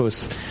 which of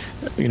course,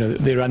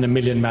 they run 1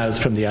 million miles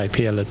from the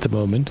IPL at the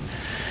moment.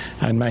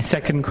 And my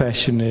second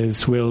question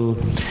is, will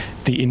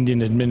the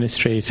Indian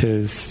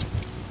administrators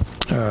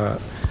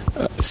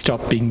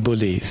stop being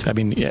bullies? I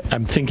mean,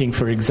 I'm thinking,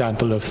 for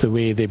example, of the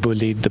way they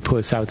bullied the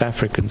poor South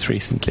Africans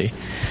recently.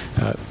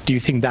 Do you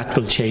think that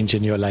will change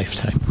in your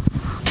lifetime?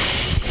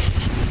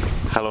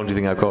 How long do you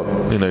think I've got,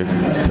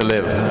 to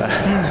live?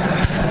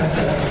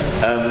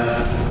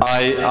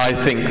 I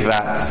think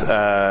that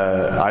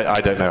I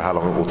don't know how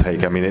long it will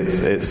take. I mean,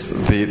 it's of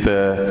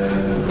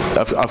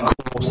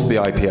course the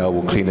IPL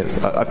will clean its.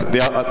 The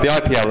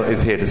IPL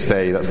is here to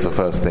stay. That's the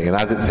first thing, and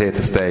as it's here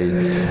to stay,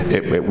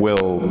 it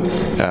will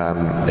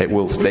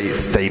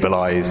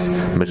stabilise,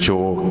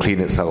 mature,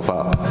 clean itself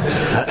up,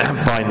 and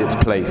find its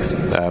place.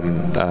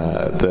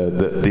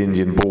 The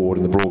Indian board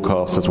and the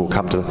broadcasters will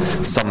come to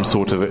some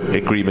sort of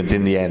agreement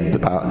in the end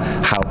about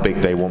how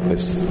big they want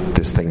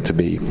this thing to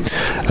be,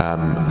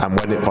 and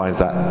when it finds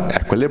that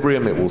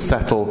equilibrium, it will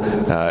settle.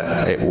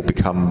 It will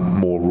become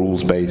more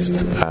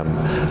rules-based.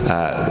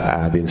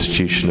 The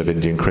institution of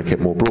Indian cricket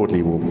more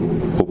broadly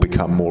will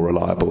become more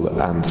reliable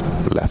and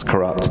less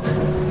corrupt,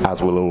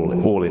 as will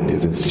all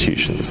India's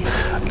institutions.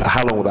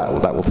 How long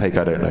that will take,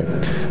 I don't know.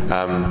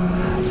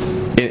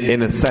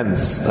 In a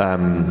sense,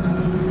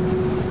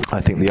 I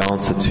think the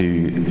answer to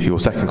your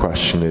second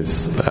question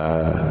is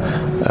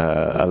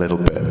a little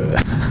bit.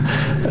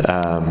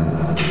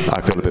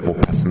 I feel a bit more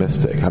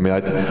pessimistic. I mean,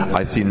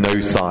 I see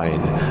no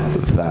sign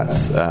that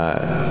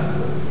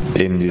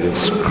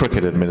India's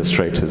cricket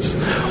administrators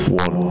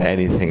want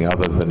anything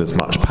other than as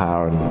much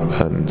power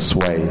and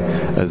sway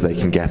as they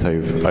can get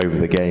over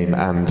the game,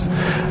 and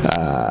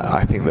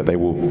I think that the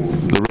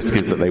risk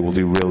is that they will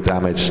do real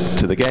damage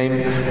to the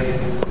game.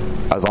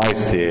 As I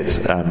see it,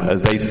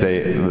 as they say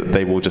it,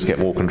 they will just get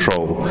more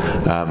control.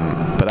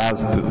 But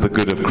as the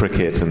good of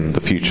cricket and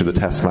the future of the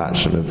Test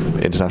match and of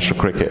international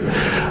cricket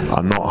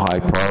are not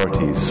high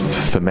priorities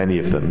for many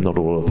of them, not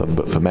all of them,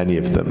 but for many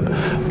of them,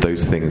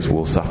 those things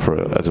will suffer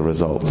as a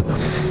result.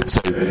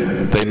 So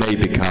they may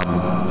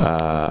become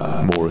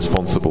more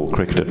responsible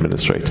cricket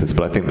administrators,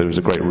 but I think there is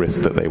a great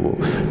risk that they will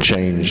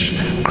change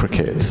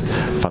cricket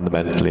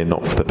fundamentally and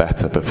not for the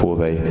better before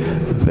they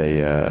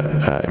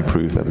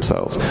improve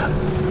themselves.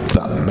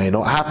 That may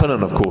not happen,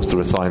 and of course there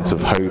are signs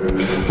of hope,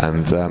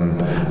 and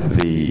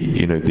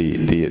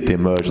the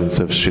emergence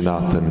of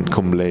Srinath and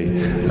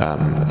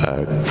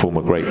Kumble,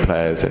 former great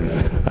players in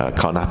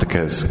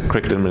Karnataka's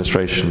cricket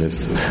administration,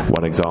 is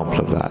one example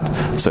of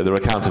that. So there are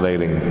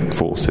countervailing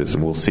forces,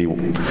 and we'll see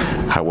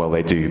how well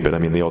they do. But I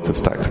mean, the odds are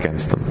stacked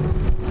against them.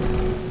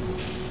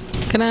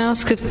 Can I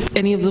ask if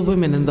any of the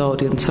women in the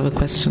audience have a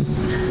question?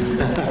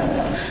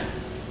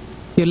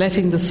 You're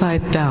letting the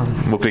side down.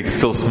 Muklik's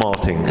still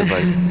smarting.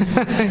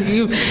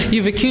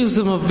 You've accused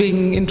them of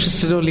being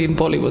interested only in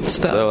Bollywood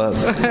stuff. Oh,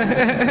 that's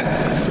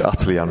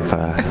utterly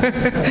unfair.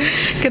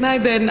 Can I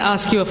then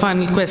ask you a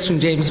final question,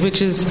 James,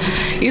 which is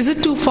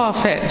it too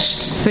far-fetched,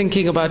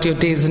 thinking about your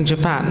days in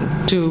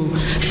Japan, to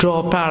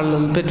draw a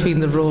parallel between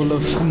the role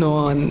of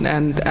Noah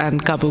and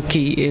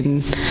Kabuki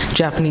in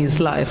Japanese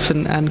life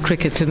and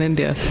cricket in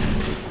India?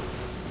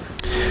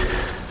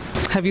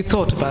 Have you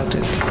thought about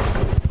it?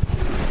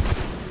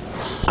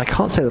 I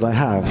can't say that I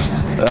have.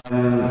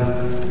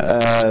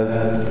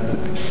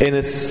 In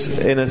a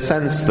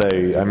sense, though,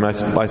 I mean, I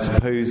suppose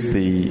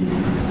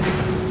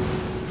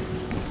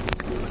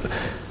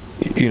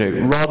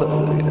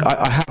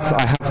I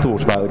have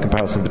thought about the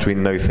comparison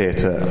between no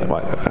theatre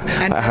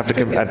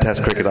and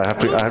Test cricket. I have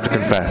to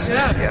confess,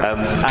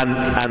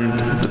 and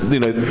the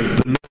no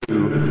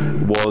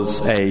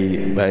was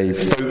a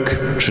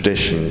folk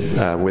tradition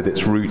with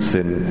its roots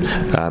in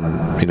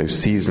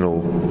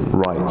seasonal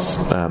rites,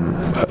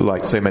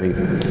 like so many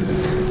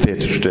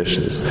theatre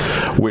traditions,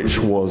 which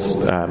was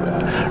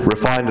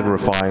refined,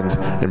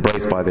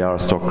 embraced by the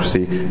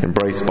aristocracy,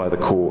 embraced by the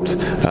court,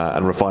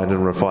 and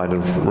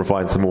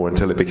refined some more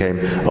until it became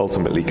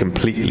ultimately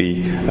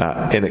completely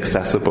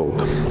inaccessible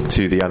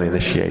to the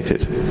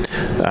uninitiated.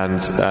 And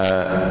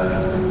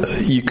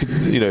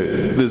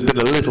there's been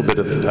a little bit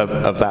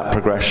of that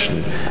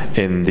progression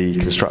in the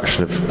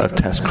construction of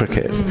Test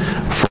cricket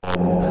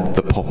from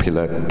the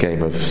popular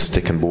game of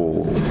stick and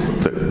ball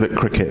that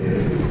cricket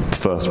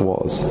first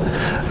was.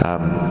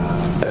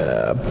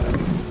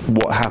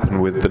 What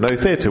happened with the no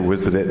theatre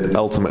was that it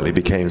ultimately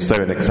became so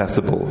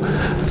inaccessible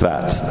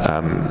that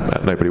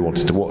nobody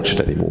wanted to watch it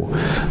anymore.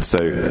 So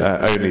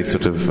only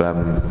sort of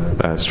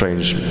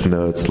strange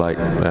nerds like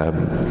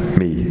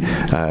me,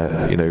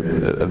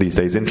 are these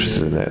days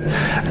interested in it.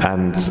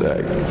 And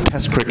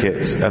Test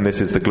cricket, and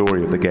this is the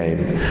glory of the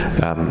game,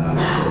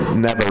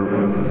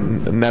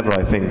 never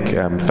I think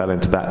fell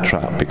into that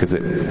trap, because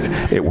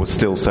it was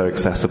still so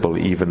accessible,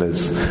 even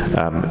as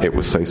it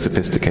was so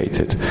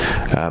sophisticated.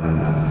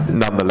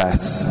 Nonetheless,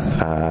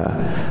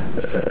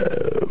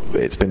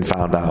 it's been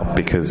found out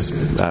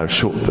because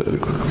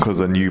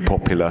a new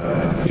popular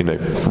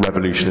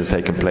revolution has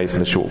taken place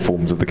and the short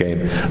forms of the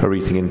game are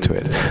eating into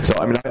it. So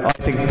I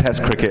think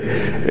Test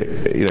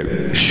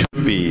cricket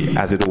should be,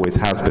 as it always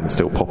has been,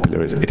 still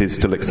popular. It is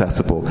still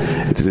accessible.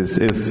 It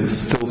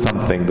is still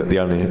something that the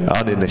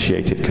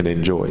uninitiated can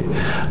enjoy,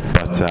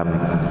 but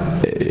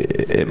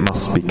it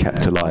must be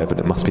kept alive and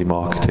it must be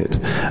marketed,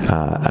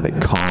 and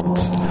it can't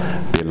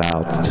be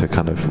allowed to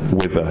kind of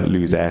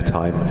lose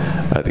airtime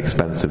at the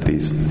expense of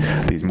these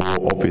more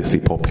obviously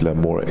popular,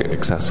 more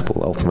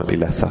accessible, ultimately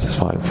less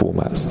satisfying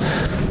formats.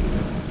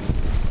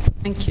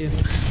 Thank you.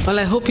 Well,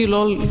 I hope you'll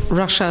all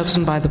rush out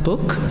and buy the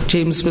book.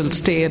 James will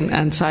stay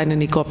and sign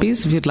any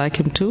copies if you'd like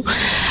him to.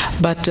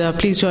 But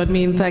please join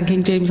me in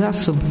thanking James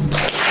Aston.